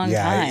a long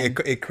time.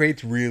 It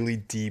creates really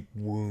deep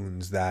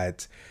wounds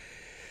that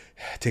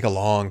take a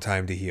long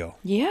time to heal.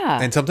 Yeah.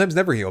 And sometimes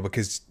never heal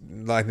because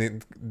I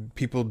think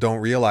people don't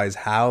realize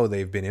how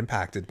they've been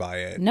impacted by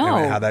it. No.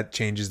 And how that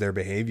changes their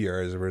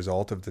behavior as a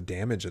result of the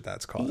damage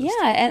that's caused.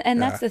 Yeah,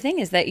 and that's the thing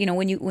is that,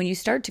 when you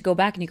start to go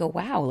back and you go,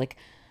 wow, like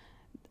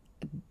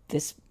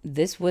this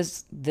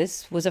was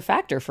a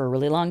factor for a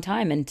really long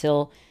time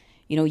until,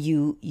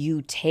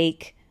 you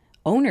take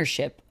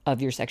ownership of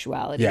your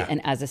sexuality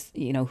and as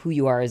who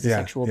you are as a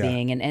sexual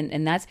being.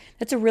 And that's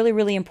a really,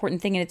 really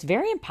important thing. And it's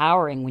very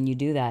empowering when you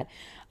do that.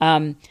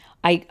 I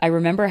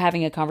remember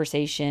having a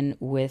conversation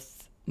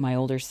with my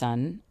older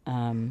son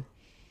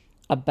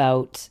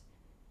about,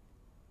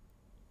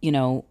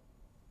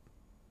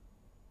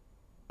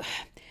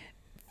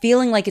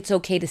 feeling like it's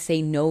okay to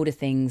say no to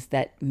things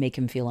that make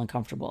him feel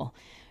uncomfortable.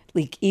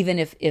 Like, even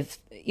if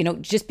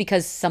just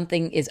because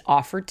something is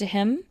offered to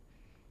him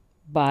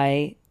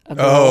by a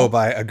girl. Oh,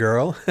 by a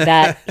girl?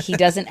 That he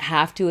doesn't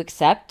have to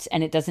accept,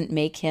 and it doesn't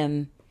make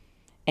him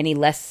any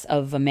less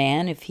of a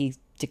man if he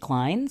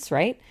declines,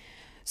 right?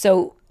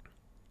 So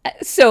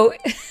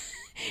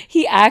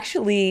he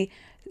actually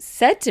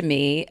said to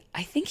me,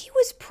 I think he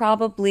was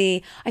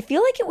I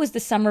feel like it was the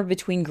summer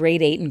between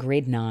grade 8 and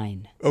grade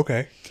 9.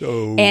 Okay.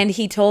 So. And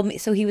he told me,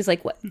 so he was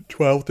like, what?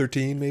 12,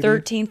 13 maybe?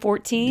 13,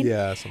 14?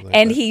 Yeah, something like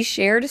and that. he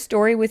shared a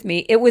story with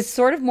me. It was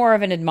sort of more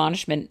of an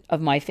admonishment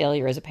of my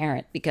failure as a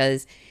parent,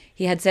 because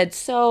he had said,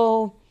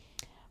 so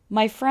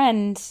my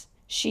friend,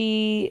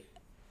 she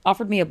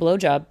offered me a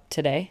blowjob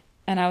today.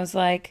 And I was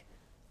like,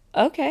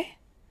 okay.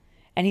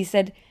 And he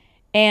said,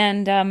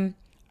 and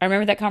I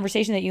remember that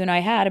conversation that you and I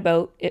had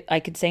about I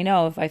could say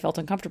no if I felt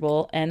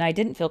uncomfortable, and I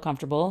didn't feel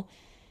comfortable.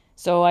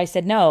 So I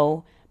said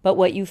no. But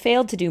what you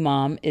failed to do,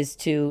 Mom, is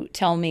to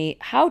tell me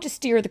how to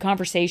steer the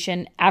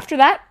conversation after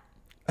that.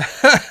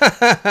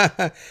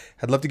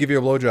 I'd love to give you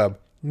a blowjob.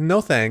 No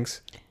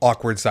thanks.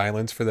 Awkward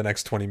silence for the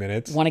next 20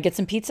 minutes. Want to get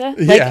some pizza?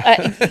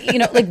 Yeah.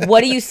 Like,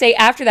 what do you say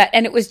after that?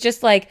 And it was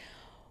just like,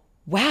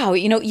 wow,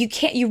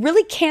 you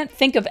really can't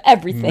think of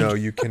everything. No,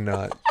 you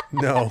cannot.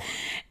 No.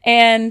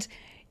 And,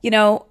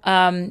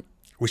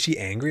 was she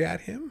angry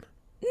at him?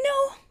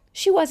 no,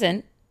 she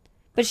wasn't.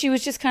 But she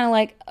was just kind of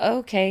like,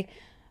 okay,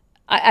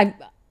 I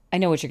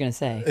know what you're going to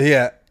say.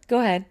 Yeah. Go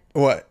ahead.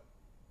 What?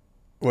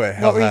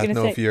 Hell were you hath gonna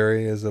no say?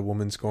 fury as a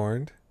woman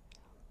scorned?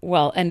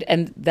 Well,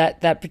 and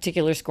that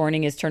particular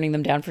scorning is turning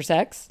them down for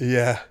sex.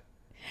 Yeah.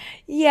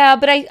 Yeah,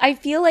 but I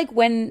feel like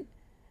when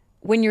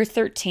you're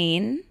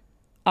 13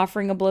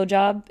 offering a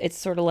blowjob, it's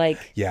sort of like,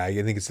 Yeah, I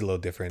think it's a little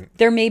different.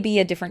 there may be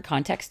a different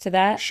context to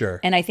that. Sure.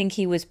 And I think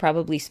he was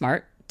probably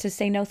smart to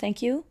say no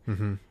thank you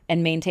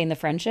and maintain the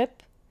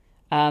friendship,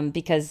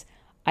 because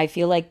I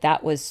feel like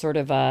that was sort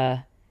of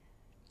a,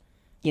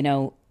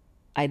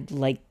 I'd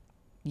like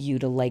you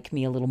to like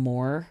me a little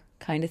more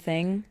kind of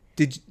thing.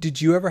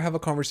 Did you ever have a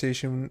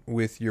conversation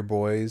with your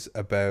boys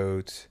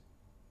about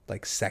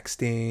like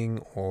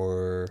sexting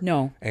or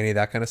No. any of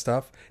that kind of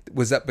stuff?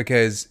 Was that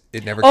because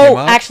it never came Oh,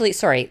 up? actually,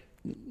 sorry.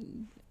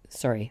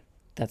 Sorry,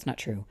 that's not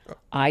true.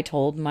 I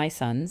told my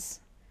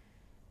sons,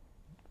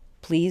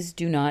 please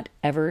do not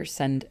ever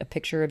send a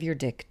picture of your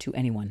dick to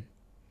anyone.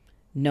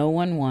 No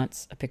one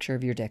wants a picture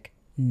of your dick.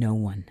 No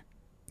one.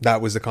 That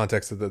was the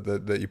context of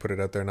that you put it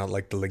out there, not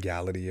like the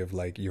legality of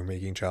like you're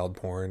making child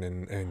porn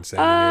and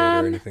sending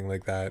it or anything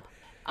like that.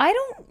 I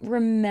don't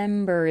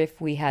remember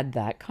if we had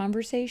that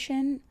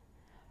conversation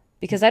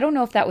because I don't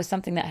know if that was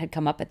something that had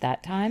come up at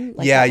that time.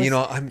 Like Yeah,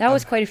 that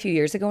was quite a few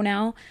years ago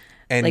now.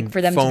 And like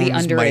for them to be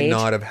phones underage, might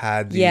not have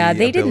had the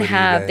they didn't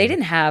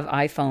ability have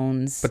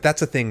iPhones. But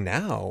that's a thing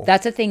now.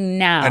 That's a thing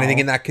now. And I think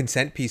in that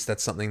consent piece,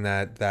 that's something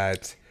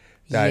that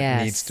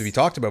Yes. needs to be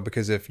talked about,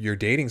 because if you're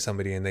dating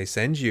somebody and they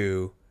send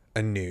you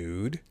a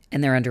nude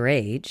and they're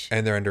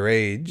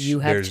underage, you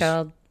have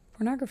child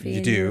pornography.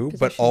 You do,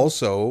 but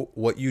also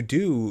what you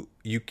do,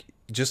 you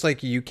just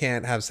like you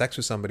can't have sex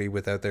with somebody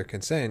without their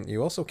consent,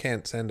 you also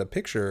can't send a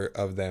picture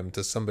of them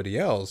to somebody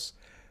else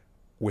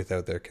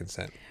without their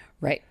consent.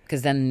 Right,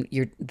 because then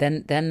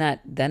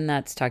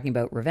that's talking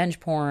about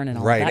revenge porn and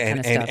all right. that kind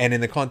of stuff. And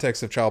in the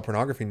context of child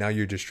pornography, now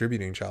you're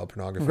distributing child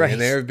pornography. Right.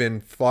 And there have been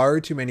far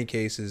too many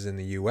cases in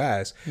the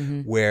U.S.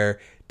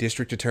 Where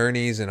district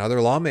attorneys and other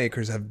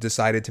lawmakers have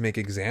decided to make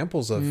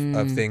examples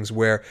of things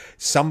where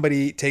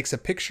somebody takes a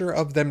picture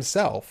of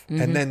themselves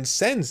and then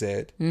sends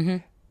it.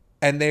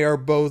 And they are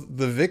both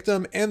the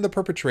victim and the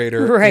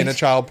perpetrator in a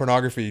child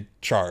pornography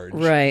charge.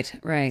 Right.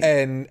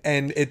 And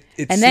it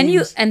and then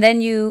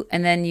you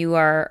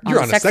are on you're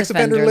on a sex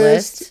offender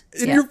list.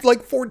 And Yeah. you're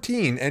like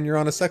 14 and you're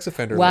on a sex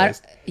offender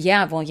list.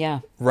 Yeah, well, yeah.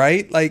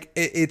 Right? Like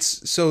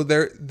it's so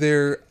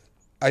there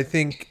I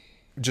think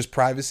just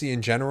privacy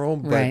in general,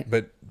 but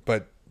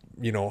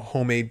you know,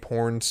 homemade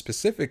porn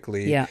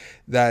specifically,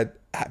 that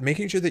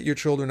making sure that your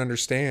children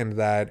understand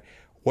that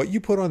what you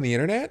put on the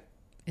internet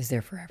is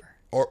there forever.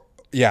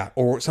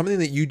 Or something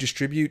that you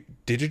distribute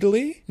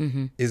digitally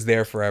is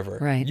there forever.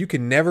 Right. You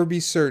can never be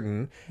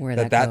certain where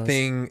that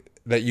thing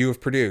that you have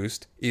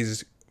produced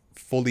is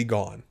fully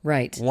gone.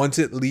 Right. Once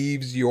it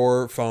leaves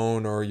your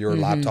phone or your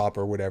laptop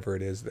or whatever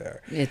it is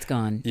there. It's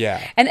gone.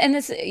 Yeah. And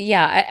this,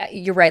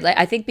 you're right. Like,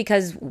 I think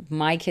because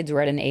my kids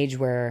were at an age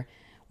where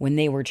when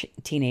they were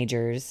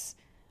teenagers,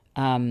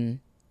 they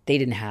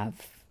didn't have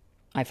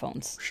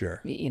iPhones. Sure.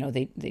 You know,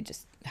 they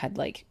just had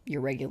like your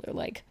regular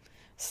like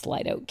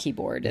slide out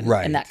keyboard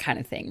and that kind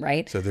of thing,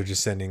 right? So they're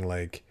just sending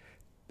like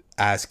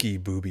ASCII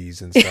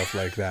boobies and stuff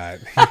like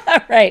that.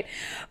 Right.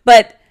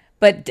 But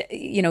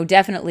you know,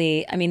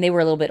 definitely, I mean, they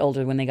were a little bit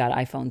older when they got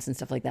iPhones and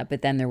stuff like that,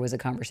 but then there was a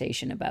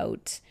conversation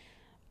about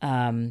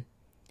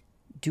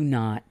do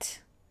not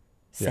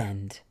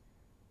send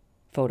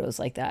photos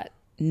like that.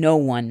 No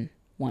one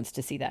wants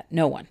to see that.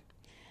 No one.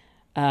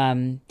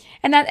 And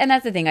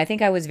that's the thing. I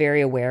think I was very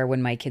aware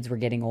when my kids were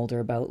getting older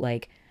about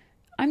like,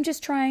 I'm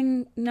just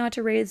trying not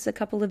to raise a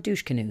couple of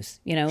douche canoes,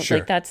 you know, Sure.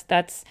 like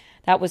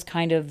that was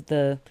kind of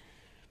the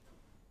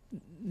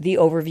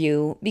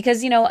overview,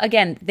 because, you know,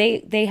 again,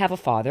 they have a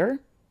father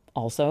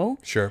also.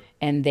 Sure.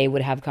 And they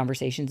would have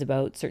conversations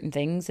about certain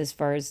things as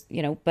far as,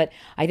 you know, but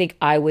I think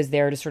I was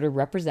there to sort of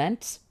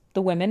represent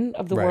the women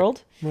of the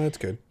world. Well, that's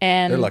good.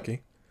 And they're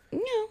lucky. Yeah.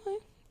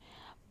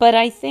 But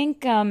I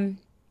think what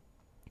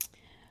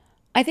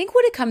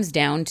it comes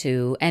down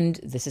to, and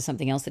this is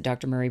something else that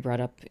Dr. Murray brought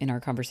up in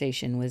our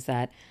conversation, was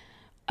that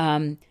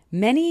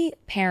many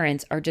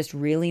parents are just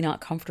really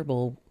not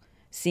comfortable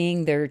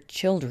seeing their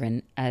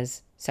children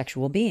as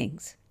sexual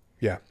beings.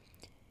 Yeah.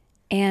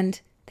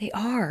 And they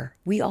are.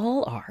 We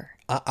all are.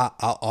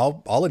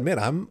 I'll admit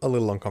I'm a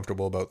little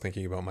uncomfortable about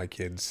thinking about my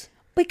kids.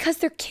 Because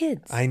they're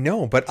kids. I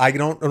know, but I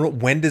don't know,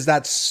 when does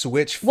that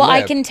switch flip? Well,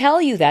 I can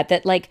tell you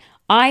that like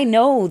I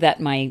know that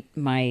my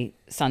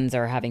sons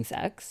are having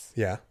sex.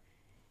 Yeah.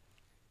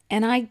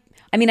 And I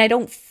mean, I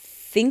don't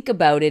think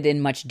about it in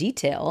much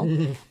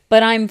detail,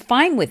 but I'm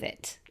fine with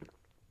it.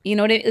 You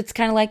know, it's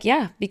kind of like,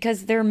 yeah,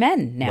 because they're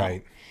men now.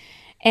 Right.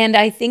 And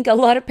I think a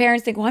lot of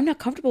parents think, well, I'm not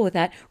comfortable with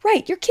that.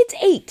 Right. Your kid's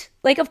 8.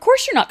 Like, of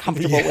course you're not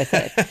comfortable with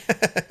it.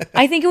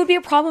 I think it would be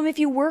a problem if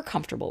you were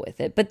comfortable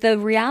with it. But the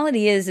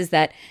reality is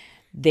that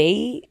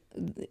they,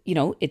 you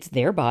know, it's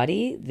their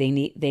body.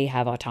 They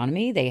have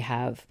autonomy. They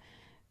have,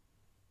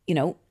 you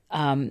know,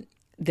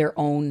 their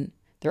own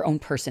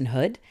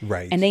personhood.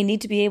 Right. And they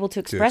need to be able to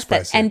express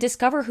that it. and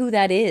discover who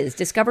that is,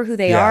 discover who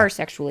they are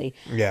sexually.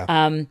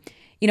 Yeah.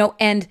 You know,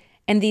 and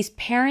these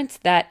parents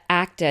that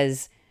act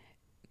as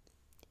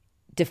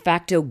de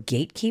facto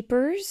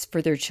gatekeepers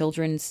for their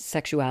children's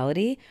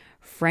sexuality,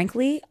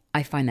 frankly,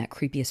 I find that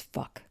creepy as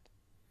fuck.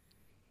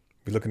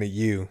 We're looking at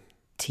you.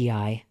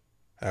 T.I.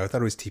 Oh, I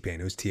thought it was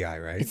T-Pain. It was T.I.,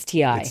 right? It's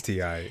T.I. It's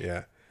T.I.,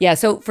 yeah. Yeah,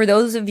 so for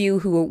those of you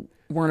who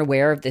weren't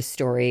aware of this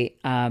story,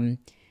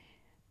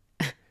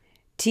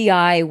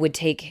 T.I. would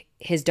take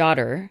his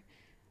daughter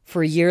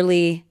for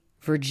yearly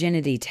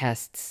virginity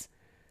tests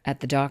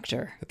at the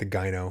doctor. At the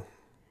gyno.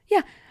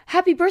 Yeah.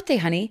 Happy birthday,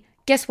 honey.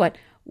 Guess what?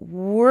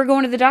 We're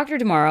going to the doctor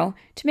tomorrow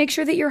to make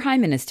sure that your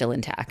hymen is still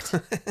intact.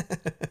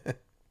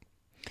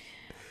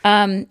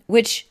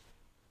 Which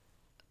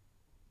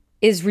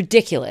is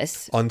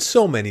ridiculous On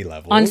so many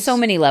levels. on so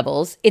many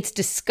levels. It's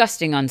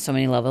disgusting on so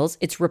many levels.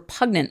 It's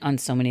repugnant on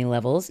so many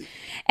levels.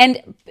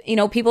 And,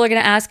 people are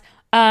going to ask,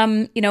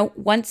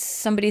 once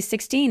somebody's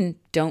 16,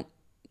 don't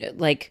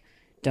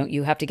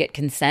you have to get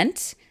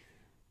consent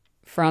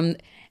from,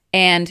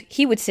 and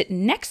he would sit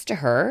next to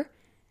her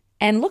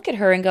and look at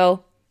her and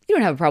go, you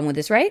don't have a problem with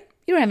this, right?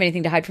 You don't have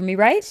anything to hide from me,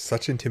 right?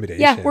 Such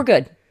intimidation. Yeah, we're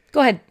good. Go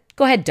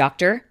ahead,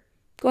 doctor.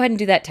 Go ahead and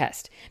do that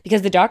test.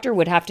 Because the doctor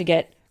would have to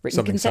get written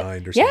Something consent.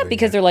 signed or Yeah, something,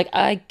 because yeah. they're like,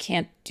 I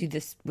can't do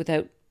this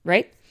without,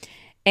 right?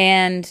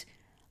 And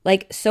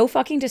so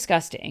fucking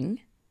disgusting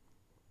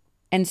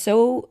and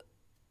so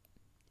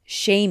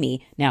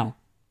shamey. Now,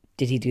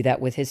 did he do that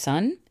with his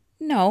son?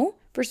 No.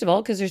 First of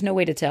all, because there's no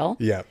way to tell.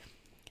 Yeah.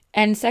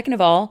 And second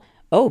of all,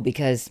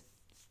 because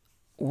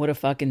what a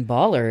fucking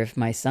baller if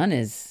my son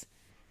is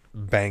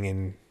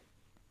Banging.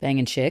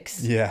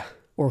 chicks Yeah.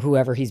 or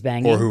whoever he's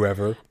banging. Or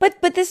whoever. But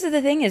this is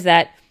the thing is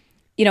that,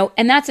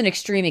 and that's an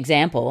extreme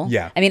example.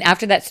 Yeah. I mean,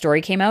 after that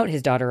story came out,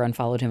 his daughter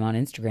unfollowed him on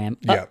Instagram.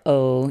 Yeah.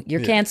 Uh-oh,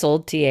 you're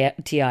canceled,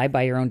 T.I.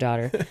 by your own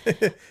daughter.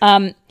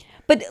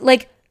 But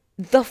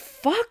the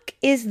fuck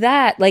is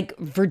that?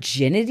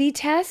 Virginity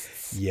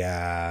tests?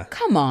 Yeah.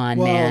 Come on,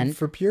 Well, man.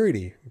 for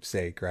purity's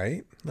sake,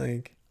 right?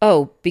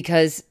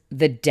 Because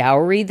the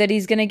dowry that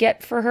he's going to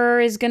get for her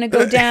is going to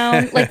go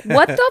down. What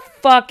the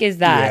fuck is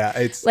that?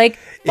 Yeah, it's fuck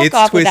it's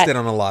off with twisted that.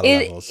 on a lot of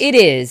levels. It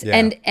is.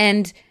 Yeah.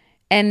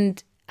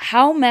 And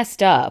how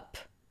messed up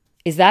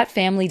is that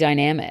family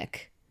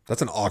dynamic?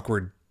 That's an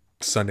awkward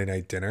Sunday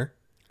night dinner.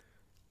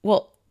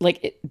 Well,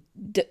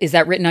 is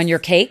that written on your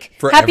cake?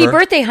 Forever. Happy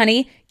birthday,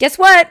 honey. Guess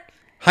what?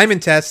 Hymen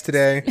test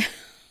today.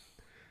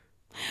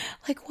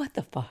 What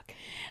the fuck?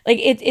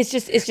 It's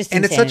just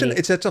And insanity.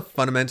 it's such a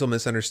fundamental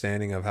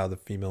misunderstanding of how the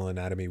female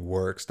anatomy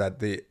works, that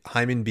the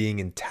hymen being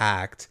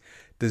intact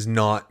does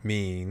not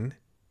mean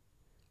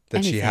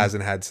that she Anything.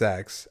 hasn't had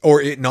sex.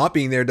 Or it not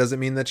being there doesn't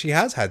mean that she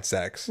has had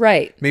sex.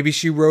 Right. Maybe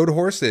she rode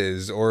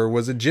horses or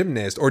was a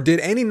gymnast or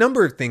did any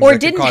number of things Or that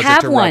could didn't cause it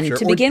have to one rupture.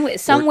 to begin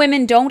with. Some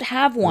women don't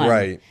have one.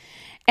 Right.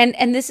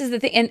 And this is the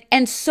thing.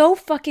 And so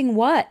fucking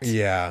what?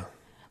 Yeah.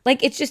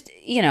 It's just,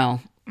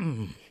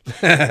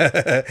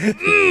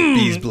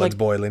 Bees blood's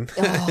boiling.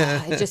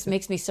 it just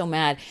makes me so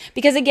mad.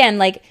 Because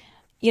again,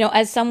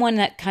 as someone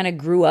that kind of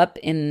grew up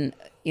in,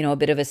 a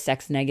bit of a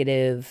sex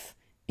negative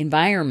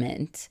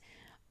environment,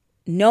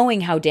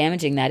 knowing how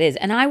damaging that is.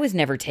 And I was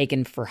never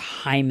taken for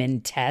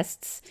hymen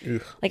tests.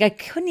 Ugh. I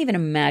couldn't even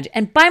imagine.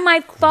 And by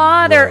my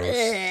father.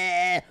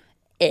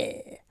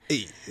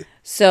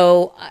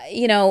 So,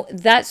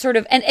 that sort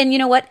of, and you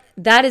know what?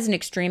 That is an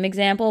extreme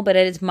example, but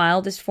at its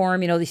mildest form,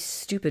 these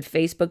stupid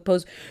Facebook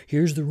posts,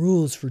 here's the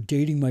rules for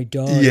dating my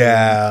daughter.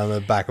 Yeah, on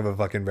the back of a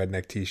fucking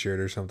redneck t-shirt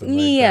or something like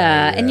that.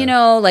 Yeah, and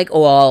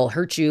I'll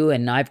hurt you,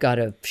 and I've got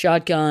a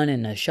shotgun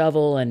and a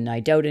shovel, and I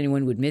doubt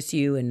anyone would miss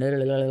you, and blah,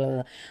 blah,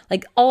 blah, blah.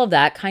 All of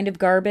that kind of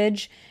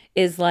garbage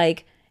is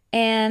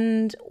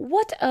and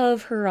what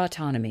of her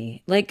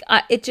autonomy?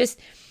 It just,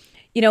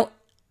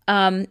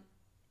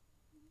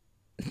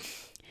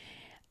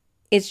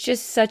 it's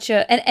just such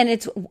a, and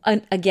it's,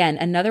 again,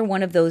 another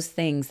one of those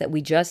things that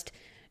we just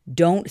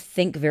don't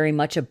think very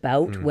much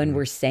about when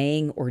we're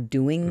saying or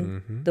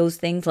doing those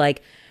things.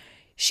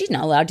 She's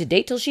not allowed to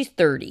date till she's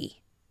 30.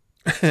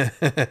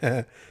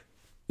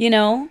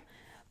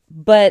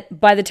 But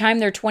by the time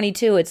they're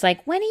 22, it's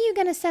when are you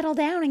going to settle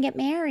down and get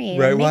married?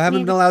 Right. And Well, I make haven't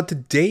me- been allowed to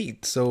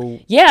date, so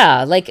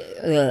Yeah,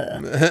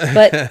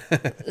 but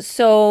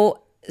so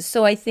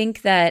I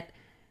think that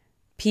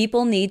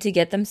people need to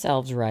get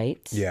themselves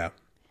right. yeah.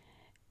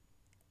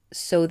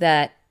 So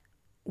that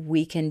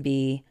we can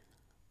be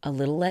a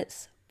little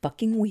less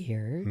fucking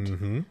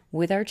weird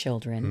with our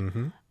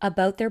children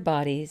about their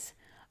bodies,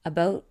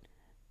 about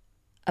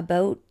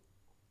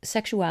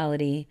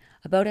sexuality,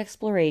 about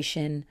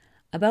exploration,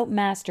 about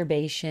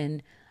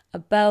masturbation,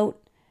 about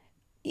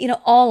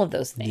all of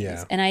those things.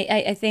 Yeah. And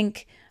I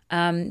think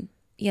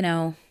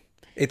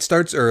It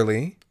starts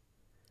early.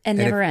 and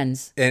never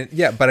ends. And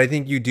yeah, but I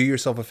think you do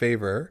yourself a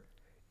favor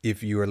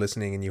if you are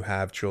listening and you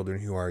have children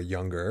who are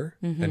younger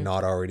and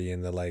not already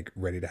in the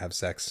ready to have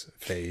sex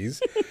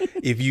phase.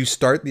 If you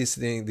start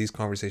these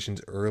conversations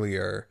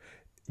earlier,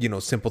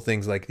 simple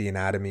things like the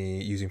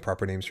anatomy, using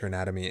proper names for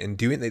anatomy and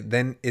doing it,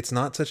 then it's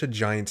not such a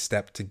giant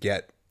step to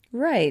get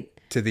Right.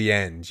 to the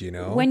end,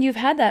 When you've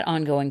had that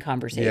ongoing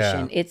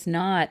conversation, Yeah. it's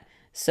not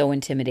so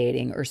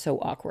intimidating or so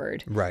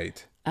awkward.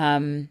 Right.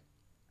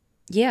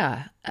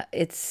 Yeah,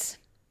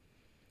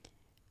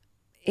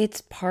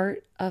 it's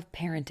part of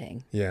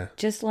parenting. Yeah.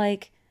 Just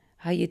like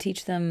how you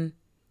teach them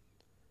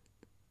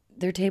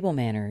their table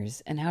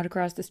manners and how to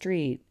cross the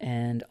street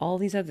and all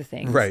these other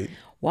things. Right.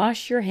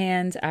 Wash your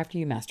hands after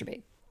you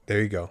masturbate.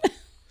 There you go.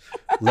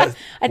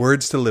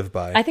 Words to live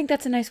by. I think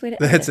that's a nice way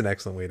to end That's it. an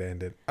excellent way to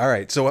end it. All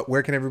right. So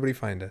where can everybody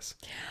find us?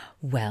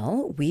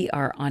 Well, we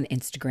are on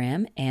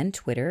Instagram and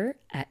Twitter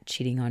at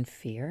Cheating on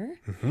Fear.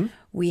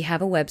 We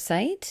have a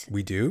website,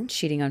 We do.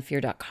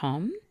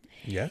 cheatingonfear.com.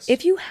 Yes.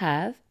 If you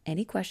have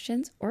any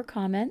questions or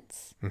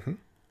comments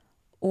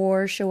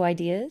or show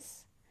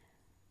ideas,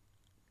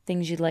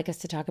 things you'd like us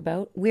to talk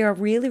about. We are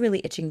really,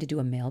 really itching to do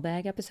a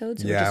mailbag episode.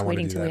 So we're just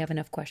waiting till we have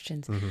enough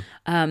questions.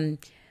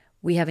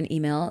 We have an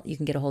email. You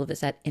can get a hold of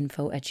us at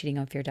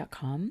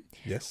info@cheatingonfear.com.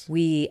 Yes.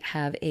 We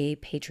have a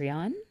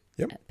Patreon.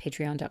 Yep. At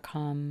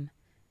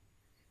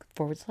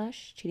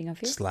patreon.com/cheating on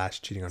fear.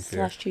 /cheating on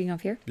fear. /cheating on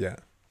fear. Yeah.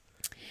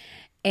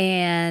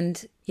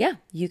 And yeah,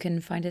 you can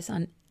find us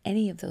on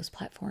any of those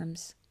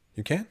platforms.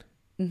 You can?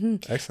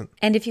 Excellent.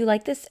 And if you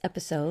like this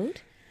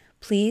episode,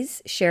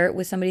 please share it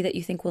with somebody that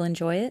you think will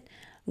enjoy it.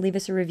 Leave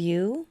us a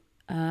review.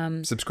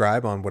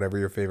 Subscribe on whatever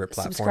your favorite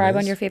platform Subscribe is.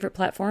 on your favorite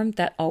platform.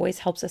 That always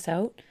helps us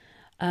out.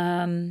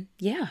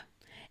 Yeah.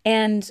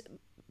 And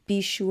be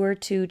sure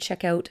to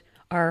check out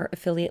our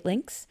affiliate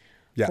links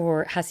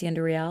for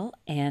Hacienda Real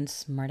and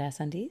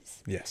Smartass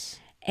Undies. Yes.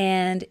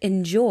 And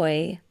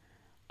enjoy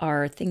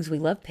our Things We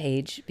Love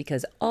page,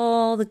 because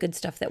all the good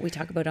stuff that we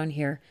talk about on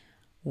here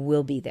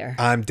will be there.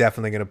 I'm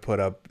definitely going to put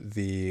up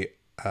the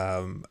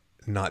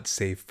not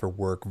safe for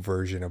work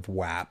version of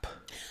WAP.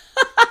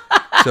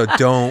 So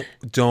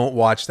don't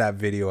watch that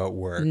video at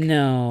work.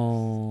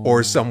 No.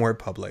 Or somewhere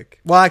public.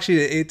 Well, actually,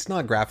 it's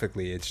not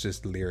graphically. It's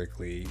just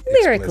lyrically.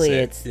 Lyrically,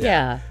 explicit. it's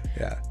yeah.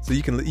 So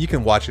you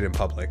can watch it in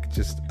public.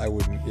 Just I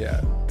wouldn't.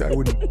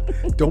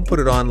 Don't put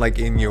it on like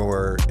in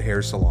your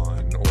hair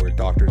salon or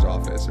doctor's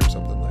office or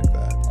something like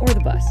that. Or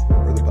the bus.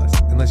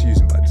 Unless you're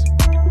using buds.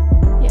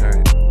 Yeah. All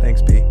right.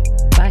 Thanks, P.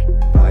 Bye.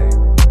 Bye.